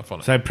 HBO stuff on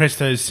it. So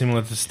Presto is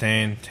similar to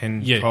Stan,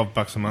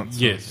 $12 a month.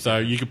 Yeah, so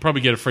you could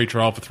probably get a free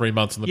trial for 3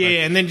 months on the back,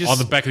 and then just on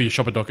the back of your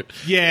shopper docket.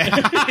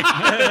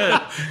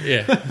 Yeah.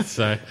 Yeah.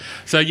 So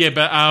yeah,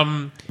 but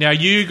now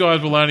you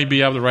guys will only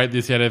be able to rate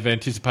this out of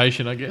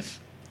anticipation, I guess.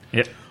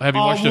 Yep. Have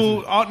you watched it?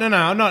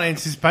 No, not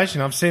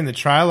anticipation. I've seen the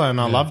trailer and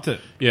I loved it.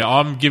 Yeah,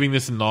 I'm giving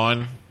this a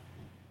 9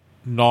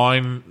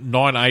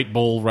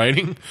 8-ball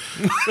rating.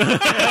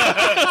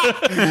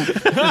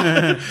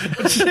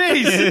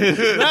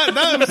 Jeez.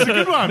 that was a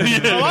good one.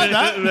 I like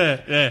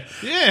that.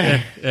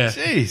 Yeah. Yeah.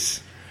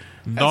 Jeez.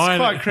 Nine,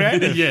 quite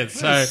creative. Yeah,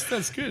 so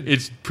That's good.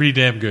 it's pretty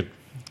damn good.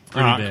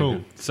 Pretty Alright, damn cool.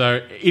 good.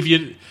 So if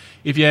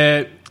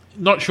you're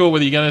not sure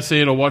whether you're going to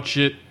see it or watch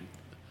it,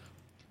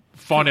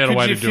 find out a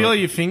way to Could you do feel it.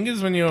 your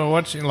fingers when you were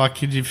watching? Like,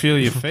 could you feel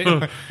your feet?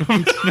 Like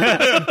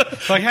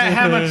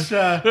how much?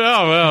 Oh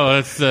well,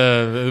 that's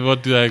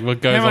what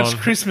goes How much on.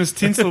 Christmas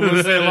tinsel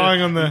was there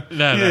lying on the?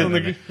 No. on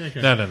the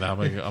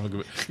No. I'm a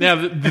good. Now,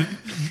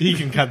 You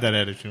can cut that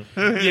out if you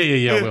want.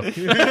 yeah, I will.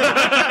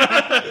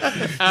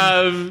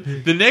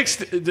 The next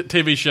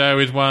TV show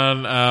is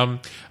one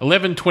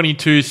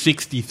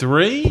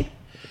 11/22/63.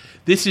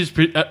 This is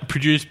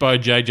produced by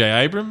J.J.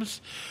 Abrams.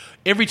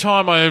 Every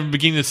time I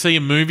begin to see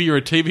a movie or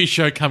a TV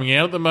show coming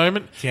out at the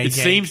moment, it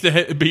JJ. seems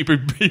to be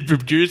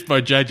produced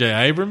by J.J.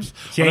 Abrams.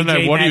 I don't know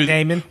JJ what he Matt was.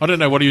 Damon. I don't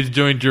know what he was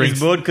doing during.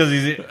 He's bored because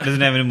he doesn't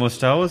have any more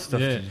Star Wars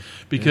stuff. Yeah,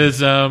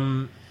 because I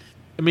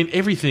mean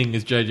everything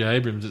is J.J.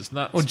 Abrams. It's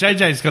nuts. Well,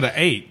 JJ's got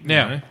to eat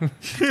Now-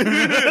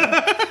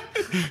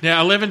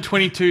 Now,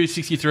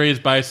 11/22/63 is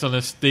based on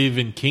a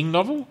Stephen King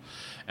novel,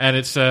 and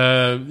it's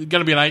going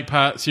to be an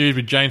 8-part series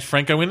with James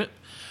Franco in it.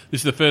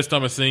 This is the first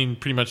time I've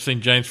pretty much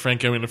seen James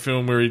Franco in a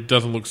film where he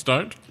doesn't look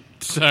stoned.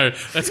 So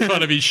that's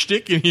kind of his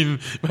shtick. He's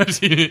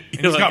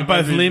got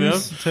both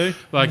limbs too.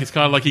 Like it's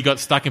kind of like he got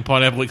stuck in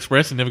Pineapple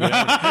Express and never got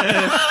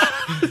out.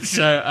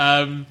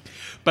 So,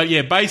 but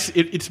yeah,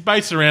 it's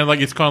based around like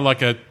it's kind of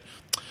like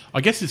I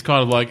guess it's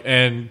kind of like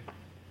and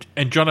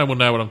Jono will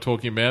know what I'm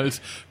talking about. It's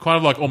kind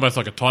of like almost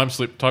like a time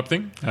slip type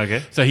thing.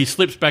 Okay. So he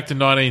slips back to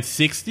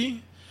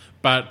 1960,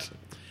 but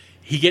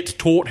he gets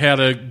taught how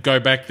to go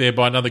back there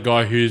by another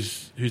guy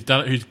who's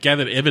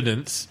gathered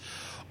evidence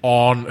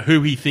on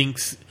who he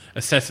thinks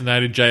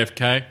assassinated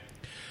JFK.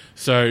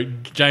 So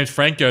James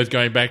Franco is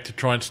going back to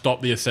try and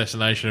stop the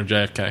assassination of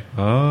JFK.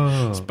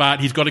 Oh. But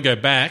he's got to go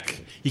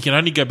back. He can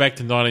only go back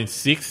to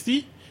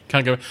 1960.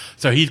 Can't go.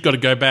 So he's got to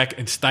go back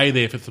and stay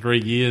there for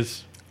 3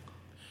 years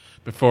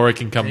before he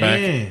can come back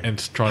and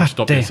try and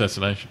stop the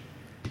assassination.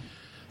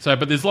 So,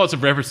 but there's lots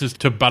of references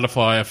to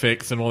butterfly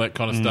effects and all that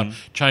kind of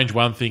stuff. Change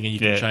one thing and you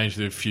can change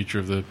the future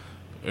of the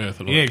Earth.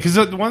 And all Yeah, that. because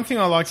the one thing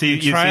I like So in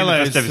you've the seen the trailer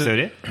first is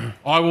episode, yeah?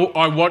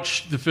 I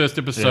watched the first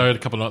episode a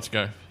couple of nights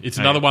ago. It's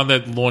another one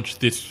that launched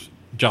this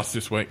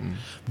week.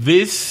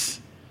 This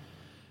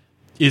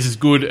is as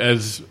good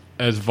as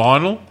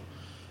Vinyl,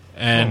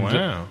 and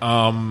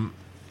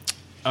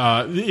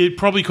it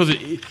probably because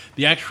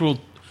the actual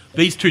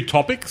these two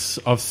topics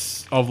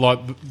of like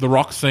the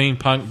rock scene,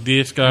 punk,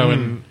 disco,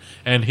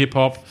 and hip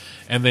hop,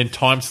 and then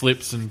time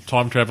slips and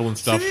time travel and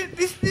stuff.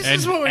 This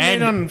is what we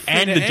need on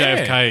and the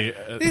free-to-air.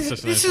 JFK.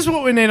 This is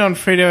what we need on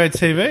free-to-air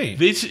TV.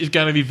 This is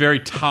going to be very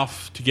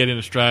tough to get in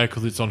Australia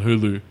because it's on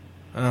Hulu.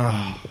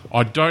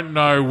 I don't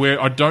know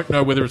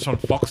whether it's on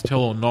Foxtel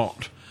or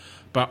not,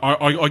 but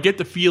I get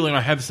the feeling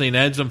I have seen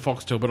ads on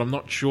Foxtel, but I'm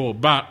not sure.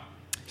 But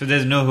So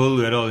there's no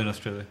Hulu at all in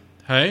Australia.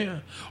 hey,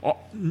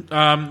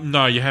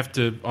 no, you have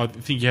to. I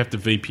think you have to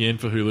VPN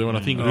for Hulu, and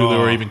I think Hulu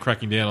are even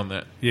cracking down on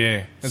that.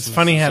 Yeah, it's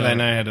funny how so- they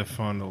know how to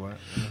find all that.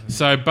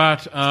 So,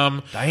 but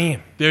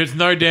Damn. there's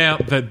no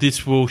doubt that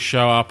this will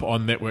show up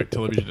on network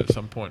television at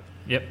some point.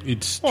 Yep.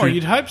 It's Oh, too,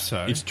 you'd hope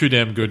so. it's too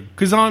damn good.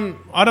 Because I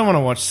don't want to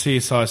watch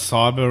CSI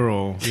Cyber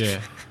or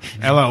Yeah,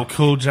 LL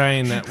Cool J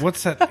and that.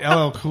 What's that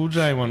LL Cool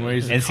J one where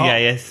he's a cop?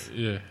 NCIS.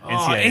 yeah,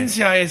 Oh,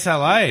 NCIS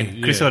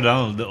LA. Chris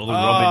O'Donnell, the old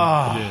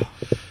Robin.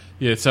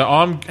 yeah. So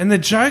I'm And the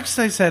jokes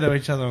they say to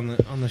each other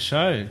on the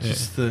show,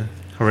 just the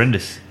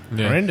Horrendous.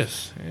 yeah.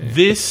 horrendous. Yeah.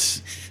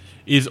 This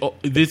is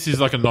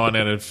like a 9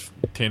 out of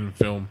 10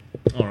 film.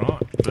 All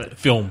right.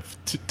 Film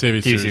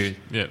TV series. series.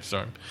 Yeah,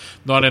 sorry.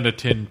 9 out of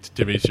 10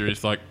 TV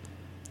series. Like,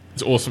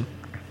 it's awesome.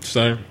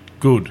 So,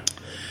 Good.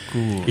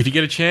 if you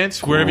get a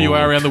chance, wherever you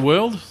are around the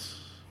world,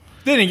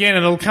 Then again,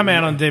 it'll come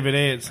out on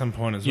DVD at some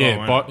point as well.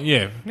 yeah, won't yeah,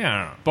 it?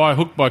 Yeah. by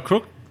hook, by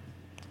crook,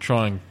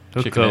 try and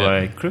check it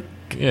out. Crook.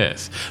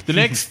 Yes. The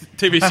next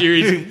TV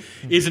series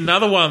is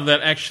another one that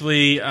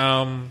actually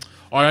I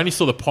only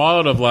saw the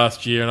pilot of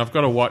last year, and I've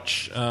got to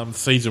watch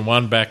season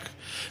 1 back.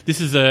 This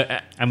is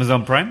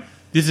Amazon Prime.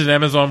 This is an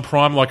Amazon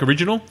Prime like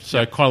original,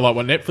 so kind of like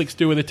what Netflix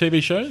do with their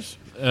TV shows.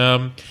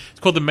 It's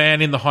called The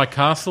Man in the High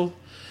Castle.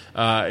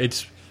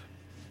 It's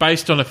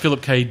based on a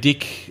Philip K.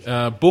 Dick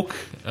book.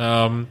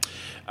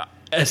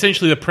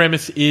 Essentially, the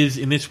premise is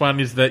in this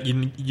one is that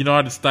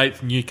United States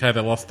and UK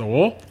they lost the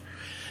war,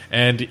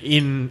 and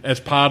as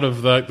part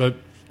of the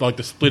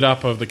split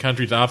up of the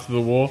countries after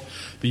the war,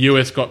 the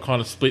US got kind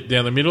of split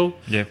down the middle.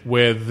 Yeah.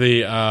 Where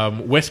the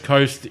West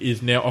Coast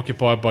is now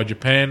occupied by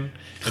Japan,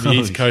 and the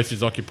East Coast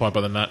is occupied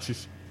by the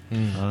Nazis.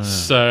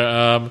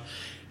 So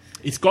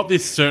it's got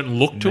this certain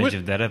look to Imagine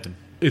it. if that happened.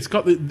 It's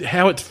got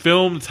how it's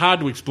filmed. It's hard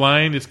to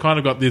explain. It's kind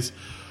of got this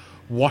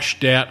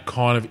washed out,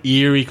 kind of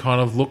eerie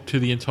kind of look to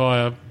the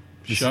entire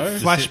show.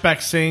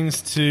 Flashback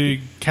scenes to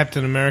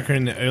Captain America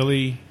in the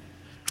early,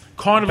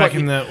 Kind of back like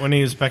in the when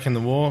he was back in the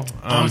war.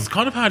 it's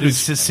kind of hard to.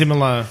 It's a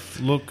similar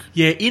look.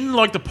 Yeah, in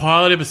like the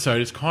pilot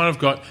episode, it's kind of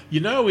got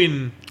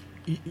and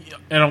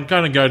I'm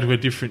going to go to a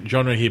different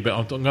genre here, but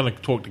I'm going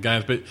to talk to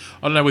games. But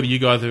I don't know whether you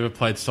guys have ever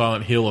played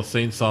Silent Hill or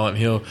seen Silent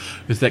Hill.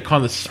 There's that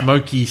kind of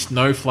smoky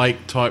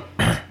snowflake type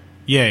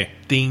Yeah.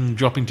 thing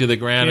dropping to the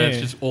ground. And Yeah.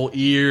 it's just all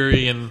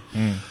eerie and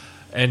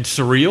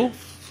surreal.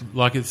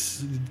 Like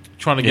it's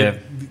trying to get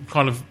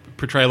kind of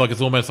portray like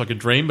it's almost like a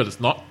dream, but it's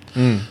not.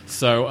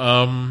 So,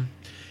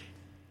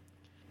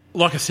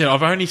 like I said,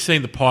 I've only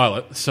seen the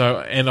pilot,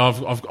 and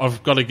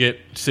I've got to get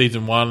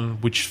season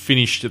 1, which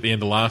finished at the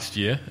end of last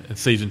year, and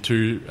season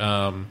 2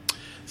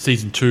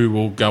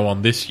 will go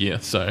on this year.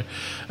 So,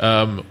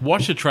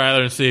 watch the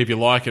trailer and see if you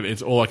like it.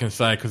 It's all I can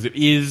say, because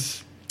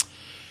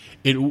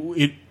it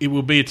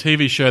will be a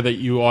TV show that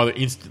you either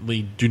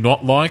instantly do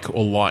not like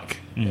or like,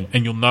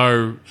 and you'll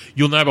know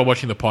by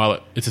watching the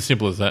pilot. It's as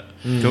simple as that.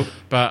 Cool.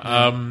 But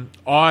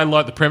I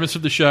like the premise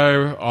of the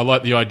show. I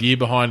like the idea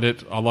behind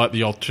it. I like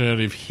the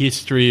alternative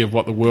history of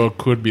what the world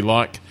could be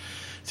like.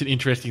 It's an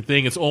interesting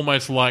thing. It's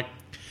almost like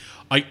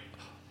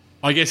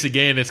I guess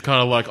again, it's kind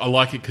of like I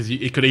like it because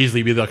it could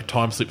easily be like a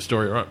time slip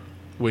story, right?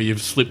 Where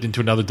you've slipped into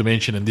another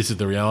dimension and this is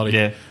the reality.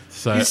 Yeah.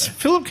 So Is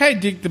Philip K.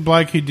 Dick the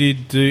bloke who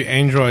did Do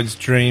Androids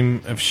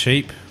Dream of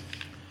Sheep?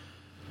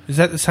 Is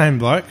that the same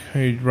bloke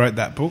who wrote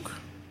that book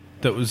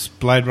that was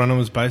Blade Runner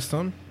was based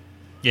on?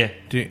 Yeah.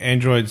 Do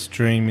Androids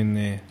Dream in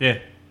there? Yeah.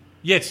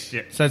 yes,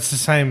 Yeah. So it's the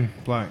same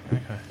bloke.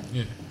 Okay.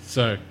 yeah.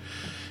 So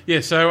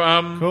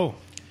Cool.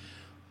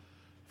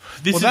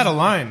 this Well, is that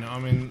alone, I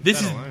mean... this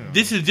that is alone.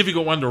 this is a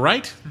difficult one to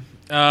rate,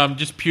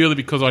 just purely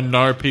because I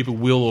know people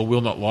will or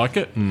will not like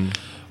it.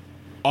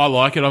 I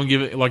like it. I'm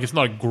giving it's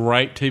not a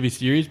great TV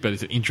series, but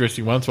it's an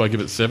interesting one, so I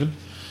give it 7.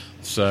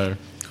 So,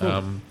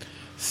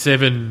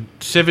 seven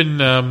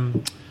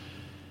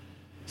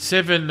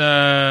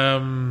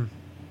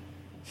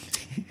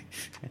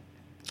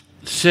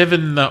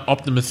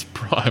Optimus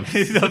Prime.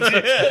 I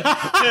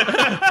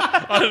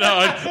don't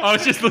know. I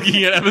was just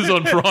looking at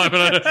Amazon Prime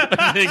and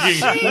I'm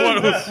thinking,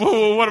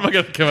 what am I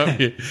going to come up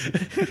here?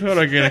 What am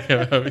I going to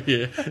come up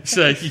here?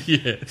 So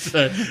yeah,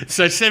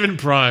 so 7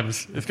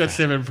 primes. It's got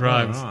 7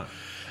 primes. All right.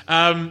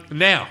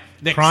 Now,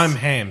 next, Prime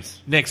Hams.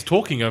 Next,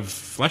 talking of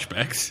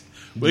flashbacks,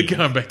 we're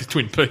going back to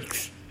Twin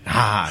Peaks.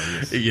 Ah,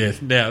 yes.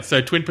 Yes. Now,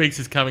 so Twin Peaks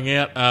is coming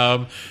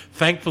out.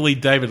 Thankfully,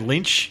 David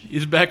Lynch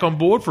is back on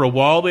board. For a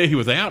while there, he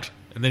was out,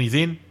 and then he's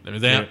in, then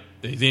he's out,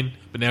 then he's in,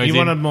 but now he's He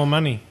in. wanted more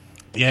money.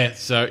 Yeah,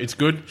 so it's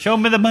good. Show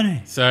me the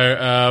money.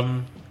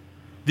 So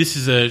this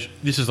is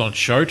on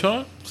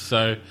Showtime.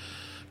 So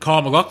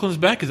Kyle MacLachlan's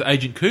back as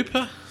Agent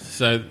Cooper.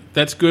 So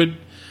that's good.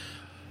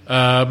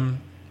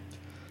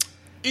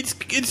 It's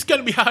going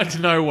to be hard to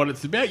know what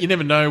it's about. You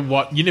never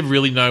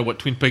really know what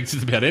Twin Peaks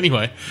is about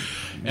anyway.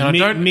 And I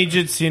don't.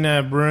 Midgets in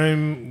a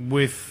room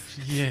with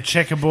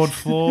checkerboard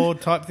floor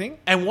type thing.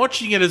 And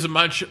watching it as a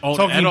much old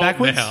Talking adult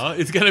backwards? now,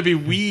 it's going to be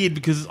weird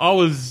because I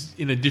was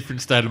in a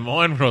different state of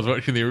mind when I was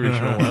watching the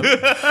original one.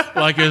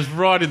 Like it was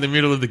right in the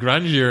middle of the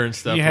grunge era and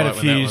stuff. You had like a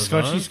when that few was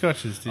scotchy on.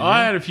 scotches, didn't you?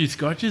 I had a few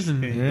scotches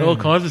and all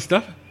kinds of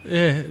stuff.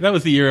 Yeah, that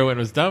was the era when it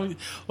was done.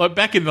 Like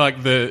back in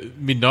like the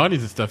mid '90s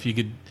and stuff, you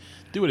could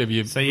do whatever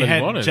you So you bloody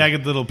had wanted.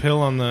 Jagged Little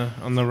Pill on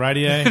the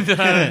radio.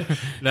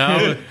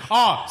 No,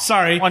 Oh,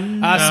 sorry.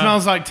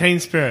 Smells Like Teen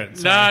Spirit.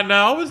 Sorry. no,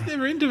 I was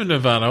never into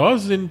Nirvana. I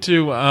was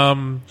into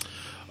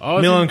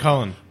Mill and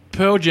Colin.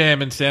 Pearl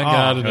Jam and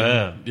Soundgarden.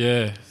 yeah. And,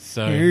 yeah,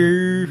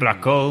 so.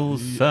 Black hole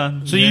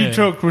sun. So Yeah. you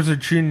talk was a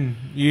chin.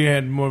 You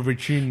had more of a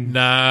chin.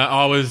 Nah,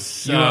 I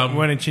was. You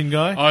weren't a chin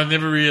guy? I was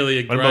never really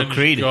a What about grunge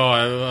Creed?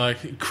 guy.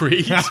 Like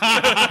Creed.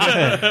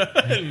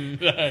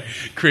 No,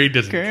 Creed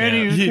doesn't count.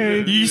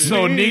 You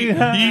saw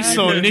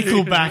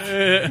Nickelback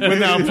when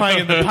they were playing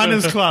at the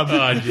Punters Club.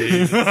 Oh,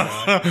 jeez.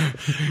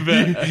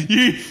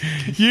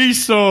 You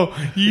saw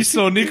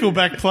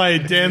Nickelback play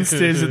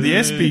downstairs at the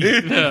Espy.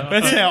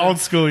 That's how old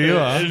school you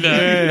are.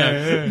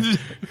 No.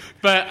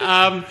 But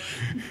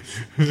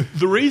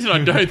the reason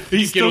I don't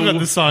think Still got it'll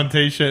the signed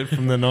T-shirt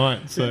from the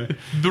night. So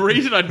the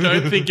reason I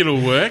don't think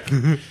it'll work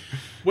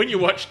when you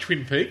watch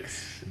Twin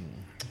Peaks.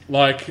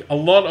 Like a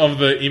lot of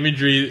the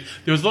imagery,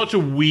 there was lots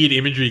of weird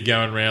imagery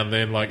going around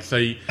then. Like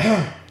say,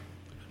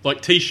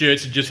 like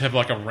T-shirts that just have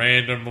like a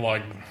random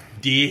like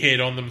deer head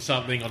on them,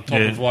 something on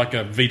top of like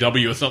a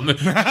VW or something.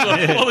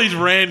 Like, all these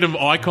random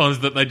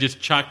icons that they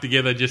just chuck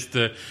together just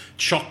to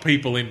shock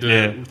people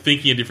into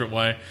thinking a different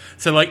way.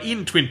 So like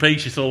in Twin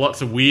Peaks, you saw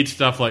lots of weird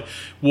stuff, like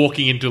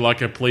walking into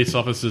like a police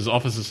officer's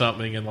office or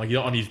something, and like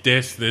on his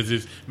desk there's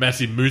this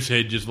massive moose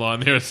head just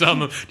lying there or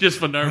something, just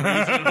for no reason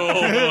at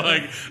all.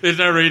 Like there's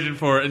no reason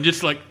for it, and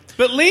just like.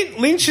 But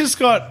Lynch has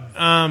got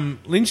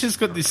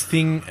this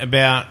thing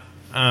about.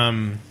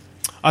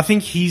 I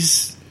think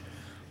his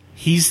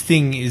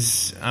thing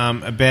is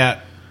about.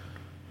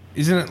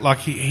 Isn't it like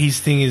his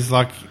thing is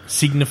like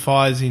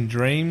signifies in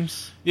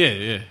dreams?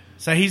 Yeah.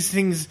 So his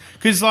things,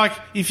 because like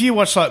if you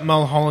watch like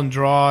Mulholland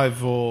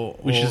Drive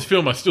Which is a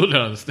film I still don't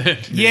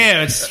understand.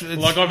 yeah, it's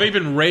Like I've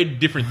even read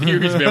different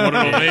theories about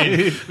what it all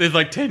means. There's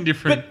like 10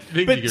 different things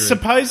you but can read.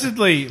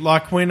 supposedly,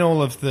 like when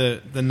all of the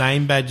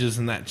name badges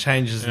and that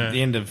changes at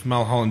the end of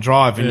Mulholland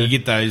Drive, and you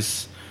get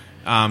those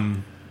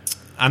trying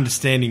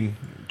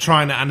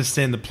to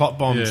understand the plot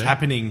bombs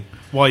happening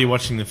while you're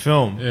watching the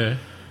film. Yeah.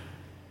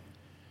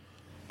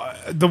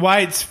 The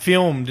way it's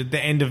filmed at the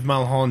end of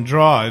Mulholland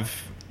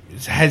Drive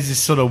has this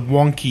sort of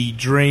wonky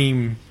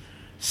dream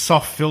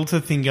soft filter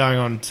thing going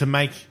on to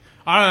make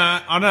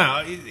I don't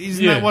know.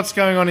 Isn't Yeah. that what's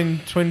going on in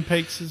Twin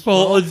Peaks as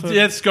Well, well?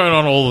 that's going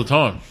on all the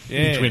time Yeah,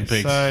 in Twin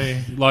Peaks. so-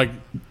 Like,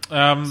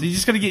 So you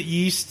just got to get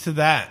used to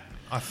that,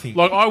 I think.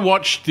 like I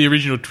watched the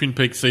original Twin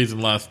Peaks season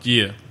last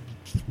year,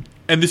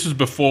 and this was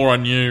before I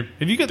knew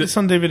Have you got this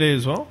on DVD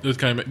as well? this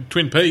came.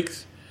 Twin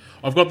Peaks.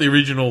 I've got the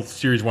original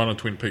series 1 of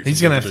Twin Peaks.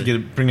 He's going to have to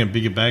bring a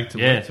bigger bag to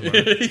Yeah. work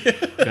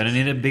tomorrow. Gonna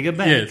need a bigger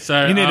bag. Yeah,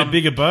 so You need a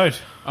bigger boat.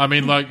 I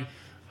mean, like,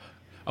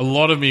 a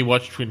lot of me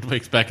watched Twin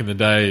Peaks back in the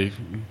day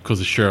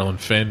because of Cheryl and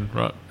Fenn,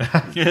 right?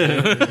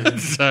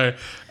 So,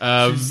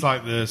 She's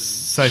like the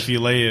Sophie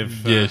Lee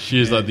of... yeah,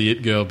 she was like the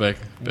it girl back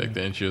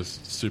then. She was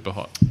super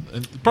hot,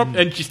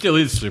 and she still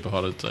is super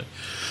hot, I'd say.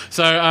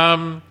 So,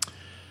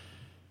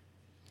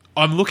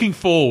 I'm looking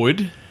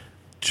forward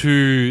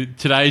to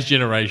today's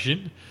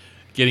generation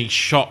getting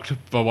shocked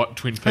by what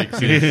Twin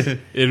Peaks is.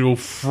 It will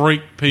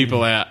freak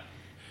people out.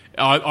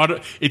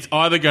 It's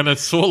either going to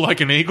soar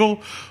like an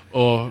eagle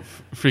or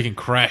freaking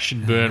crash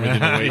and burn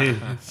within a week.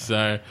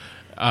 So,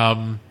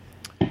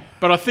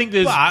 but I think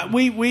there's... But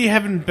we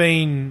haven't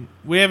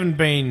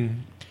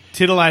been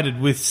titillated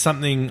with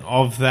something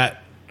of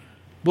that.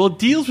 Well, it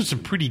deals with some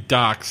pretty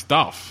dark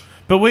stuff.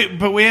 But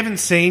we haven't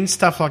seen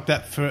stuff like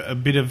that for a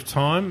bit of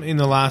time in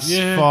the last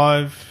Yeah.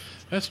 5,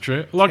 That's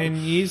true. Like, 10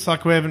 years.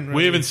 Like we haven't. we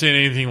Really, haven't seen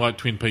anything like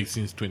Twin Peaks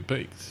since Twin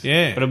Peaks.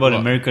 Yeah. What about What?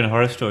 American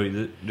Horror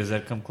Story? Does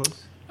that come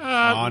close?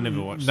 I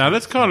never watched. No, that.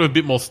 that's kind of a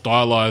bit more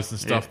stylized and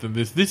stuff Yeah. than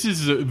this. This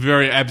is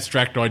very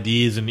abstract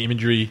ideas and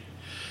imagery.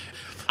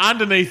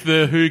 Underneath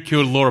the Who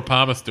Killed Laura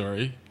Palmer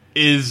story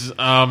is it's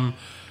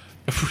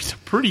a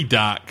pretty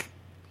dark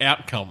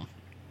outcome.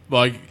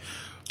 Like,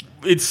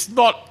 it's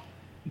not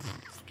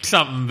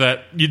something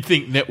that you'd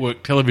think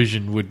network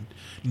television would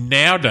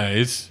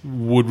nowadays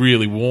would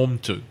really warm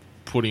to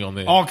putting on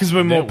there. Oh, because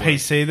we're more network.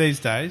 PC these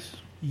days.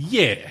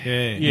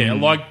 Yeah. Yeah.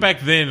 Like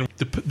back then,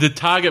 the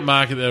target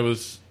market that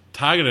was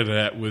targeted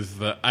at was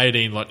the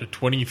 18, like the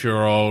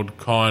 20-year-old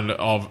kind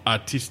of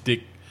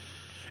artistic.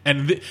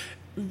 And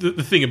the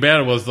thing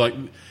about it was, like,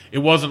 it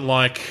wasn't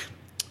like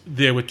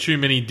there were too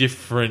many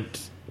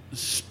different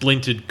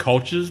splintered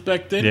cultures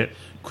back then. Yeah.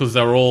 Because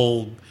they were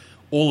all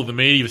of the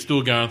media was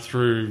still going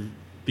through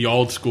the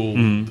old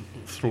school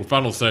through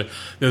funnel. So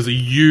there was a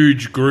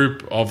huge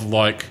group of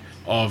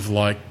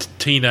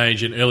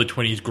teenage and early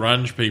 20s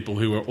grunge people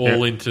who were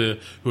all who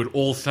had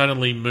all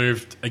suddenly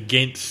moved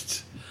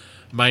against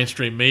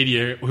mainstream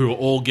media, who were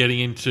all getting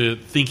into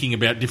thinking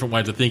about different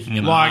ways of thinking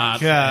in Like,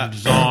 art and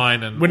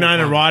design and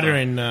Winona all kinds Ryder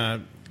of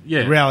in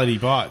Yeah. Reality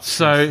Bites.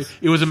 so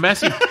it was a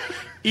massive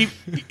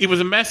it was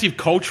a massive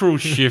cultural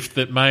shift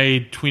that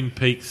made Twin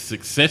Peaks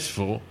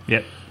successful.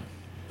 Yep.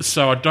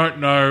 So I don't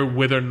know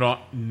whether or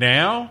not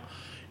now,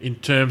 in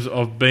terms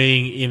of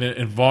being in an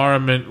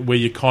environment where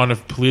you're kind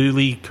of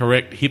politically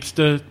correct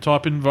hipster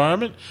type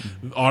environment,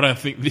 I don't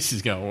think this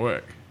is going to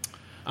work.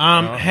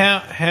 I'm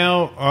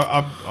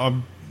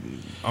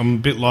a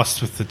bit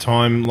lost with the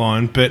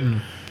timeline, but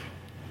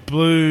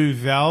Blue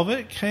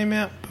Velvet came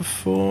out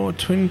before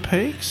Twin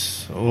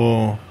Peaks,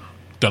 or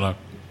Don't know.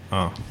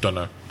 oh, Don't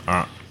know. all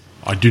right.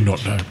 I do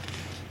not know.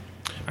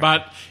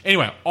 But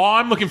anyway,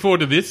 I'm looking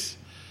forward to this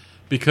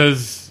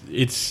because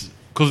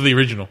of the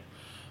original.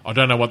 I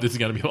don't know what this is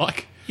going to be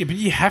like. Yeah, but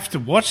you have to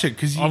watch it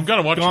because I'm you've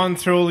gonna watch gone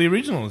through all the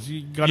originals.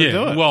 You got to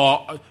do it.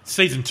 well,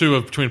 season 2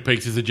 of Twin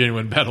Peaks is a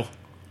genuine battle.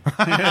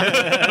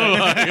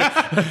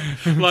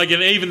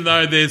 And even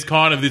though there's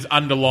kind of this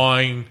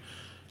underlying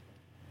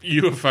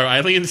UFO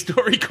alien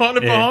story kind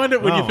of behind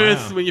it when Oh,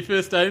 you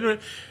first started into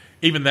it,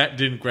 even that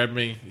didn't grab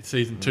me in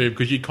season 2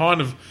 because you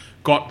kind of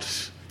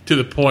got to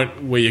the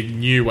point where you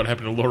knew what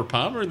happened to Laura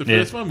Palmer in the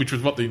first one, which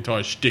was what the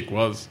entire shtick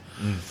was.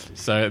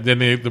 So then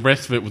the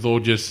rest of it was all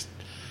just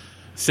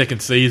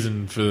second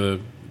season for.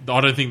 I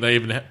don't think they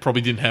even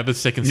probably didn't have a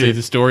second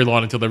season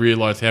storyline until they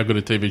realised how good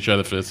a TV show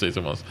the first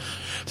season was.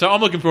 So I'm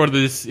looking forward to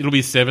this. It'll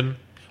be 7.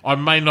 I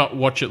may not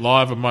watch it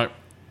live. I might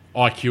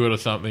IQ it or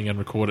something and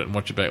record it and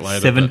watch it back later.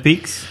 7 but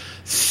Peaks.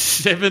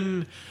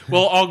 7.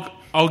 Well,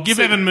 I'll give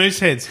 7 it moose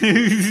heads.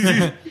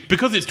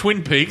 because it's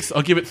Twin Peaks.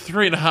 I'll give it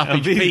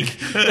 3.5 each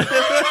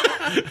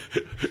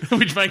peak,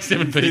 which makes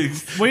 7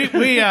 peaks.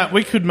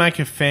 we could make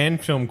a fan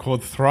film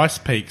called Thrice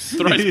Peaks,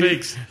 Thrice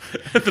peaks.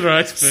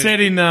 Thrice peaks. set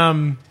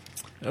in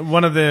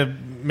one of the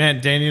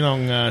Mount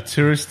Dandenong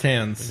tourist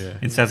towns.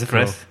 In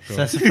Sassafras.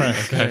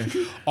 Sassafras.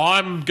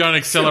 I'm going to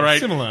accelerate.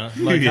 Similar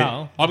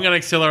locale. I'm going to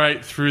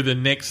accelerate through the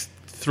next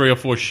 3 or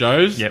 4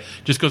 shows. Yep.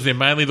 Just because they're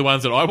mainly the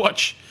ones that I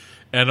watch.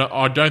 And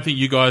I don't think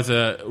you guys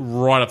are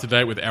right up to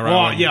date with Arrow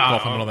Oh, and yeah,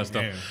 Gotham and all that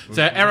stuff. yeah.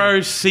 So Arrow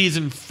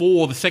season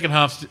 4, the second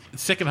half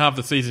of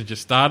the season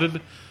just started.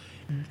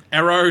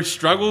 Arrow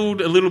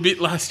struggled a little bit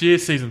last year,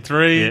 season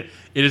 3. Yeah.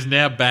 It is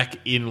now back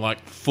in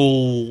like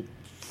full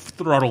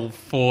throttle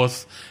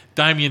force.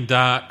 Damien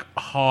Dark,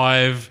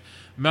 Hive,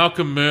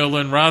 Malcolm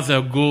Merlin, Ra's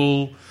al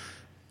Ghul.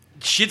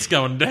 Shit's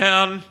going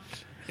down.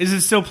 Is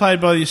it still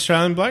played by the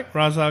Australian bloke,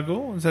 Ra's al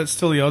Ghul? Is that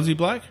still the Aussie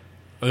bloke?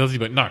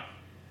 No.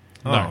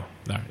 Oh.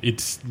 No.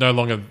 It's no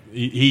longer.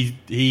 He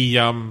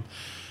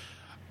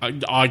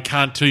I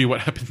can't tell you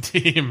what happened to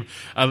him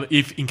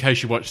in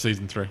case you watch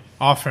season 3.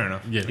 Oh, fair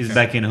enough. Yeah, He's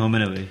back in home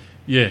and away.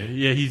 yeah,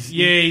 He's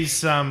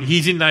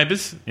he's in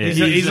Neighbours. Yeah.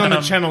 he's on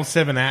the Channel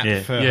 7 app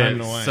Yeah. for Home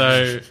and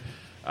Away.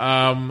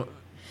 So,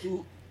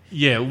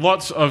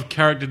 lots of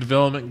character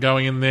development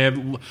going in there.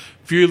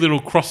 Few little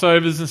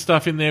crossovers and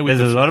stuff in there. There's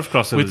a lot of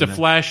crossovers with the in there.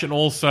 Flash, and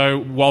also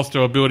whilst they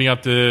were building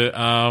up the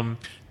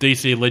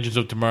DC Legends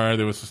of Tomorrow,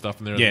 there was some stuff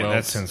in there yeah, as well.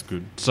 that sounds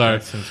good. So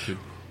that sounds good.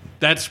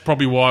 that's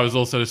probably why it was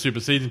also the super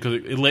season,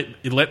 because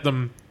it let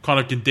them kind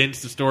of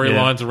condense the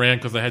storylines around,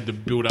 because they had to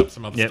build up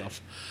some other Yep.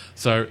 stuff.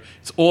 So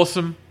it's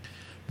awesome.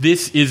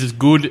 This is as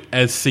good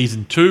as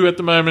season 2 at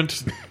the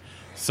moment.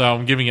 So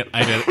I'm giving it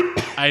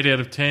 8 out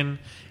of 10.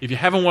 If you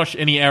haven't watched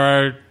any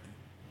Arrow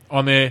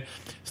on there,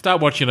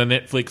 start watching it on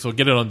Netflix or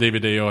get it on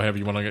DVD or however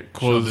you want to get.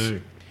 Because Sure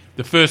do.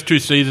 the first 2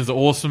 seasons are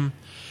awesome.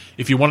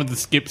 If you wanted to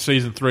skip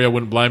season 3, I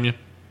wouldn't blame you.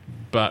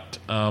 But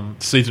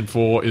season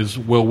 4 is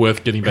well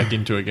worth getting back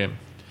into again.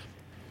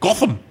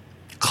 Gotham.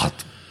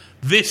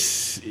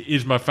 This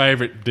is my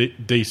favourite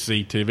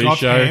DC TV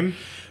Gotham? show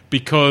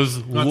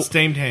because Not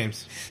steamed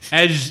hams.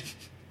 as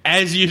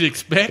you'd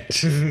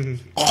expect,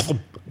 Gotham.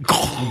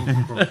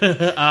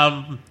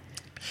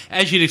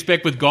 As you'd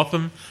expect with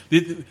Gotham,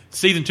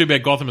 season 2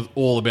 about Gotham is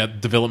all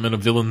about development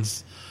of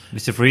villains.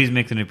 Mr. Freeze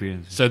makes an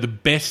appearance. So the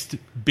best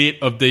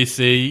bit of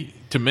DC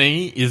to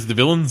me is the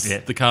villains, Yeah.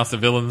 the cast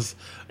of villains.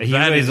 A hero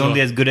That is only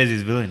what- as good as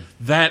his villain.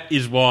 That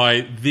is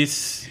why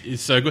this is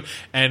so good,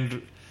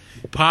 and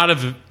part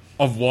of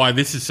why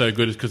this is so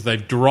good is because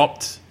they've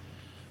dropped.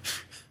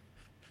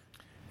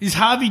 Is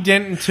Harvey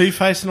Dent and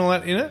Two-Face and all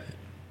that in it?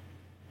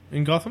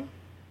 In Gotham?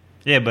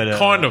 Yeah, but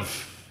Kind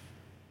of.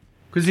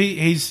 Because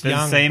he's they're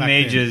young. the same back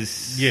age then.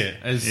 as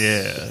As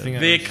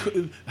Yeah.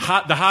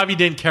 The Harvey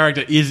Dent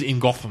character is in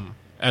Gotham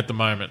at the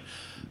moment,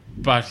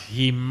 but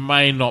he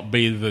may not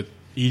be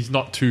he's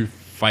not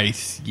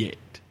Two-Face yet.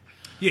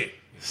 Yeah.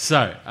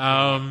 So,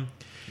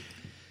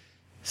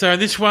 so in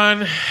this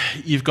one,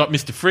 you've got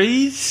Mr.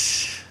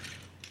 Freeze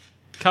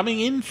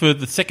coming in for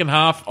the second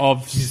half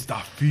of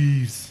Mr.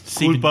 Freeze.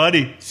 cool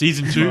party.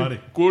 season 2. Party.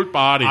 Good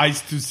party.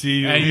 Nice to see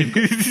you.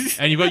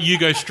 And you've got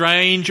Hugo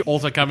Strange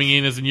also coming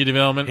in as a new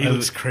development. he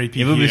looks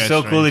creepy. It would be Hugo so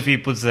Strange. cool if he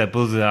pulls the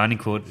Arnie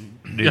quote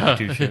during the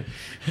TV show.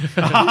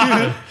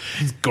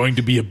 It's going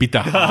to be a bitter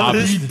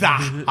harvest. Bitter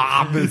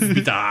harvest.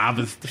 Bitter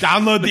harvest.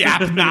 Download the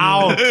app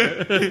now.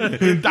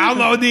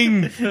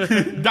 Downloading.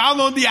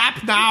 Download the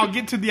app now.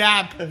 Get to the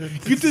app.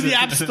 Get to the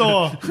app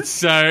store.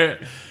 So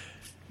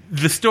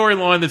the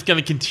storyline that's going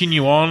to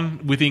continue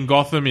on within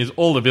Gotham is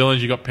all the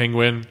villains. You got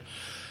Penguin.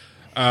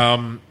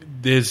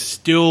 There's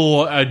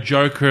still a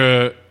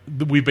Joker.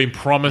 We've been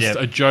promised Yep.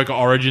 a Joker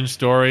origin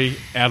story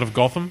out of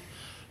Gotham.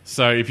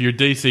 So if you're a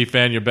DC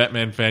fan, you're a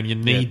Batman fan, you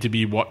need Yep. to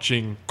be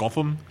watching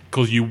Gotham,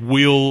 because you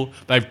will.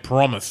 They've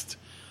promised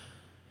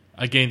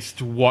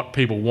against what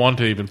people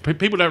want. Even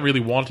people don't really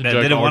want a They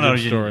Joker don't want origin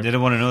origin. story, They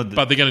don't want to know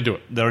but they're going to do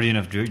it. the origin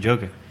of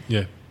Joker.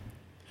 Yeah.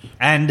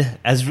 And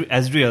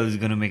Azrael is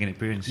going to make an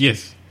appearance.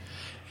 Yes.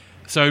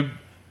 So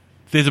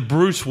there's a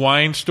Bruce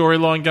Wayne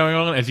storyline going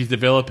on as he's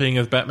developing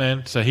as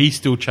Batman. So he's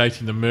still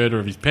chasing the murder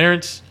of his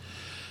parents.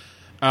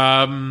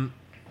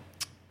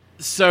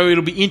 So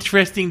it'll be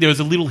interesting. There was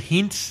a little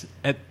hint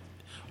at.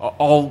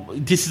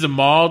 This is a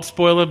mild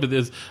spoiler, but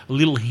there's a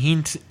little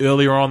hint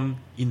earlier on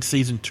in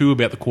season 2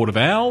 about the Court of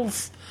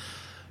Owls.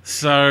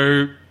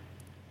 So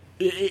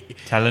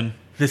Talon.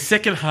 the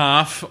second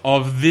half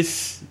of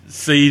this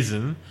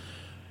season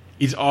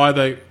is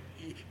either,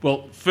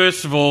 well,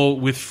 first of all,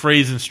 with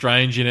Freeze and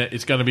Strange in it,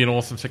 it's going to be an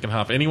awesome second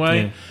half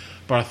anyway. Yeah.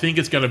 But I think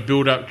it's going to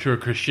build up to a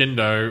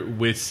crescendo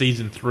where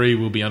season 3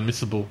 will be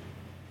unmissable.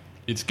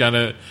 It's going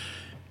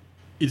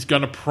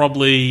to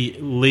probably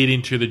lead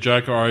into the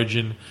Joker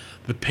origin.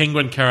 The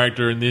Penguin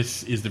character in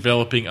this is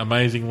developing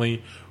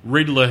amazingly.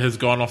 Riddler has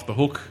gone off the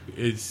hook.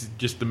 It's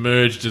just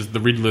emerged as the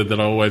Riddler that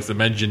I always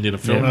imagined in a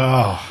film.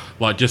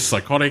 Like, just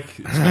psychotic.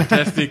 It's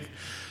fantastic.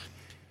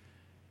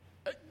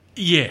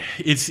 Yeah,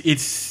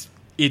 it's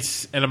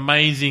an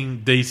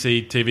amazing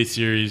DC TV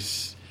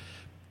series.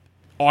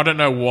 I don't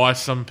know why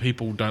some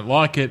people don't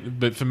like it,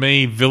 but for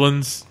me,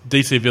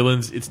 DC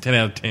villains, it's 10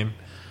 out of 10.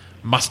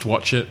 Must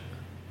watch it.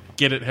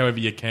 Get it however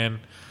you can.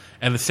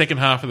 And the second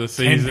half of the 10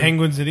 season...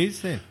 penguins it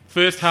is then.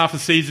 First half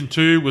of season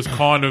 2 was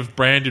kind of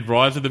branded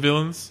Rise of the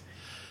Villains.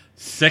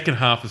 Second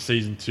half of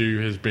season 2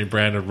 has been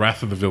branded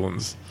Wrath of the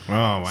Villains. Oh,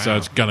 wow. So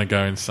it's going to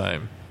go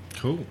insane.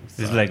 cool. This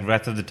is like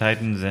Wrath of the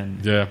Titans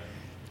and Yeah.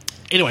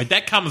 Anyway,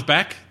 that comes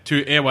back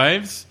to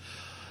airwaves.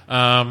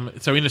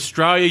 So in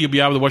Australia, you'll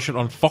be able to watch it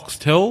on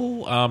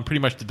Foxtel. Pretty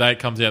much the day it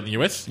comes out in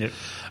the US. Yep.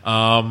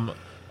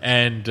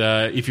 And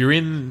if you're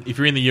in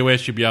the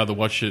US, you'll be able to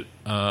watch it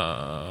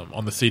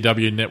on the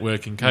CW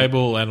network and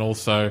cable, and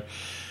also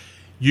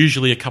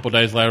usually a couple of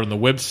days later on the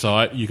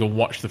website, you can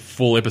watch the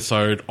full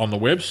episode on the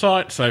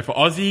website. So for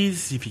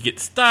Aussies, if you get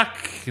stuck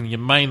and you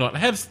may not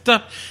have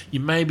stuff,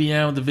 you may be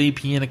able to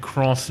VPN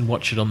across and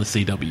watch it on the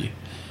CW.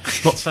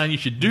 Not saying you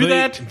should do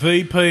that.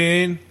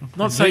 VPN.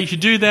 Not saying you should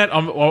do that.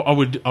 I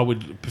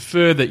would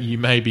prefer that you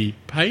maybe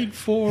paid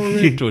for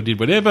it or did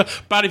whatever.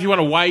 But if you want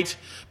to wait,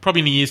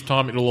 probably in a year's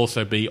time, it'll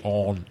also be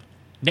on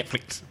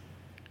Netflix.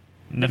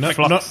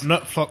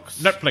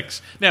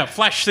 Netflix. Now,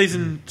 Flash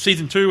season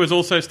 2 has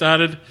also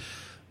started.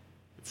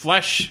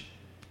 Flash,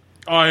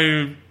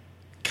 I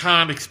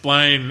can't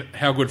explain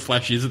how good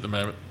Flash is at the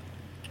moment.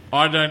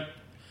 I don't.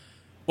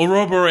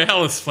 Aurora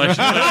Borealis Flash.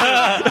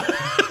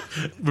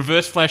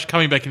 Reverse Flash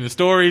coming back into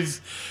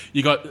stories.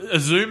 You got a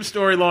Zoom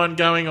storyline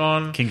going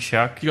on. King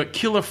Shark. You got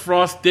Killer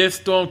Frost,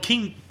 Deathstorm,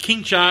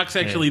 King Sharks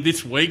actually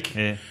this week.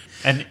 Yeah.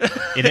 And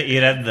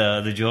it had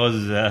the Jaws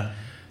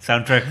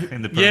soundtrack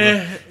in the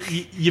program.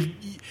 Yeah,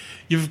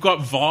 you've got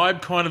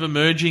Vibe kind of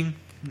emerging.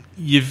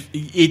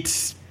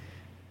 It's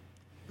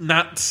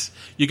nuts.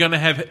 You're going to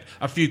have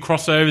a few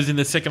crossovers in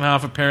the second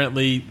half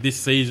apparently this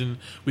season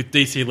with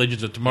DC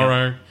Legends of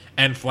Tomorrow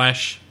and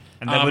Flash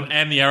and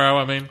the Arrow.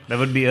 I mean, that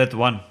would be Earth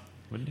 1.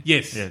 Wouldn't it?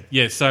 Yes, Yeah.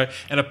 yes. So,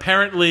 and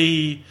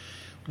apparently,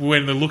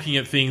 when they're looking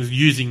at things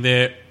using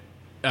their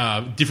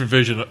different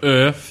version of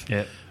Earth,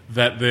 Yeah.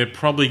 that they're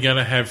probably going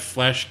to have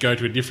Flash go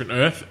to a different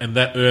Earth, and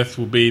that Earth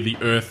will be the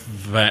Earth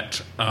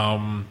that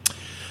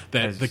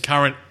the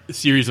current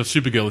series of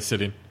Supergirl is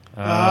set in. So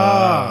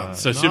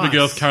nice.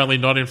 Supergirl's currently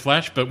not in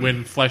Flash, but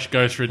when Flash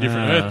goes for a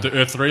different Earth, to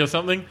Earth 3 or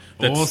something,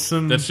 that's,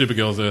 Awesome. That's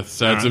Supergirl's Earth.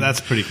 So Alright,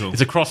 that's pretty cool.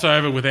 It's a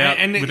crossover without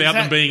And is them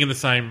that- being in the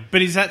same.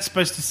 But is that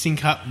supposed to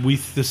sync up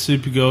with the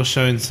Supergirl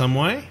show in some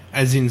way?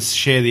 As in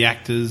share the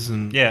actors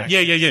and... Yeah.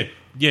 Yeah.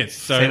 Yes.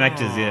 So Same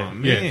actors, yeah. Oh,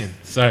 yeah. man.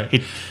 So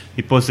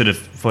He posted a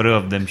photo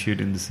of them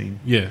shooting the scene.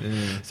 yeah.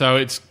 So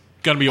it's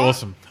going to be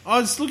awesome. I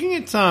was looking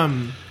at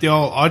the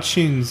old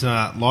iTunes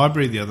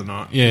library the other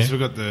night. Yeah. Because we've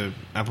got the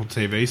Apple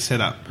TV set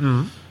up.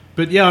 Mm.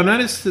 But yeah, I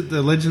noticed that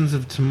the Legends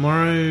of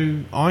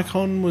Tomorrow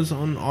icon was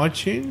on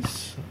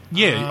iTunes.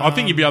 Yeah, I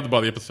think you'd be able to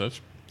buy the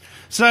episodes.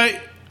 So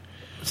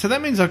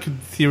that means I could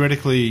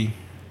theoretically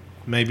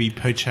maybe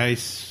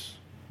purchase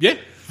Yeah,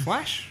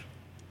 Flash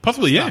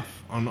possibly. Yeah,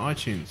 stuff on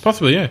iTunes.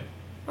 possibly. Yeah,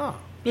 Oh,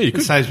 yeah, you it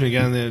could. saves me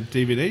going to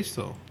the DVD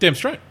store. Damn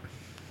straight.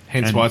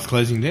 Hence And- why it's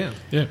closing down.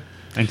 Yeah,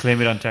 And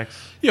claim it on tax.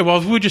 yeah. Well,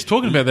 we were just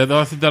talking about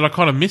that I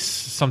kind of miss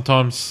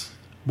sometimes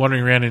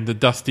wandering around in the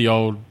dusty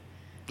old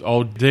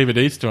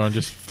DVD store and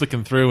just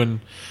flicking through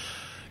and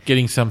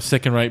getting some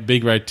second-rate,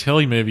 B-grade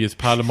telly movie as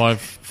part of my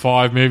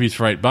 5 movies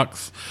for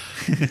 $8.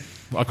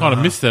 I kind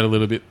of miss that a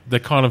little bit. The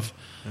kind of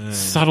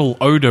subtle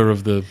odor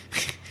of the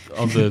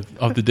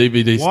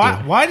DVD store.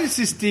 Why does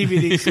this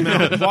DVD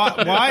smell?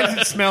 Why is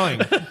it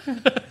smelling?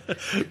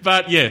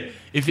 But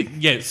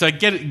yeah, so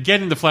get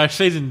into Flash.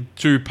 Season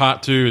 2,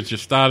 Part 2 has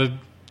just started.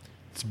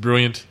 It's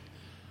brilliant.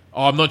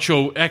 Oh, I'm not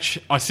sure.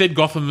 Actually, I said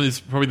Gotham is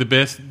probably the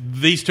best.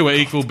 These two are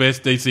equal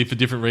best DC for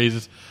different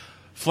reasons.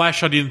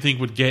 Flash, I didn't think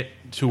would get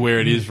to where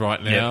it is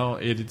right now.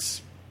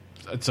 It's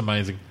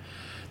amazing.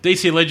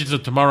 DC Legends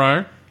of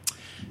Tomorrow.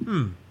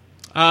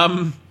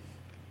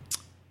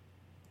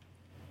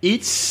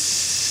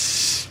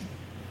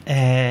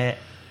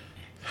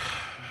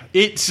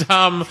 It's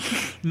not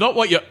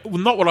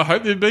what I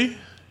hoped it'd be.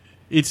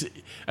 It's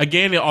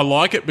again, I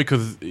like it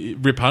because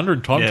Rip Hunter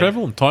and time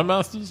travel and Time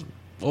Masters,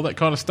 all that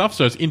kind of stuff.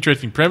 So it's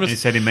interesting premise. He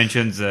said he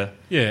mentions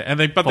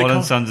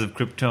Fallen Sons of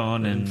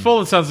Krypton and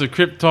Fallen Sons of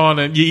Krypton,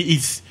 and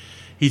he's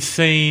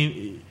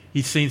seen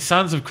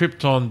Sons of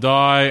Krypton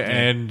die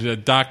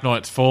and Dark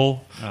Knight's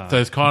Fall. So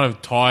it kind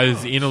of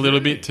ties in a little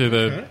bit to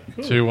the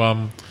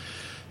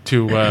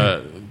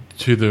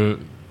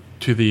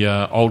to the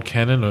old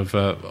canon of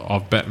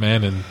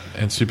Batman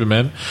and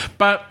Superman.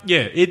 But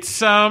yeah,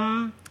 it's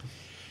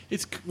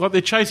like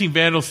they're chasing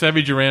Vandal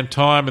Savage around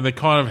time, and they're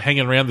kind of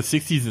hanging around the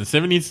 60s and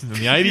the 70s and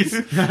the 80s.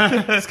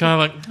 It's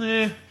kind of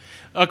like,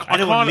 I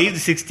don't want to leave the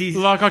 60s.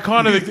 Like I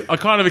kind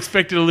of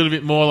expected a little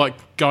bit more,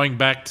 like going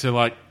back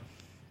a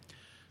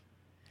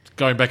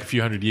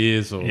few hundred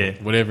years or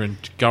whatever, and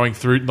going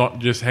through, not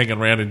just hanging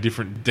around in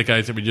different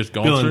decades that we just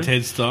gone Bill through. and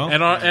Ted style.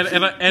 And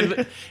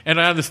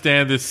I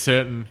understand there's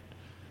certain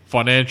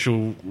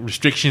financial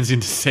restrictions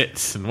into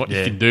sets and what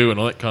you can do and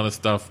all that kind of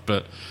stuff,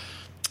 but.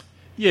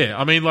 Yeah,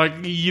 I mean, like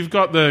you've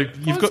got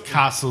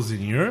castles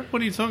in Europe.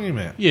 What are you talking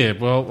about? Yeah,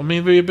 well, I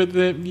mean, but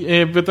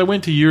they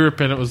went to Europe,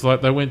 and it was like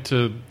they went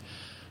to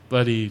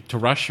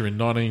Russia in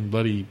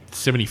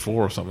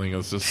 1974 or something. It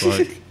was just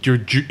like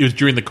it was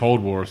during the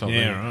Cold War or something.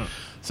 Yeah, right.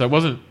 So it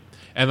wasn't,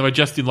 and they were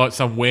just in like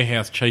some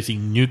warehouse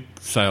chasing nuke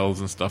sales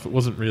and stuff. It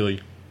wasn't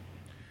really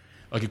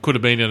like it could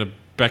have been in a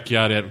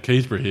backyard out in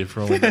Keysborough here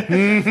for all we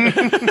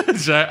know.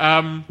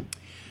 So,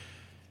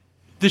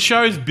 the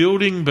show's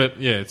building, but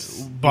yeah, it's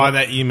By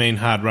that you mean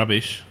hard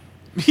rubbish.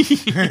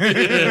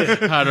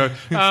 hard rock.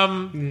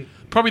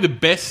 Probably the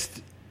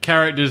best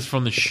characters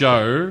from the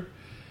show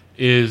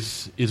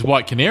is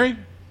White Canary,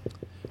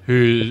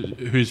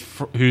 who's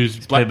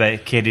played by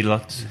Katie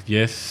Lutz.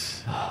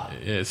 Yes,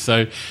 yeah.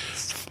 So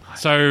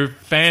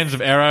fans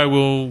of Arrow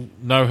will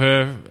know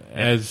her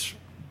as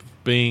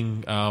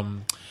being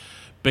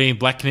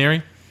Black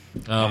Canary.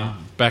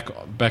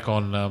 Back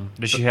on.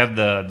 Does she have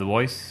the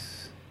voice?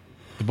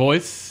 The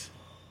Boys.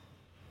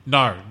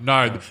 No,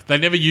 they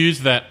never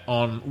used that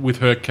with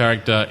her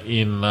character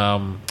in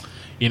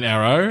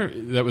Arrow.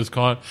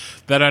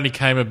 That only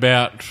came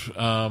about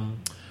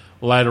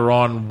later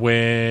on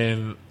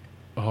when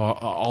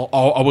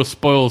I will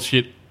spoil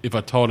shit if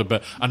I told it,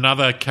 but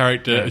another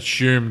character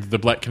assumed the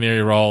Black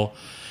Canary role,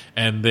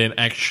 and then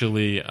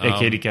actually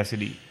Katie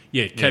Cassidy.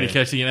 Yeah, Katie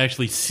Cassidy, and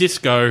actually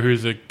Cisco,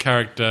 who's a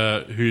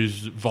character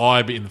whose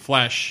vibe in the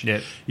Flash,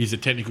 he's a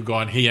technical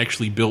guy, and he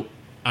actually built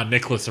a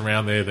necklace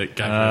around there that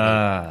gave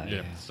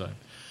her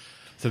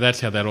So that's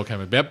how that all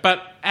came about.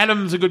 But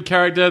Adam's a good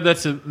character.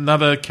 That's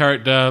another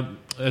character.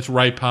 That's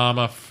Ray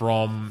Palmer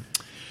from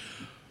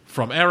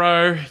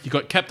Arrow. You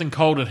got Captain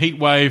Cold and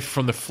Heatwave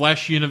from the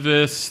Flash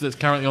universe that's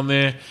currently on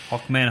there.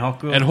 Hawkman,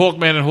 Hawkgirl. And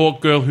Hawkman and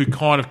Hawkgirl, who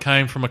kind of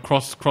came from a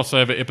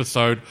crossover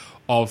episode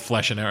of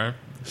Flash and Arrow.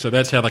 So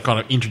that's how they kind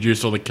of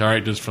introduced all the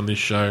characters from this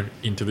show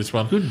into this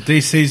one. Good.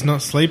 DC's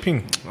not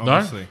sleeping,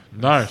 obviously.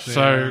 No.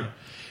 So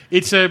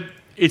it's a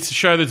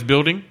show that's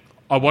building.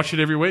 I watch it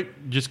every week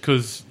just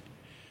because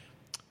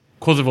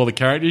of all the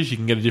characters. You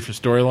can get a different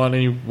storyline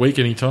any week,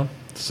 any time.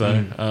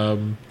 So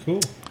cool.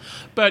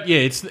 But yeah,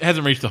 it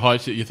hasn't reached the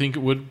heights that you think it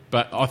would,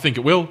 but I think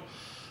it will.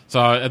 So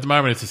at the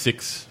moment, it's a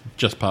 6,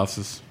 just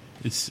passes.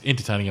 It's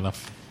entertaining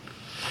enough.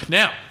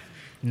 Now,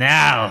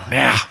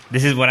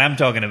 this is what I'm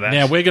talking about.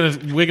 Now we're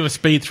gonna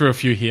speed through a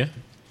few here.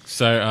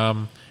 So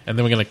and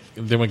then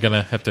we're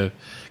gonna have to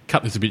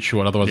cut this a bit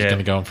short, otherwise it's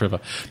gonna go on forever.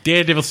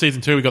 Daredevil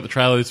season 2. We got the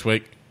trailer this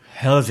week.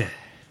 Hell's it?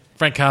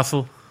 Frank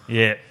Castle.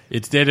 Yeah.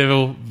 It's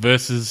Daredevil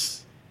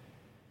versus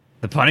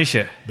The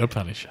Punisher.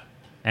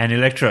 And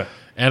Elektra.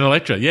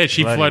 Yeah,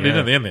 she Bloody floated in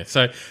hell. at the end there.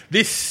 So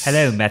this.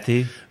 Hello,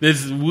 Matthew.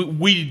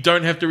 We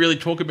don't have to really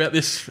talk about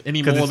this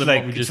any more Because than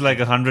what we just. it's like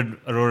 100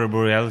 Aurora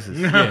Borealises.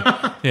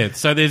 Yeah.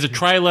 So there's a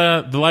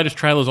trailer. The latest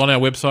trailer is on our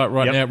website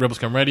right now,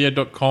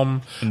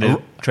 rebelscumradio.com. In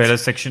the trailer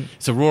section.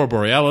 It's Aurora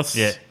Borealis.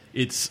 Yeah.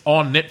 It's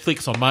on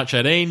Netflix on March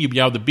 18. You'll be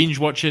able to binge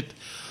watch it.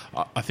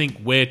 I think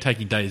we're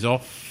taking days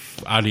off.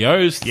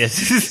 RDOs. Yes.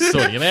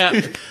 Sorting it out.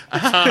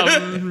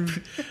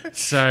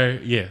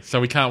 So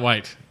we can't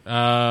wait.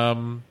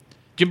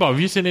 Jimbo, have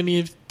you seen any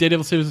of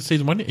Daredevil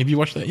season 1? Have you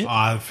watched that yet?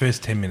 The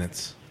first 10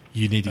 minutes.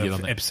 You need to get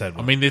on that. Episode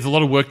 1. I mean, there's a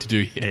lot of work to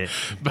do here.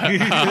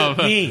 Yeah.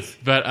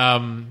 But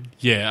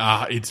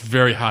it's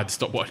very hard to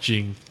stop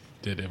watching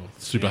Daredevil.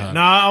 Super hard.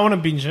 No, I want to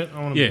binge it.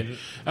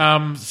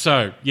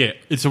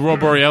 It's Aurora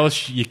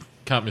Borealis. You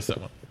can't miss that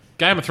one.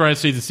 Game of Thrones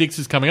season 6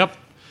 is coming up.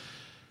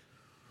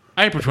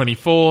 April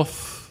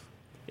 24th.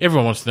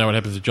 Everyone wants to know what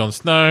happens to Jon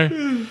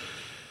Snow.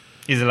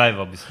 He's alive,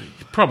 obviously.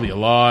 Probably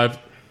alive.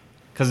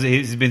 Because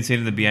he's been seen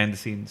in the behind the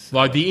scenes.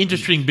 Like, the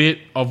interesting bit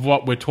of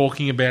what we're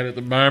talking about at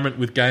the moment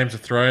with Games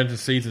of Thrones in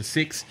season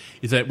 6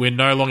 is that we're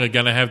no longer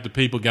going to have the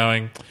people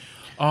going,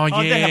 that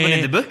happened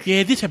in the book?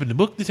 Yeah, this happened in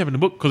the book,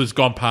 because it's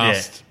gone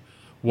past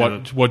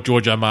what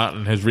George R.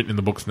 Martin has written in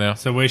the books now.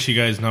 So where she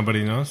goes,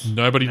 nobody knows?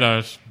 Nobody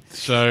knows.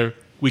 So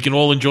we can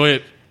all enjoy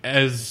it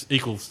as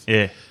equals.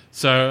 Yeah.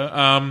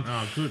 So,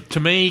 good. To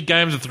me,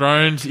 Games of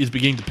Thrones is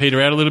beginning to peter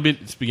out a little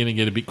bit. It's beginning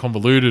to get a bit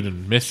convoluted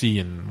and messy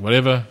and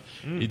whatever.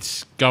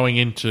 It's going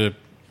into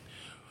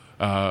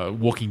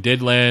Walking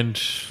Dead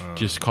land,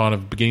 just kind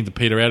of beginning to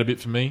peter out a bit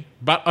for me.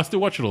 But I still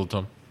watch it all the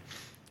time.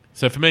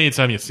 So for me, it's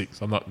only a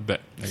 6. I'm not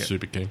that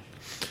super keen.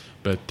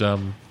 But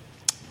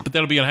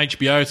that'll be on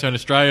HBO. So in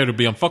Australia, it'll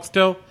be on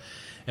Foxtel,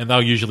 and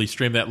they'll usually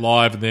stream that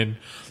live. And then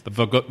they've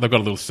got a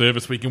little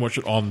service where you can watch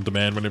it on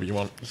demand whenever you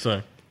want.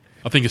 So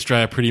I think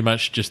Australia pretty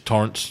much just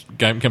torrents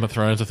Game of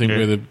Thrones. I think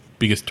we're the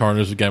biggest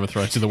torrenters of Game of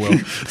Thrones in the world.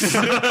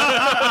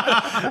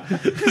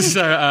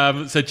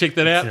 So check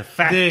that out.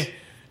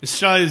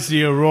 Australia's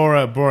the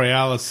Aurora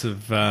Borealis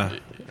of Game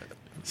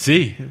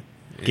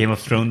of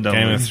Thrones.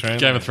 Game of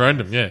Thrones. Game of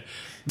Thrones, yeah.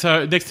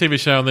 So next TV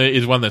show on there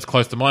is one that's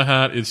close to my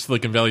heart. It's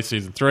Silicon Valley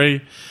Season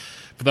 3.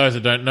 For those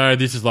that don't know,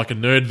 this is like a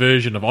nerd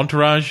version of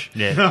Entourage,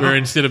 where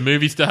instead of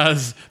movie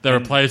stars, they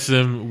replace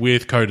them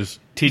with coders.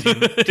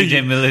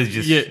 TJ Miller is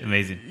just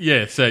amazing.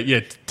 Yeah, so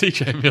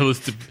TJ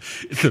Miller's the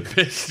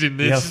best in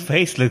this. Your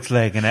face looks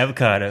like an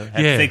avocado.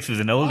 Had sex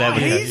with an old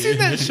avocado. He's in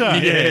that show.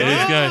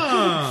 Let's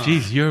go.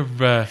 Jeez,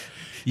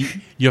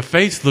 your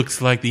face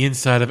looks like the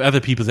inside of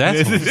other people's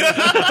assholes.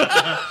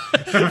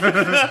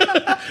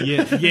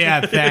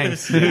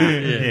 Thanks.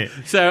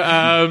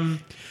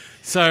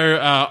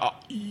 So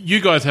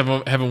you guys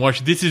haven't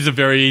watched. This is a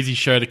very easy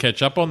show to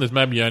catch up on. There's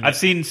maybe only I've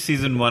seen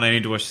season 1. I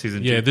need to watch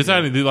season 2. Yeah,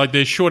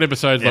 there's short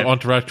episodes like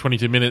Entourage,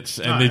 22 minutes,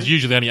 and there's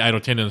usually only 8 or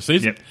 10 in a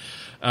season.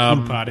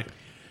 Good party.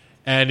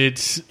 And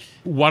it's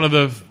one of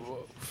the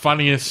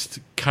funniest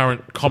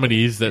current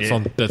comedies that's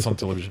on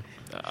television.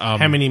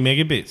 How many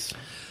megabits?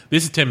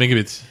 This is 10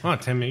 megabits.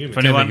 10 megabits.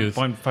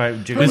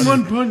 21.5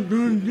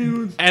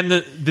 gigabytes. And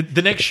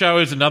the next show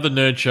is another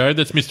nerd show.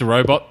 That's Mr.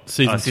 Robot,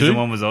 season 2. Season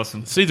 1 was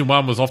awesome. Season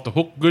 1 was off the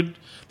hook good.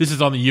 This is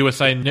on the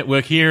USA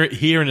Network.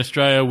 Here in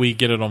Australia, we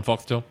get it on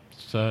Foxtel.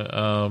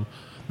 So,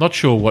 not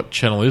sure what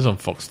channel is on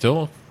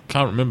Foxtel.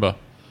 Can't remember.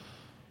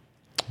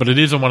 But it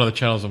is on one of the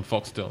channels on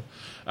Foxtel.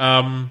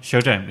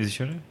 Showtime. Is it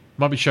Showtime?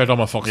 Might be Showtime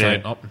on Fox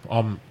 8.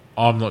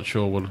 I'm not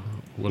sure what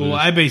Well,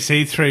 it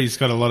ABC3's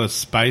got a lot of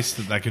space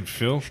that they could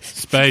fill. is.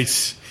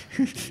 Space.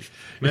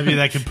 Maybe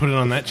they could put it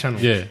on that channel.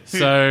 Yeah.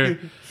 So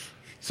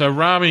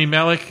Rami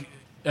Malek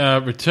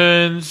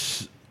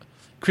returns.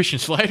 Christian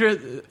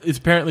Slater is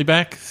apparently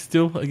back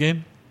still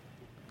again.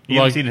 You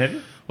haven't seen it, have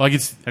you? Like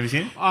it's Have you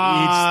seen it?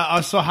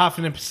 I saw half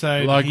an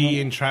episode. Like- He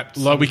entrapped.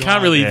 like we some can't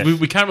guy. really Yeah.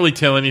 we can't really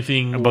tell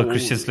anything About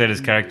Christian Slater's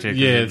character. 'cause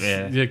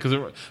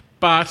Yeah,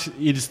 but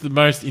it is the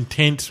most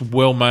intense,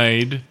 well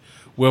made,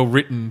 well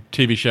written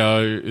TV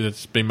show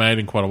that's been made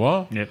in quite a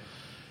while. Yep.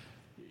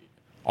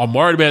 I'm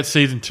worried about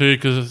season 2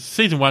 because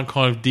season 1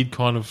 did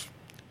kind of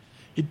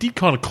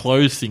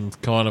close things.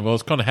 I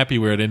was kind of happy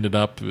where it ended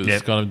up. It was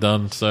Yep. kind of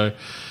done. So,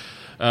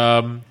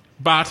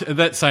 but at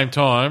that same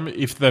time,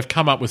 if they've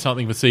come up with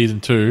something for season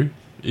 2,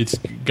 it's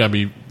going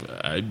to be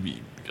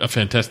a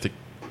fantastic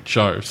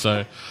show.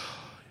 So,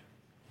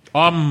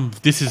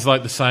 this is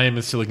like the same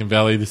as Silicon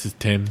Valley. This is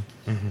 10.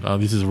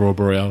 This is Aurora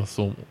Borealis,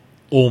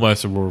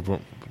 almost Aurora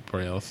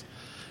Borealis.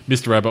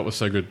 Mr. Robot was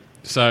so good.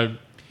 So,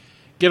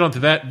 get onto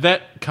that.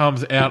 That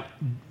comes out.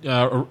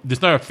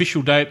 There's no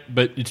official date,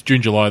 but it's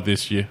June, July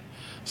this year.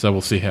 So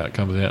we'll see how it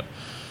comes out.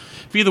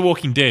 Fear the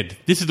Walking Dead.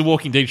 This is the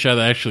Walking Dead show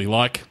they actually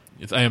like.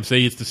 It's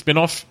AMC. It's the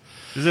spin-off.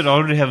 Does it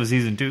already have a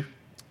season 2?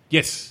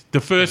 Yes,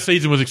 the first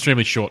season was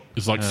extremely short. It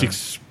was like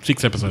six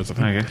episodes, I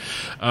think.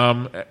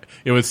 Okay.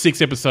 It was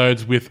 6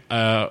 episodes with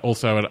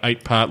also an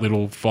 8-part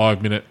little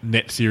 5-minute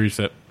net series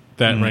that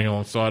ran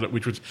alongside it,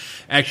 which was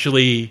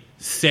actually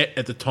set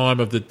at the time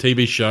of the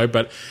TV show,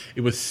 but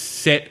it was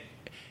set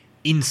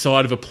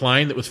inside of a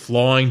plane that was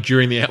flying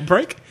during the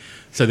outbreak.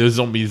 So there was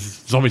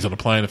zombies on a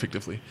plane,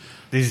 effectively.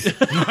 These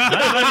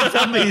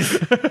zombies.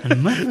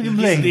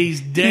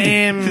 These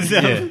damn.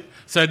 Yeah.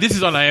 So this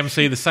is on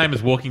AMC, the same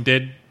as Walking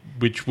Dead,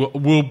 which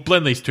we'll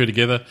blend these two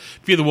together.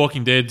 Fear the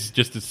Walking Dead's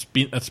just a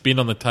spin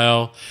on the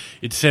tale.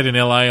 It's set in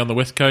LA on the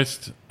West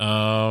Coast.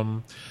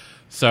 So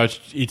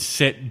it's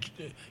set.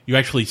 You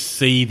actually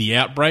see the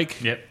outbreak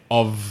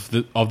of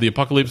the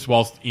apocalypse,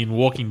 whilst in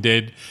Walking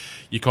Dead,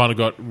 you kind of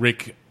got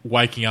Rick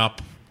waking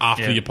up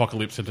after the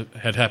apocalypse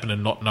had happened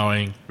and not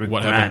knowing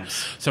what happened.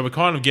 So we're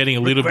kind of getting a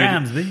little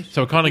bit.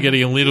 So we're kind of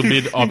getting a little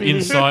bit of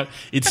insight.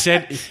 It's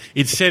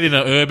set in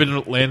an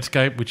urban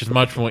landscape, which is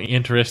much more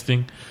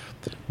interesting.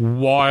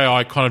 Why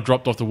I kind of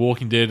dropped off The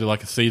Walking Dead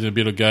like a season a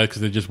bit ago,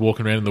 because they're just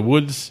walking around in the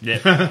woods.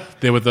 Yeah.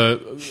 There were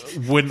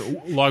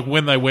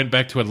when they went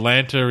back to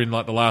Atlanta in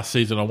like the last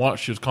season I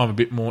watched, it was kind of a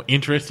bit more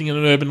interesting in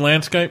an urban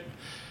landscape.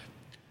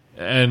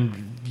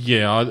 And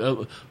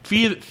yeah,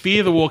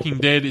 Fear the Walking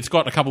Dead. It's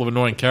got a couple of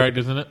annoying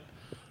characters in it,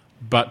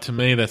 but to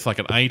me that's like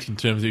an 8 in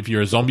terms of if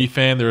you're a zombie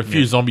fan. There are a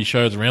few zombie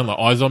shows around like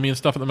iZombie and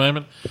stuff at the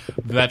moment.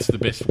 That's the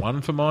best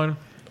one for mine.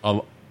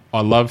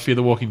 I love Fear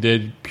the Walking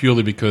Dead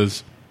purely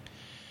because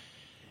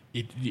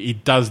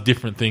it does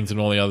different things than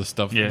all the other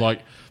stuff. Yeah.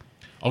 Like,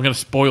 I'm going to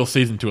spoil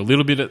season 2 a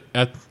little bit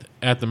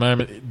at the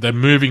moment. They're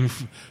moving.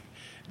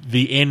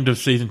 The end of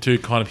season 2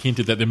 kind of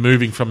hinted that they're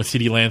moving from a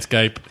city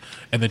landscape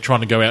and they're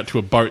trying to go out to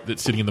a boat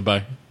that's sitting in the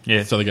bay.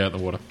 Yeah. So they go out in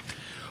the water.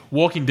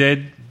 Walking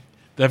Dead,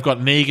 they've got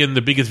Negan,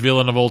 the biggest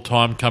villain of all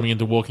time, coming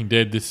into Walking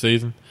Dead this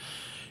season.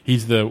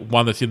 He's the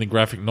one that's in the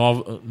graphic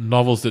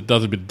novels that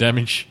does a bit of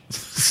damage.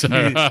 So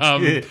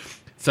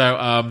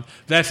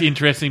that's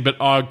interesting, but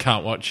I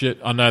can't watch it.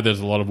 I know there's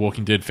a lot of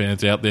Walking Dead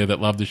fans out there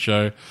that love the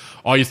show.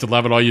 I used to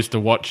love it. I used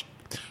to download.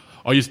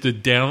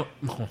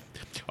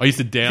 I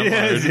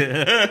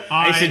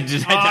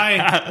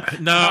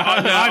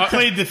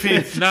plead the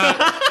fifth. No,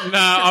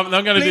 I'm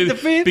not going to do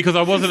this because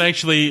I was going Did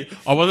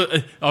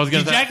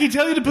to. Jackie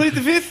tell you to plead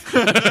the fifth?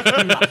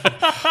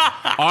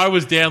 I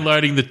was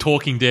downloading The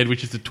Talking Dead,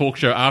 which is the talk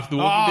show after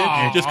The Walking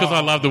Dead, just because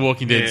I love The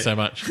Walking Dead so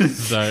much.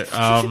 So,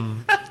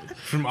 From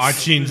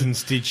iTunes and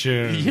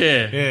Stitcher.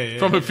 yeah,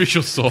 from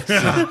official source. So,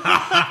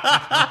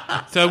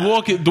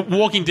 The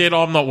Walking Dead,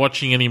 I'm not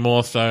watching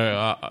anymore, so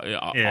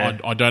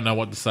I don't know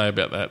what to say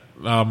about that.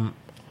 I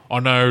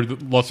know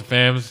lots of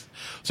fans.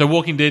 So,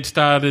 Walking Dead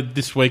started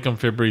this week on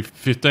February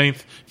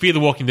 15th. Fear the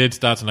Walking Dead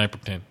starts on April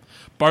 10th.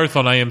 Both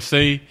on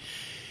AMC.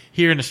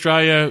 Here in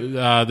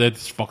Australia,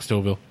 that's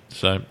Foxtelville.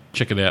 So,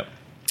 check it out.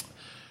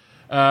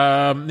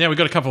 Now, we've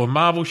got a couple of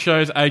Marvel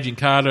shows. Agent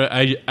Carter,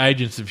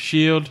 Agents of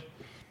S.H.I.E.L.D.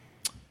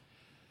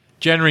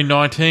 January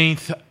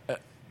 19th,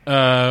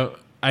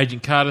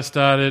 Agent Carter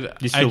started.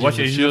 You still watch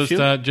Agents of S.H.I.E.L.D.?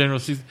 Started. General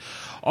Season.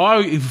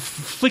 I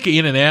flicker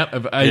in and out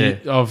of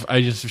Agents of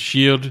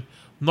S.H.I.E.L.D.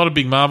 Not a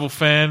big Marvel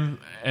fan,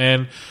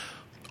 and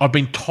I've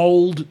been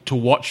told to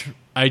watch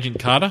Agent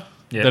Carter,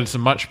 that it's a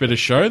much better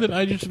show than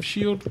Agents of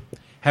S.H.I.E.L.D.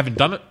 Haven't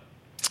done it,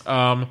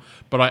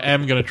 but I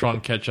am going to try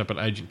and catch up on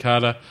Agent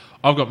Carter.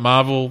 I've got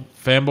Marvel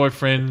fanboy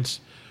friends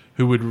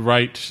who would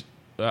rate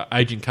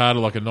Agent Carter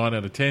like a 9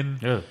 out of 10.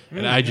 Yeah.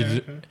 And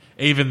Agents,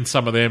 even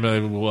some of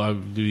them will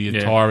be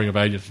tiring of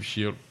Agents of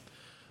S.H.I.E.L.D.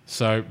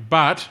 So,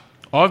 but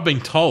I've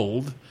been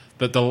told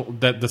that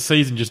the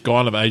season just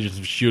gone of Agents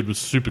of S.H.I.E.L.D. was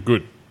super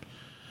good.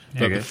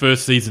 That the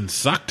first season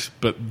sucked,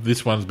 but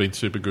this one's been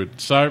super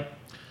good. So,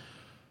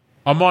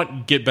 I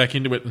might get back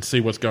into it and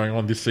see what's going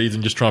on this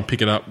season. Just try and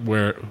pick it up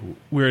where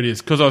it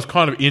is, because I was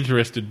kind of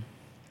interested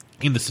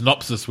in the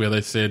synopsis where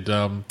they said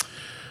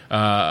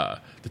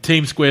the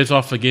team squares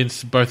off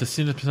against both a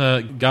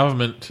sinister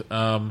government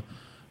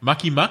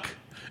mucky muck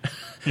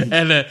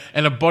and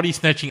a body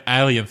snatching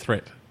alien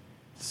threat.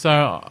 So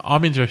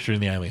I'm interested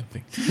in the alien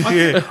thing.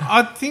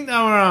 I think they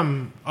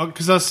were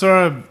because I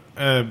saw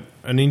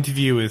an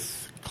interview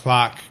with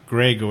Clark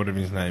Gregg or whatever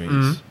his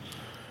name is,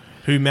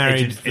 who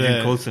married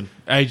Agent Coulson.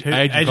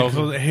 Agent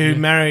Coulson. who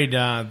married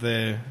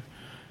the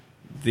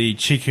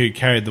chick who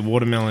carried the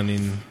watermelon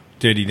in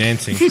Dirty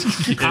Dancing.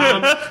 He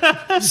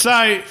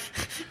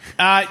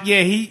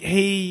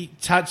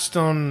touched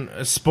on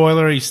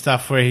spoilery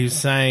stuff where he was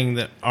saying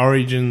that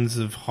origins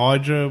of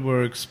Hydra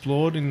were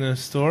explored in the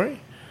story.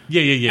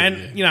 Yeah.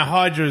 And, you know,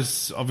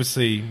 Hydra's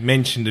obviously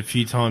mentioned a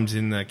few times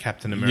in the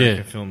Captain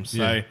America film.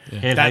 So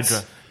Hail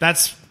Hydra.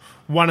 that's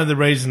one of the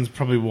reasons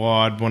probably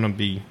why I'd want to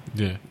be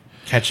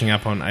catching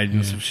up on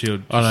Agents of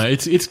S.H.I.E.L.D. I know,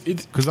 it's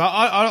Because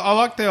I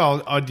like the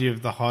idea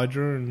of the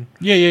Hydra and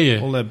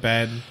all that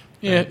bad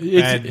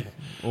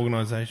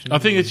organisation. I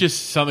think it's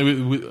just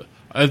something with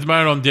at the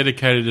moment I'm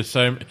dedicated to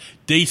so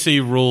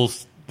DC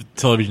rules the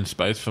television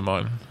space for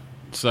mine.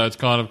 So it's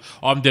kind of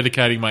I'm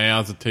dedicating my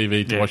hours of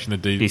TV to watching the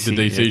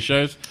DC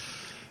shows,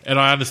 and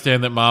I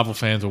understand that Marvel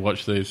fans will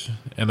watch these,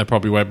 and they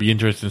probably won't be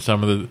interested in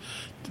some of the.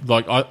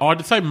 Like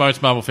I'd say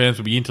most Marvel fans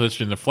will be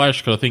interested in the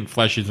Flash, because I think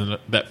Flash isn't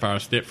that far a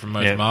step from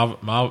most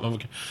Marvel.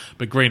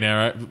 But Green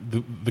Arrow,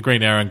 the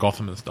Green Arrow and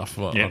Gotham and stuff,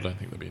 I don't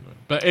think they'll be into it.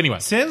 But anyway,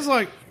 sounds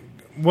like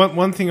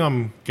one thing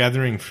I'm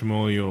gathering from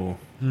all your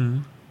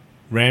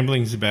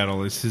ramblings about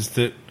all this is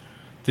that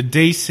the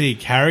DC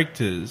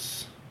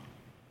characters,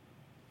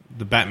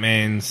 the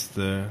Batmans,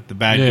 the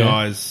bad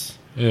guys,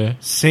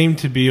 seem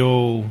to be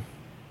all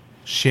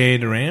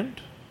shared around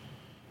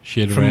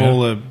from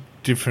all the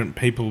different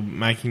people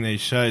making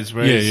these shows.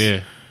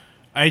 Whereas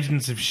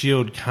Agents of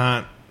S.H.I.E.L.D.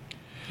 can't,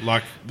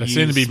 like, they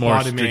seem to be more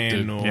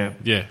Spider-Man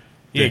restricted.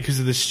 because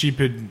of the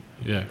stupid.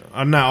 I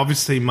don't know.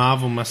 Obviously,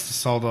 Marvel must have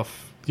sold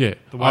off. The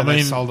way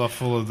they sold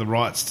off all of the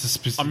rights to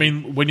specific. I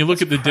mean, when you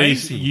look at the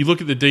DC, you look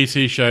at the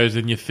DC shows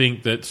and you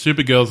think that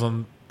Supergirl's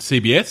on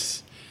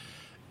CBS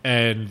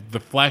and the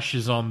Flash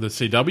is on the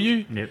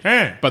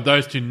CW. But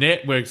those two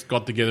networks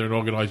got together and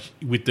organised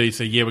with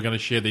DC. We're going to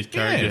share these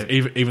characters,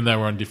 even though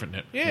we're on different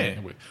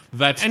networks.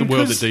 That's the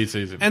world that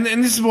DC's in. And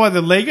this is why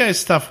the Lego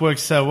stuff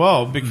works so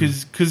well,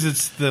 because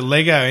it's the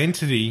Lego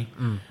entity.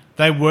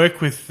 They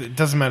work with, it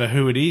doesn't matter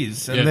who it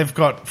is, and they've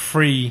got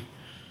free.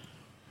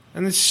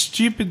 And it's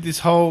stupid, this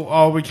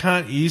whole, we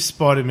can't use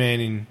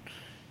Spider-Man in.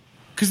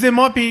 Because there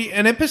might be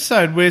an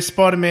episode where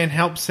Spider-Man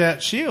helps out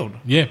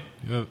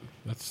S.H.I.E.L.D.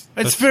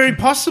 It's very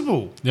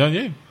possible. No,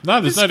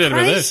 there's no doubt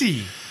about that.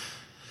 Crazy.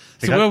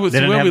 It's the world we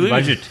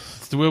live in.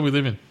 It's the world we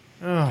live in.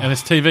 And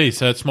it's TV,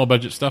 so it's small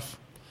budget stuff.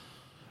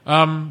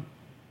 I'm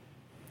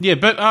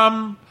going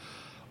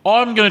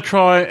to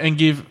try and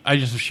give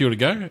Agents of S.H.I.E.L.D. a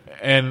go,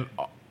 and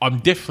I'm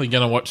definitely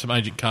going to watch some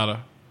Agent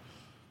Carter.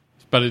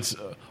 But it's...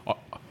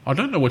 I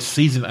don't know what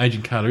season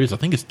Agent Carter is. I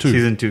think it's 2.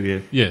 Season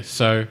 2, Yeah,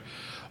 so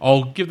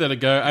I'll give that a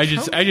go.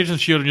 Agents of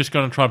S.H.I.E.L.D. are just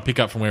going to try and pick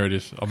up from where it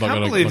is. I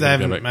can't believe they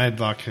haven't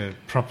made like a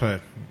proper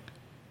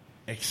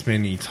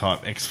X-Men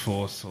type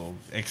X-Force or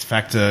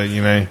X-Factor,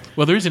 you know.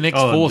 Well, there is an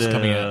X-Force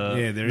coming out.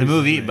 Yeah, there the is.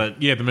 movie, but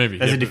the movie.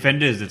 there's a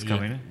Defenders that's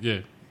coming.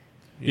 Yeah,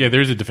 there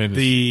is a Defenders.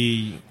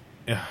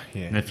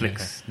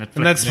 Netflix.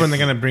 And that's when they're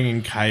going to bring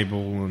in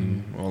cable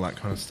and all that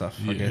kind of stuff,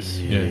 I guess.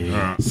 All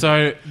right.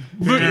 So,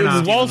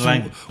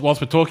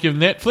 whilst we're talking of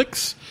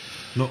Netflix,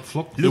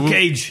 Luke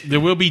Cage. There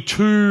will be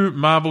 2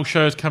 Marvel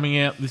shows coming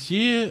out this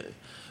year.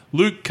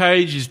 Luke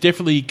Cage is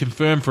definitely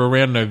confirmed for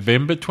around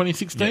November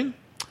 2016.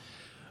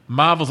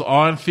 Marvel's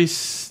Iron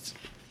Fist,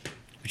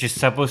 which is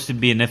supposed to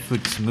be a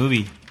Netflix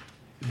movie.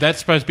 That's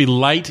supposed to be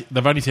late.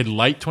 They've only said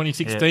late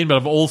 2016, but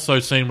I've also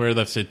seen where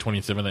they've said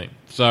 2017.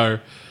 So...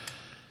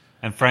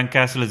 And Frank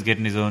Castle is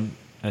getting his own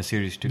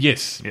series too.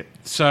 Yes. Yep.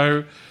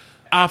 So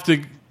after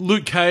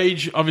Luke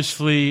Cage,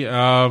 obviously,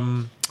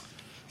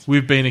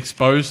 we've been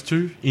exposed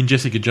to in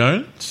Jessica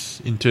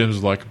Jones in terms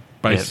of like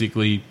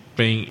basically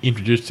being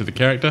introduced to the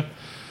character.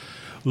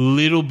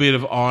 Little bit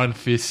of Iron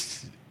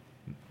Fist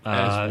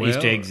as well.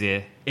 Easter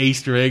eggs,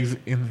 Easter eggs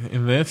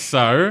in there.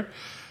 So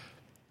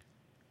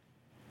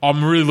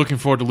I'm really looking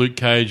forward to Luke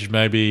Cage.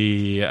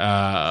 Maybe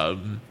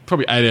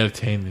probably 8 out of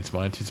 10 is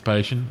my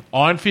anticipation.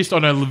 Iron Fist I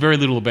know very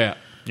little about.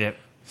 Yep.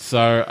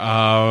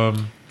 So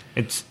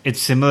it's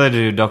similar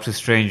to Doctor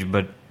Strange,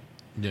 but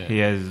he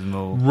has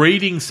more.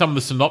 Reading some of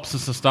the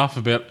synopsis and stuff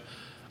about,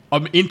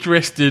 I'm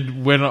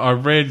interested when I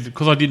read,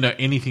 because I didn't know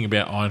anything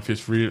about Iron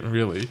Fist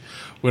really.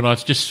 When I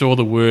just saw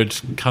the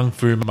words Kung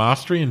Fu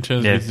Mastery in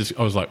terms of this,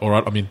 I was like, all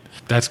right, I mean,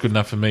 that's good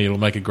enough for me. It'll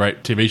make a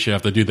great TV show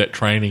if they do that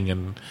training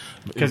and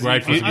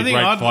great fight I think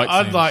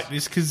I'd like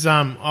this because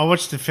I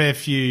watched a fair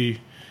few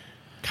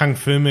Kung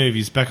Fu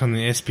movies back on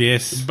the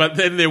SBS. But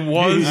then there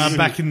was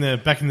back in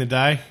the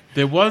day.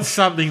 There was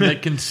something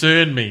that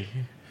concerned me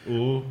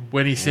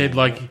when he said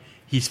like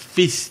his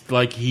fist,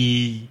 like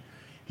he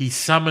he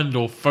summoned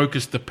or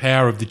focused the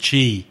power of the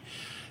chi,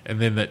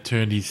 and then that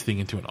turned his thing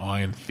into an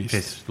iron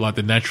fist, like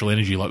the natural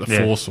energy, like the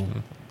force. Or,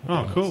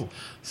 Oh, cool.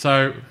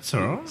 So, It's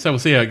all right. so we'll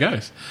see how it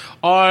goes.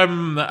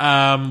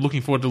 I'm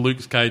looking forward to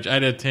Lucas Cage 8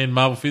 out of 10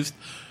 Marvel Fist.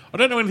 I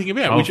don't know anything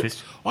about Marvel which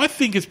Fist. I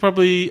think it's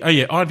probably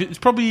it's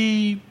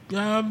probably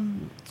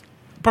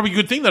probably a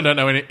good thing that I don't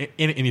know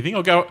anything.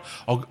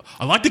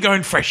 I like to go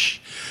in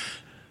fresh.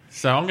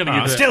 So I'm going to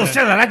give it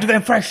Still, I like to go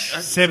fresh.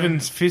 7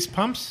 fist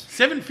pumps.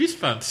 7 fist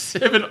bumps,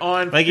 7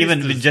 iron Like even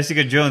fisters. with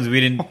Jessica Jones, we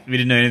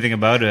didn't know anything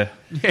about her.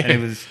 And it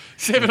was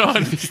 7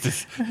 iron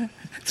fisters.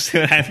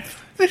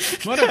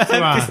 Why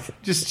don't you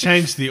just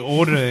change the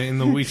order in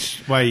the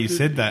which way you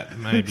said that,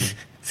 maybe?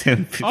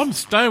 I'm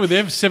staying with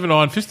them, 7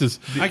 iron fisters.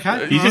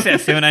 Okay. You just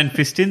have 7 iron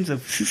pistons.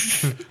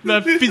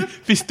 No,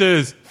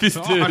 fisters.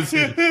 Plural.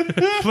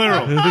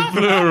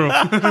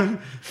 Plural.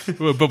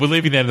 But we're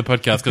leaving that in the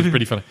podcast because it's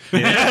pretty funny.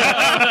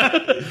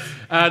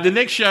 The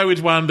next show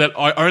is one that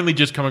I only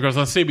just come across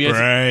on CBS.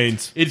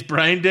 Brains. It's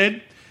Brain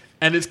Dead,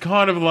 and it's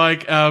kind of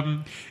like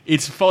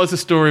it follows a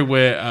story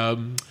where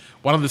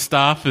one of the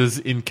staffers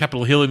in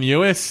Capitol Hill in the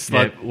US,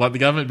 like the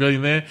government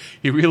building there,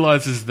 he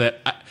realizes that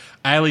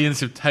aliens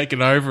have taken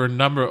over a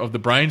number of the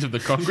brains of the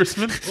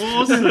congressmen.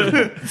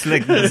 It's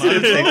like Mars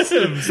Attacks.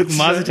 It's like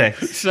Mars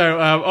Attacks. So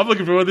I'm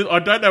looking forward to this. I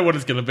don't know what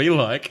it's going to be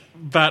like,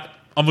 but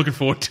I'm looking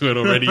forward to it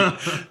already.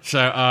 So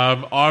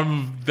I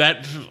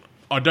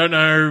don't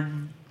know.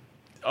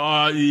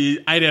 8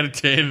 out of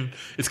 10.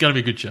 It's going to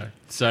be a good show.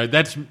 So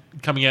that's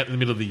coming out in the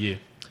middle of the year.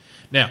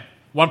 Now,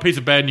 one piece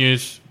of bad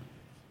news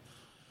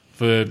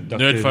for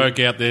nerd folk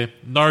out there: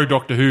 no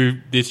Doctor Who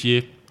this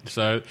year.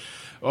 So,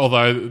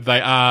 although they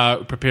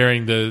are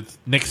preparing the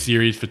next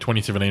series for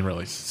 2017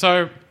 release,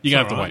 so you're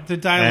going to have to wait. The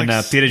Daleks,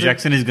 And Peter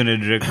Jackson is going to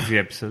direct a few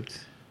episodes.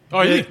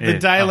 Oh, The, yeah. the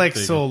Daleks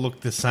there you go. all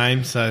look the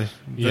same, so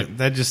Yeah.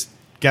 they just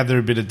gather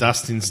a bit of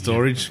dust in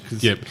storage.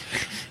 Cause Yep.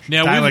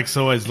 Now Daleks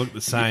always look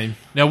the same.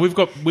 we've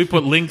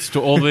put links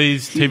to all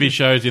these TV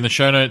shows in the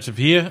show notes of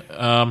here.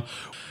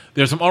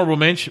 There are some honourable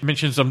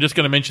mentions. I'm just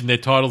going to mention their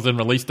titles and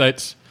release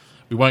dates.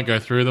 We won't go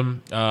through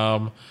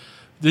them.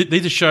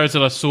 These are shows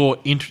that I saw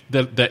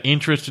that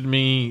interested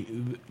me,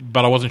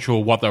 but I wasn't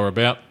sure what they were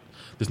about.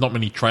 There's not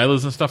many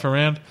trailers and stuff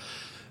around.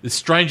 There's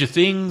Stranger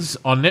Things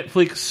on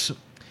Netflix.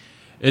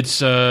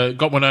 It's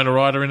got Winona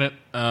Ryder in it.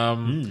 A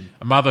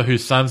mother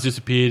whose son's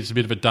disappeared. It's a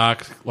bit of a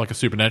dark, like a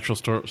supernatural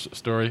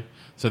story.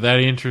 So that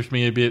interests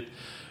me a bit.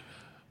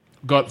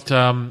 Got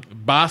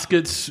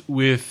Baskets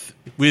with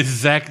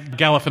Zach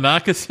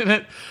Galifianakis in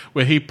it,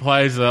 where he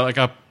plays like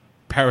a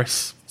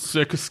Paris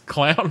circus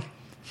clown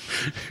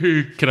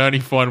who can only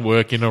find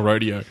work in a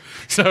rodeo.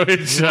 So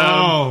it's,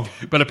 Whoa.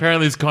 but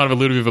apparently it's kind of a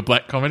little bit of a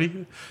black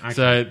comedy.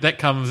 So that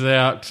comes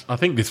out, I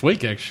think, this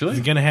week Is actually.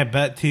 it going to have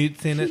butt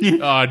toots in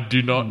it? I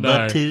do not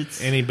know.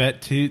 Any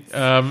butt toots?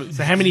 Um,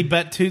 So how many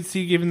butt toots are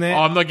you giving there?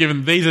 I'm not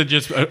giving. These are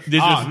just.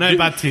 no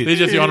butt toots. These are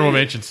just the honourable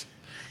mentions.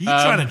 you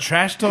trying to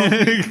trash talk?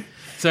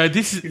 So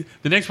the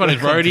next one is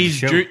Roadies,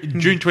 show.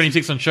 June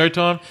 26th on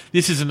Showtime.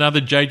 This is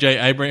another J.J.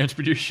 Abrams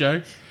produced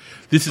show.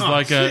 This is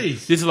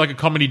jeez. like a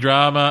comedy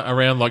drama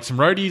around like some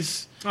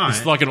roadies. Oh,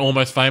 It's yeah. like an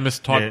Almost Famous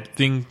type Yeah.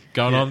 thing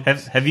going on.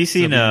 Have you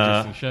seen It'll be an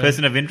interesting show.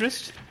 Person of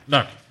Interest?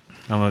 No.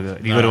 Oh my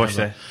god, you No, got to watch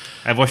no. that.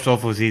 I've watched all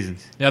 4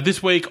 seasons. Now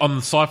this week on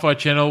the Sci-Fi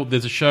Channel,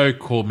 there's a show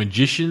called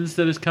Magicians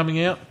that is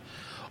coming out.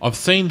 I've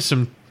seen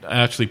some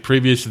actually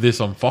previous to this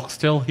on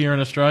Foxtel here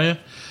in Australia.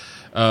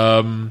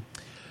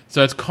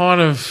 So it's kind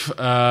of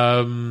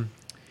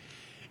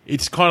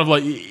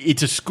like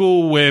it's a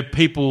school where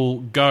people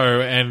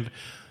go and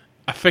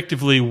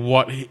effectively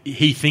what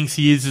he thinks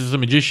he is a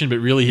magician, but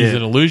really he's Yeah.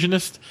 an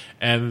illusionist.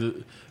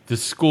 And the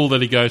school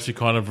that he goes to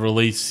kind of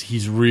release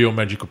his real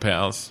magical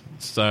powers.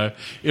 So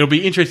it'll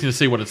be interesting to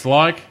see what it's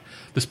like.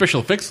 The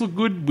special effects look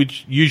good,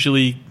 which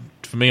usually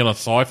for me on a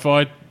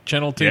Sci-Fi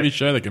Channel TV Yep.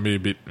 show, they can be a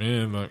bit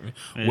like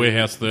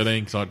Warehouse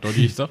 13 type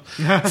dodgy stuff.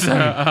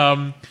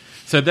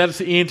 So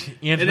that's interesting.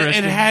 It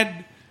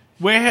had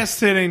Warehouse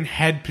 13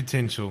 had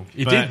potential.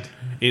 It but did.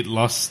 It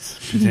lost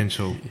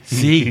potential.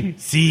 See.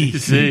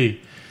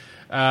 See.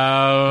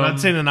 I'd Um,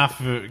 seen enough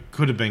of it.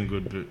 Could have been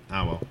good, but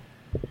oh well.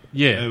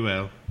 yeah. Oh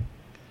well.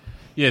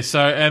 Yeah, so,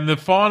 and the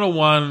final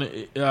one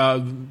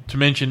to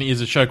mention is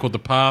a show called The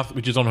Path,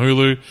 which is on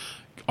Hulu.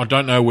 I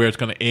don't know where it's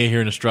going to air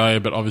here in Australia,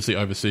 but obviously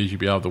overseas you'll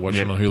be able to watch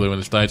it on Hulu in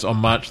the States on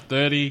March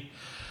 30.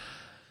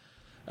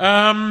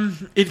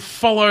 It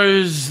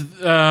follows...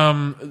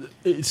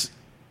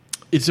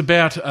 It's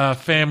about a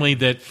family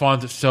that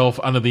finds itself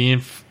under the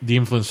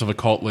influence of a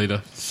cult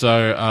leader.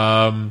 So,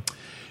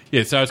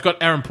 so it's got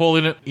Aaron Paul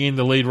in it in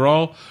the lead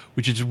role,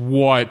 which is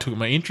why it took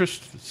my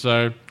interest.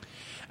 So,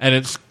 and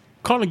it's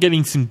kind of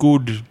getting some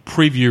good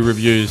preview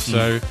reviews.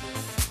 So,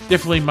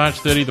 definitely March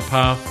 30, The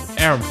Path,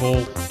 Aaron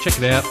Paul. Check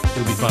it out.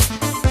 It'll be fun.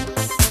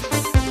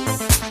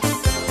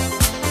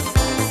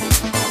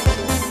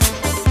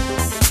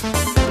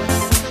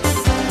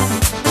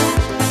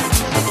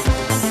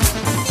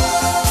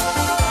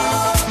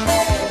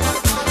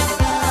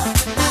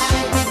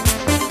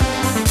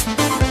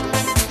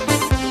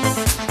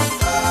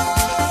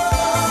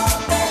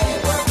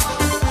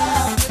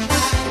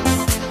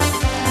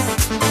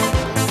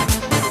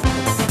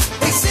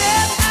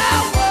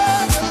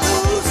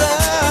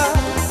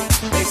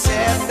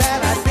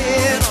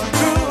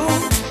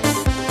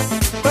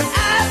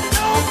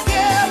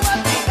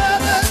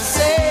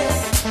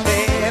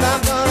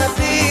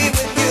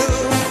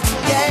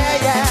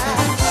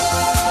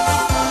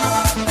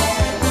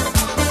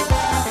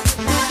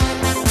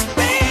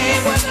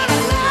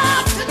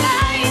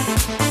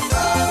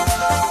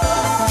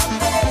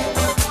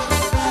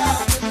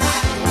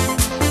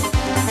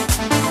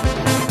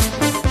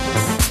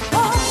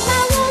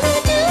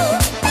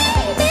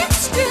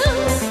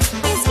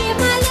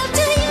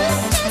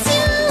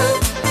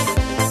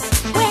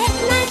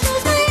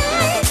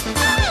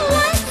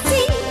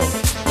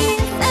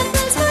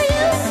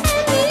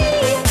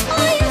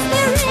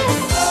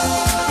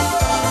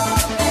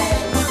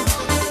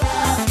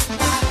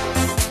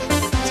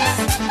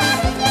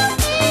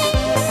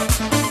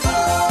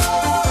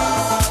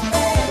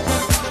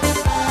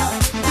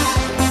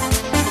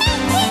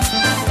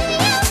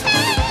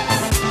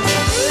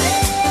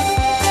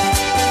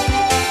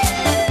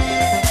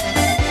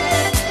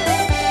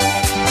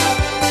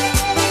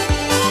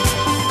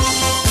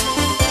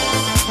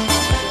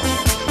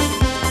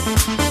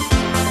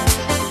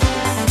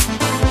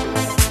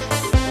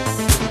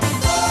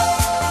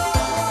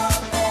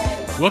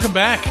 Welcome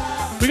back.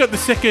 We got the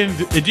second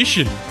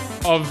edition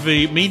of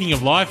the Meaning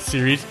of Life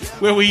series,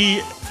 where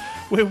we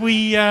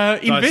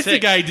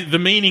investigate the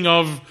meaning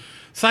of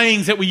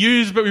sayings that we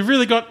use, but we've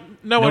really got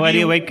no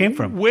idea where it came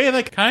from. Where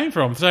they came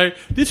from. So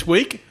this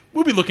week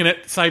we'll be looking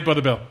at Saved by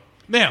the Bell.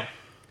 Now,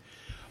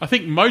 I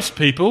think most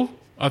people,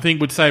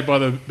 would Saved by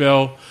the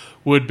Bell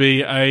would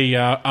be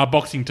a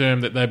boxing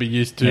term that they'd be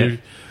used to. Yeah.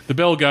 The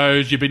bell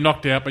goes, you've been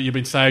knocked out, but you've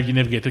been saved. You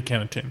never get to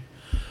count of 10.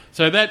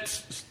 So that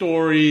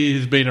story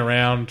has been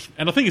around,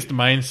 and I think it's the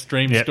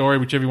mainstream story,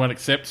 which everyone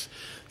accepts.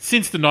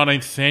 Since the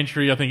 19th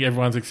century, I think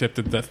everyone's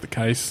accepted that's the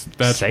case.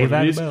 That's Save what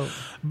that it is. bell.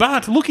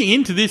 But looking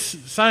into this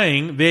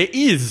saying, there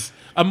is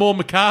a more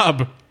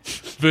macabre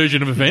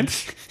version of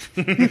events.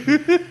 Back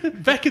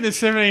in the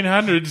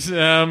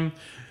 1700s,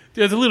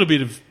 there's a little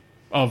bit of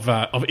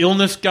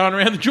illness going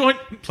around the joint.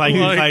 Plague.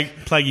 A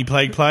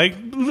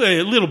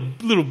little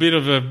bit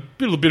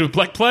of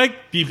black plague.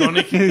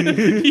 Bubonic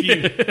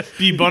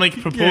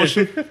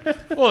proportion.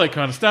 All that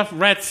kind of stuff.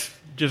 Rats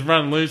just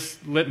running loose,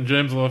 letting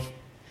germs off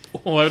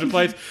all over the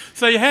place.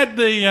 So you had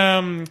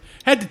the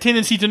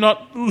tendency to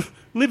not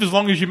live as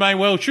long as you may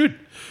well should.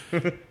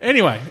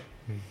 Anyway,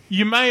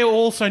 you may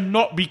also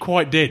not be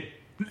quite dead,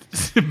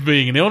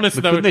 being an illness.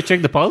 But couldn't they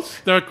check the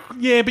pulse? But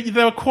they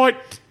were quite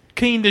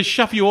keen to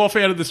shove you off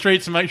out of the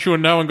streets and make sure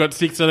no one got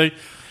sick. So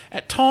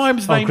at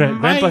times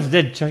Grandpa's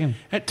dead. Check him.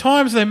 At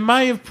times they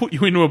may have put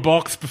you into a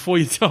box before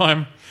your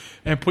time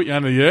and put you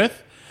under the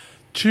earth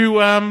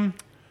to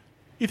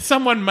if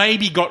someone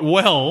maybe got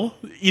well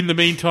in the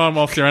meantime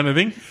whilst they're under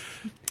the thing.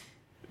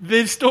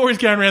 There's stories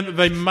going around that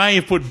they may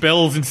have put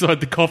bells inside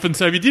the coffin,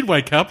 so if you did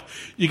wake up,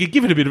 you could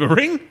give it a bit of a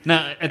ring.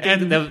 No, I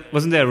think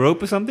wasn't there a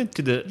rope or something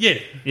to the?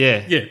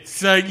 Yeah.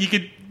 So you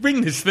could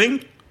ring this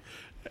thing,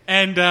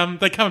 and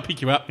they come and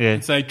pick you up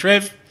and say,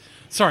 "Trev,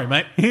 sorry,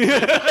 mate,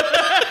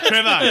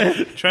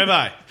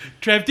 Trevor.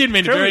 Trev didn't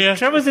mean to bury you.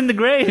 Trevor's in the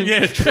grave.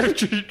 Yeah,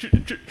 Trevor's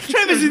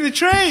in the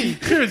tree.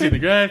 Trevor's in the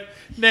grave.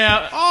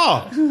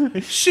 Now,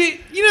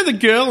 She, you know the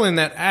girl in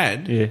that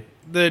ad? Yeah.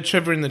 The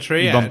Trevor in the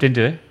tree You ad? bumped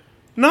into it.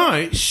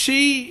 No,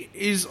 she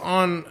is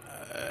on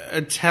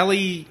a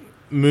tally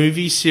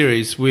movie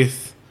series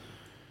with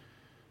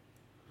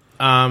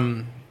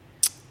an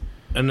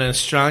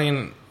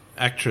Australian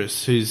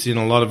actress who's in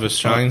a lot of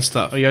Australian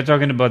stuff. Oh, you're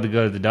talking about the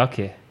girl with the dark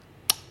hair.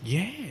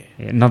 Yeah.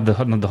 Not the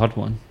hot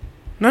one.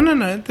 No.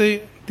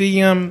 The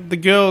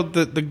girl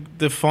that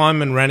the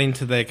fireman ran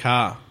into their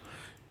car.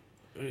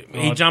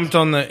 He jumped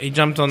on the. I've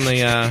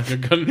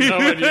got no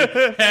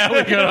idea how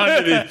we got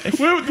onto this.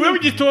 Were we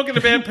just talking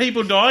about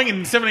people dying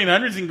in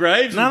 1700s in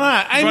graves?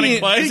 No, Amy.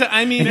 Is it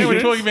Amy Now we're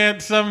Insurance? talking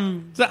about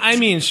some. It's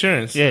Amy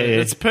Insurance. Yeah.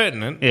 It's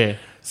pertinent. Yeah.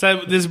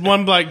 So there's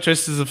one bloke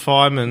dressed as a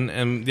fireman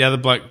and the other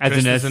bloke As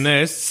a dressed as a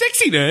nurse. nurse.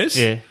 Sexy nurse.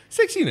 Yeah.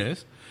 Sexy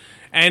nurse.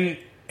 And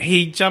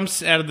he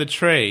jumps out of the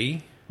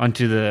tree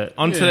Onto her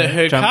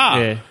Jump,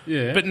 car. yeah.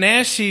 Yeah. But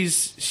now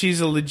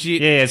she's a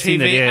legit I've seen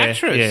TV that,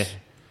 actress. Yeah.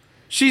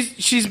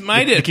 She's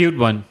made The it. cute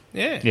one.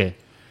 Yeah. Yeah.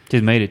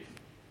 She's made it.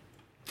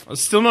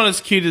 Still not as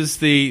cute as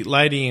the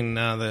lady in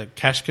the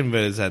cash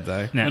converters ad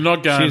though. No. I'm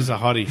not going. She's a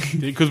hottie.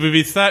 Because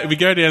if we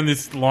go down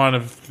this line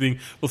of thing,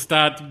 we'll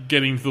start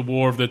getting to the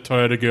war of the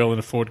Toyota girl and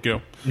the Ford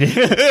girl.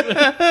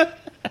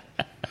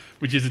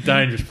 Which is a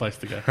dangerous place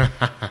to go.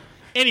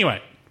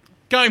 Anyway,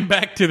 going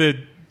back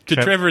to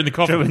Trevor in the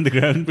coffin. Trevor in the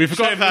ground. We've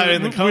forgotten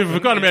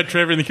yeah. about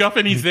Trevor in the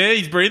coffin. He's there,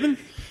 he's breathing.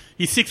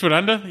 He's 6 foot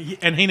under,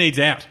 and he needs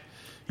out.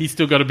 He's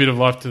still got a bit of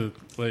life to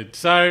lead.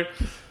 So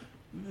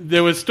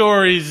there were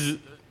stories,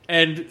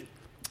 and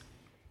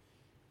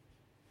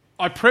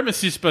I premise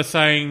this by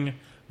saying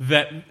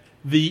that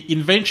the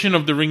invention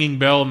of the ringing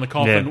bell in the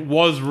coffin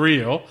was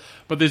real,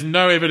 but there's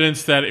no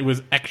evidence that it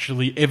was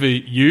actually ever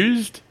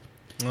used.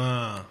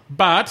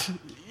 But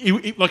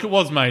it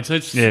was made, so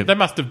they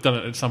must have done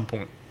it at some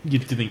point.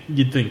 You'd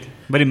think.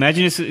 But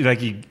imagine it's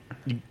like you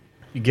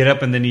get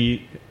up and then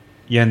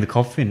you're in the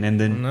coffin and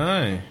then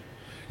No.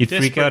 you'd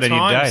freak out and you'd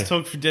die.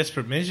 Talk for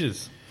desperate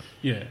measures.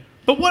 Yeah.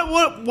 But why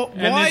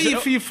are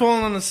you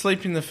falling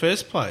asleep in the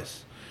first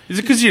place? Is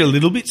it because you're a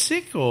little bit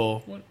sick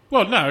or?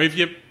 Well, no. If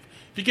you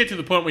get to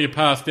the point where you're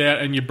passed out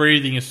and your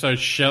breathing is so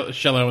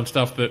shallow and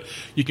stuff that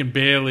you can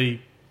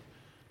barely.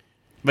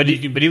 But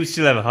he would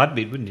still have a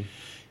heartbeat, wouldn't he?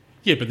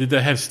 Yeah, but did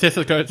they have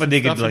stethoscopes But they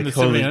and could stuff in like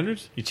the hold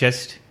 1700s? your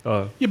chest.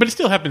 Oh, Yeah, but it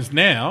still happens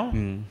now.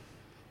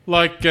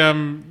 Like,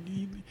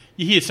 you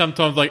hear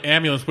sometimes like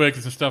ambulance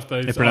workers and stuff.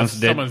 They pronounce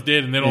dead. someone's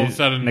dead, and then all of a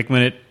sudden, next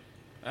minute.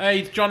 hey,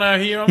 it's Jono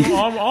here.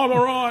 I'm all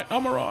right.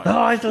 I'm all right.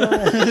 Oh, it's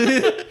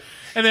alive.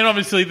 And then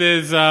obviously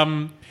there's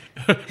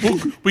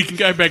we can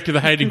go back to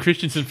the Hayden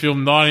Christensen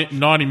film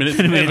 90 Minutes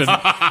in Heaven,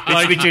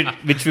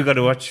 which we got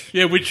to watch.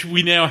 yeah, which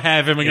we now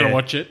have, and we're going to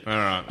watch it. All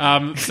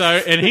right. So,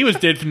 and he was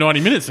dead for 90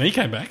 minutes, and he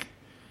came back.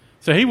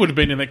 So he would have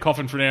been in that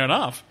coffin for an hour and a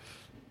half.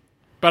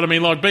 But I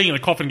mean, like being in a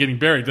coffin getting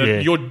buried,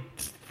 you're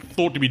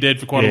thought to be dead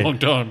for quite a long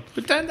time.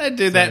 But don't they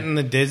do that in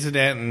the desert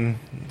out in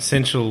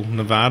central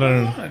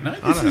Nevada? I don't know.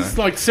 This is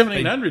like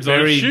 1700s. I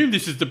assume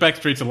this is the back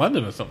streets of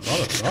London or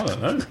something. I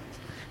don't know.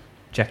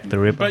 Jack the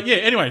Ripper. But yeah,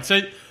 anyway,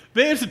 so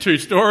there's the two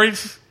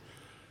stories.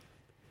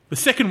 The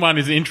second one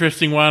is an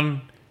interesting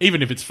one.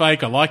 Even if it's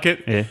fake, I like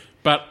it. Yeah.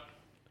 But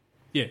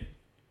yeah,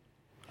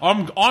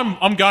 I'm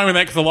going with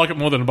that because I like it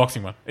more than the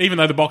boxing one. Even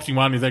though the boxing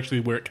one is actually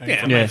where it came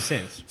Yeah, from. it Yeah. makes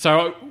sense.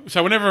 So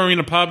whenever I'm in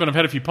a pub and I've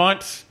had a few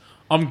pints,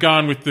 I'm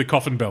going with the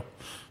coffin bell.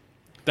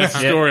 That's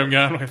the Yeah. story I'm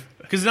going with.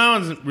 Because no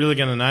one's really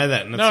going to know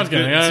that. And No one's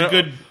going It's to. a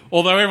good.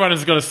 Although everyone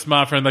has got a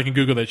smartphone, they can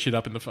Google that shit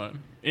up in the phone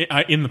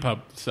in the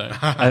pub. So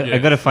I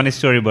got a funny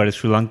story about a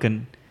Sri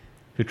Lankan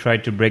who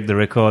tried to break the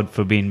record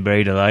for being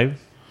buried alive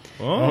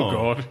oh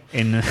god,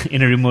 in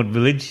a remote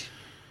village,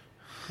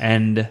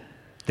 and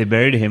they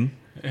buried him.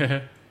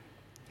 yeah,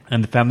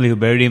 And the family who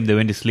buried him, they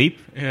went to sleep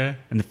yeah.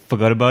 and they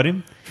forgot about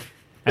him.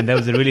 And that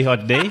was a really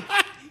hot day.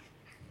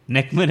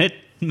 Next minute,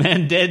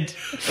 man dead.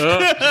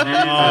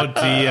 Oh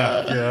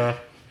dear.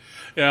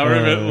 Yeah, I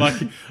remember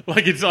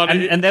like it's on.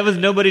 And there was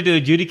nobody to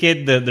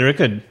adjudicate the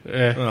record.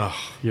 Yeah.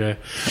 Yeah.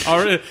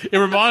 It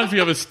reminds me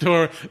of a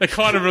story. It's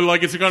kind of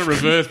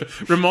reverse,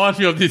 but reminds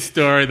me of this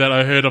story that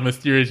I heard on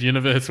Mysterious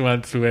Universe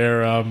once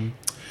where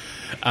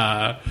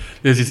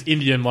there's this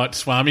Indian like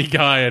Swami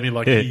guy and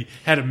he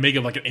had a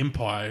mega like an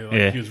empire. Like,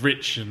 Yeah. He was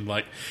rich and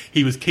like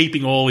he was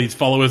keeping all his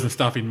followers and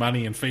stuff in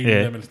money and feeding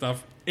Yeah. them and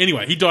stuff.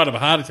 Anyway, he died of a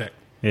heart attack.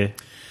 Yeah.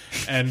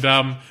 And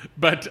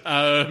but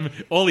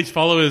all his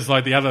followers,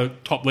 like the other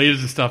top leaders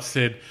and stuff,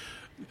 said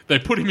they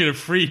put him in a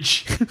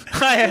fridge,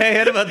 I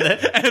heard about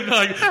that. and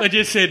like they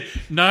just said,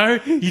 no,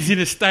 he's in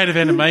a state of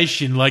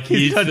animation, like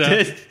he's not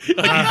dead.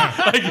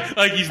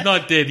 like he's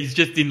not dead. He's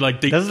just in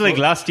like deep. That was like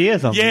last year or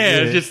something. yeah,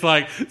 it's just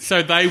like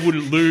so they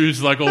wouldn't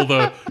lose like all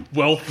the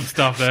wealth and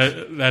stuff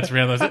that's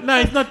around. I said,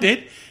 no, he's not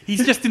dead.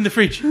 He's just in the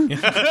fridge.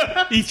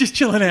 He's just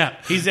chilling out.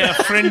 He's our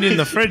friend in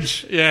the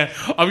fridge. Yeah,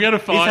 I'm going to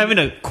find. He's having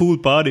a cool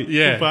party.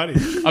 yeah, Buddy.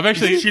 I'm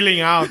actually Chilling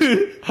out.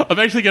 I'm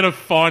actually going to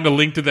find a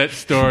link to that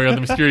story on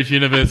the Mysterious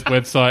Universe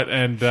website,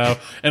 and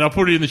I'll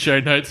put it in the show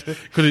notes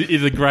because it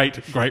is a great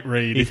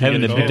read. He's if you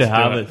having a get bitter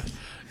chance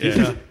to do it.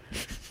 harvest.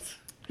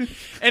 Yeah.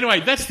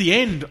 Anyway, that's the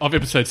end of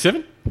episode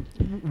 7.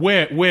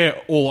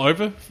 We're all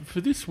over for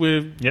this.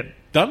 We're Yep.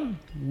 done.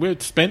 We're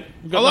spent.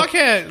 We've I got like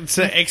how it's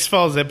an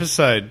X-Files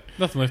episode,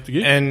 nothing left to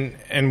give.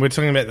 and we're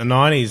talking about the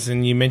 90s,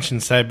 and you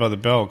mentioned Saved by the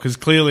Bell, because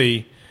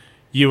clearly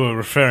you were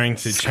referring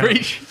to...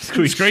 Screech.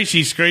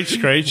 Screechy, screech,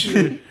 screech.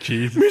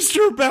 Jeez.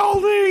 Mr.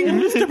 Belding!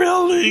 Mr.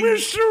 Belding!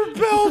 Mr.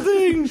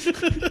 Belding!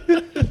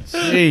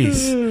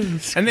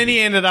 Jeez. And then he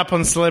ended up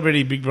on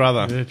Celebrity Big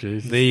Brother. Yeah,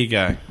 jeez. There you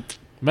go.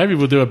 Maybe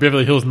we'll do a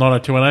Beverly Hills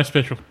 90210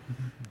 special.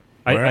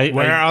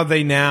 Where are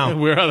they now?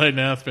 Where are they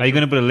now? Special? Are you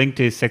going to put a link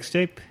to his sex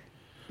tape?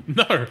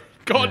 No.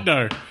 God,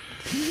 no.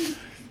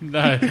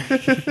 No.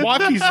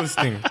 Wifey's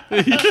listening.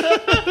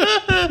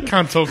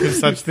 Can't talk of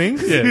such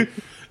things. Yeah.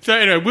 So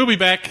anyway, we'll be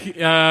back.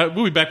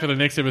 We'll be back for the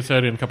next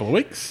episode in a couple of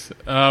weeks.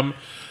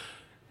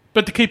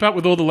 But to keep up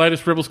with all the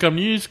latest Rebel Scum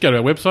news, go to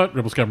our website,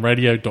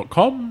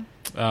 rebelscumradio.com.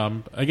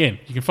 Again,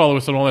 you can follow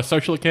us on all our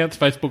social accounts,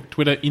 Facebook,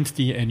 Twitter,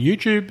 Insta and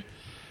YouTube.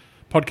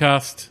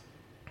 Podcast,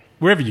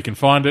 wherever you can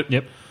find it.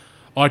 Yep.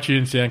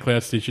 iTunes,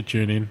 SoundCloud, Stitcher,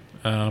 TuneIn,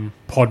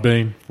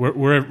 Podbean,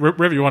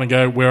 wherever you want to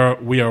go,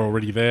 we are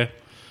already there.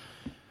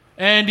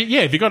 And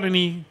yeah, if you got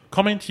any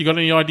comments, you got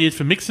any ideas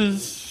for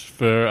mixes,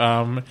 for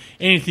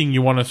anything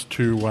you want us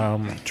to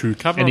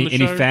cover on the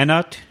show. Any fan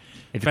art?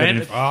 If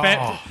you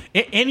got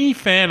any- Any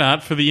fan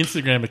art for the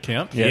Instagram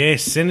account, Yeah.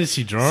 Yes, send us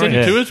your drawing. send it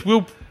Yeah. to us.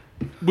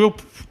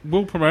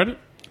 We'll promote it.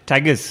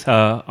 tag us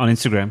on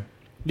Instagram.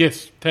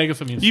 Yes, tag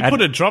us on Instagram. You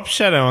put a drop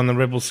shadow on the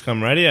Rebel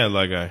Scum Radio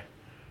logo.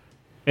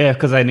 Yeah,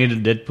 because I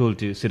needed Deadpool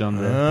to sit on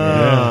there.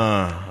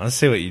 Ah, I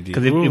see what you did.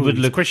 Because it would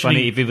look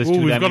funny if it was Ooh,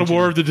 two we've got a war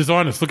dimensional. of the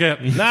designers. Look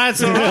out. No,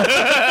 it's all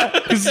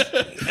right. 'Cause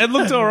it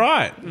looked all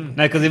right.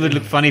 No, because it would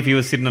look funny if he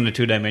was sitting on a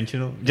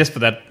two-dimensional. Just for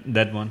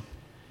that one.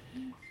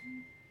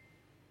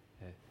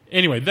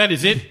 Anyway, that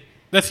is it.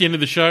 That's the end of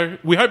the show.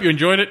 We hope you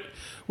enjoyed it.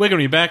 We're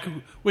going to be back.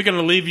 We're going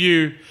to leave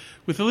you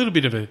with a little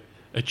bit of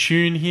a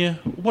tune here.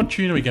 What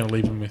tune are we going to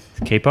leave them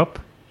with? K-pop?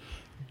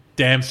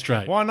 Damn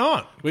straight. Why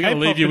not? We're going to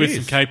leave K-pop you it with is.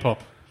 some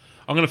K-pop.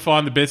 I'm going to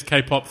find the best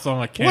K-pop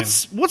song I can.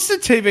 What's the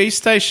TV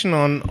station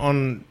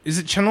on? Is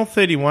it Channel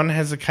 31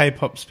 has a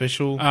K-pop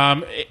special?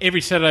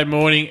 Every Saturday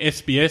morning,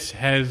 SBS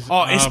has...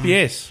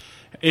 SBS.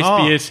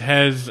 SBS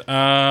has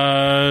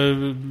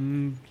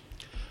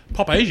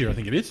Pop Asia, I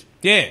think it is.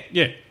 Yeah.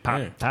 Yeah.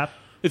 Tap.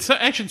 It's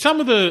actually some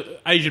of the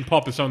Asian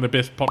pop is some of the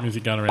best pop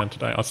music going around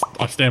today.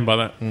 I stand by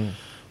that.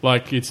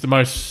 Like it's the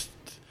most.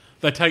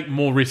 They take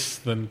more risks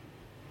than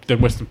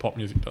Western pop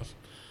music does.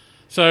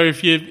 So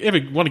if you ever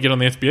want to get on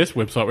the SBS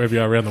website wherever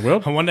you are around the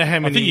world, I wonder how I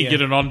many. think you can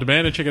get it on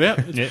demand and check it out.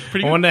 It's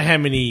pretty I good. wonder how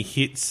many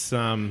hits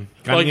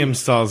Gangnam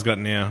Style's got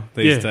now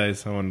these Yeah.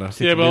 days. I wonder.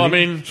 Yeah, well, I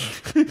mean,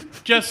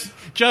 just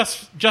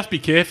be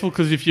careful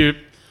because if you're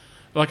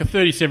like a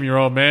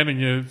 37-year-old man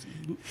and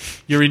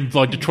you're in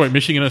like Detroit,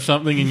 Michigan or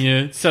something, and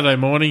you're Saturday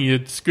morning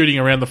you're scooting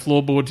around the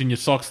floorboards in your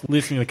socks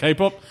listening to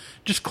K-pop,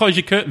 just close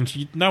your curtains.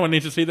 No one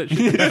needs to see that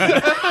shit.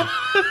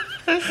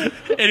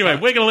 Anyway,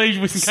 we're going to leave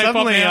you with some K-pop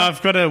Suddenly, now.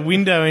 I've got a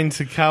window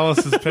into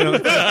Carlos's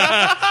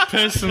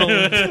personal.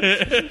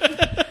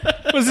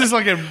 Was this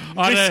like a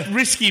I know.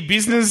 risky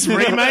business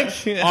remake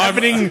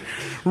happening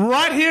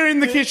right here in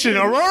the kitchen?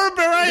 Aurora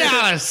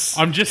Borealis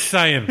I'm just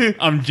saying.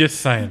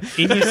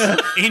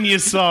 in your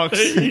socks,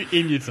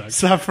 In your socks.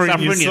 suffer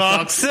in your in your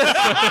socks.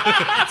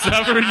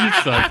 Suffer in your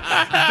socks.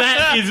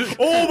 That is...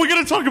 Oh, we're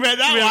going to talk about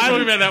that We're one.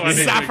 talking about that one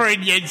next Suffer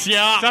in your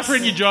socks. Suffer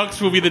in your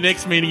jocks will be the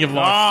next meaning of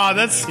life. Oh,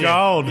 that's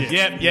gold.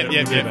 Yep.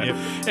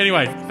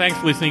 Anyway, thanks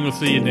for listening. We'll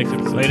see you next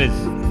episode.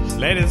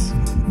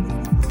 Laters.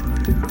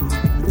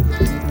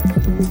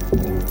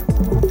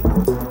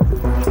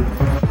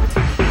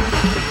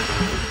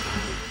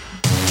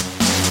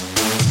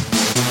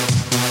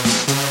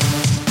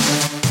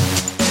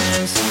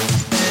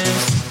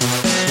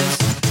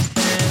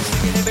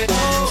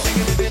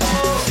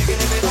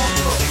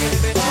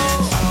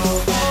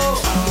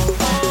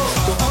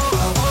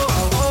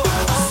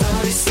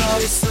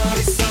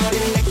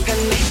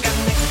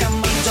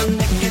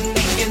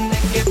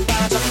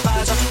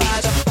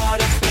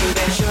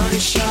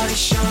 Shorty,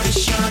 shorty,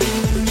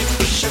 shorty,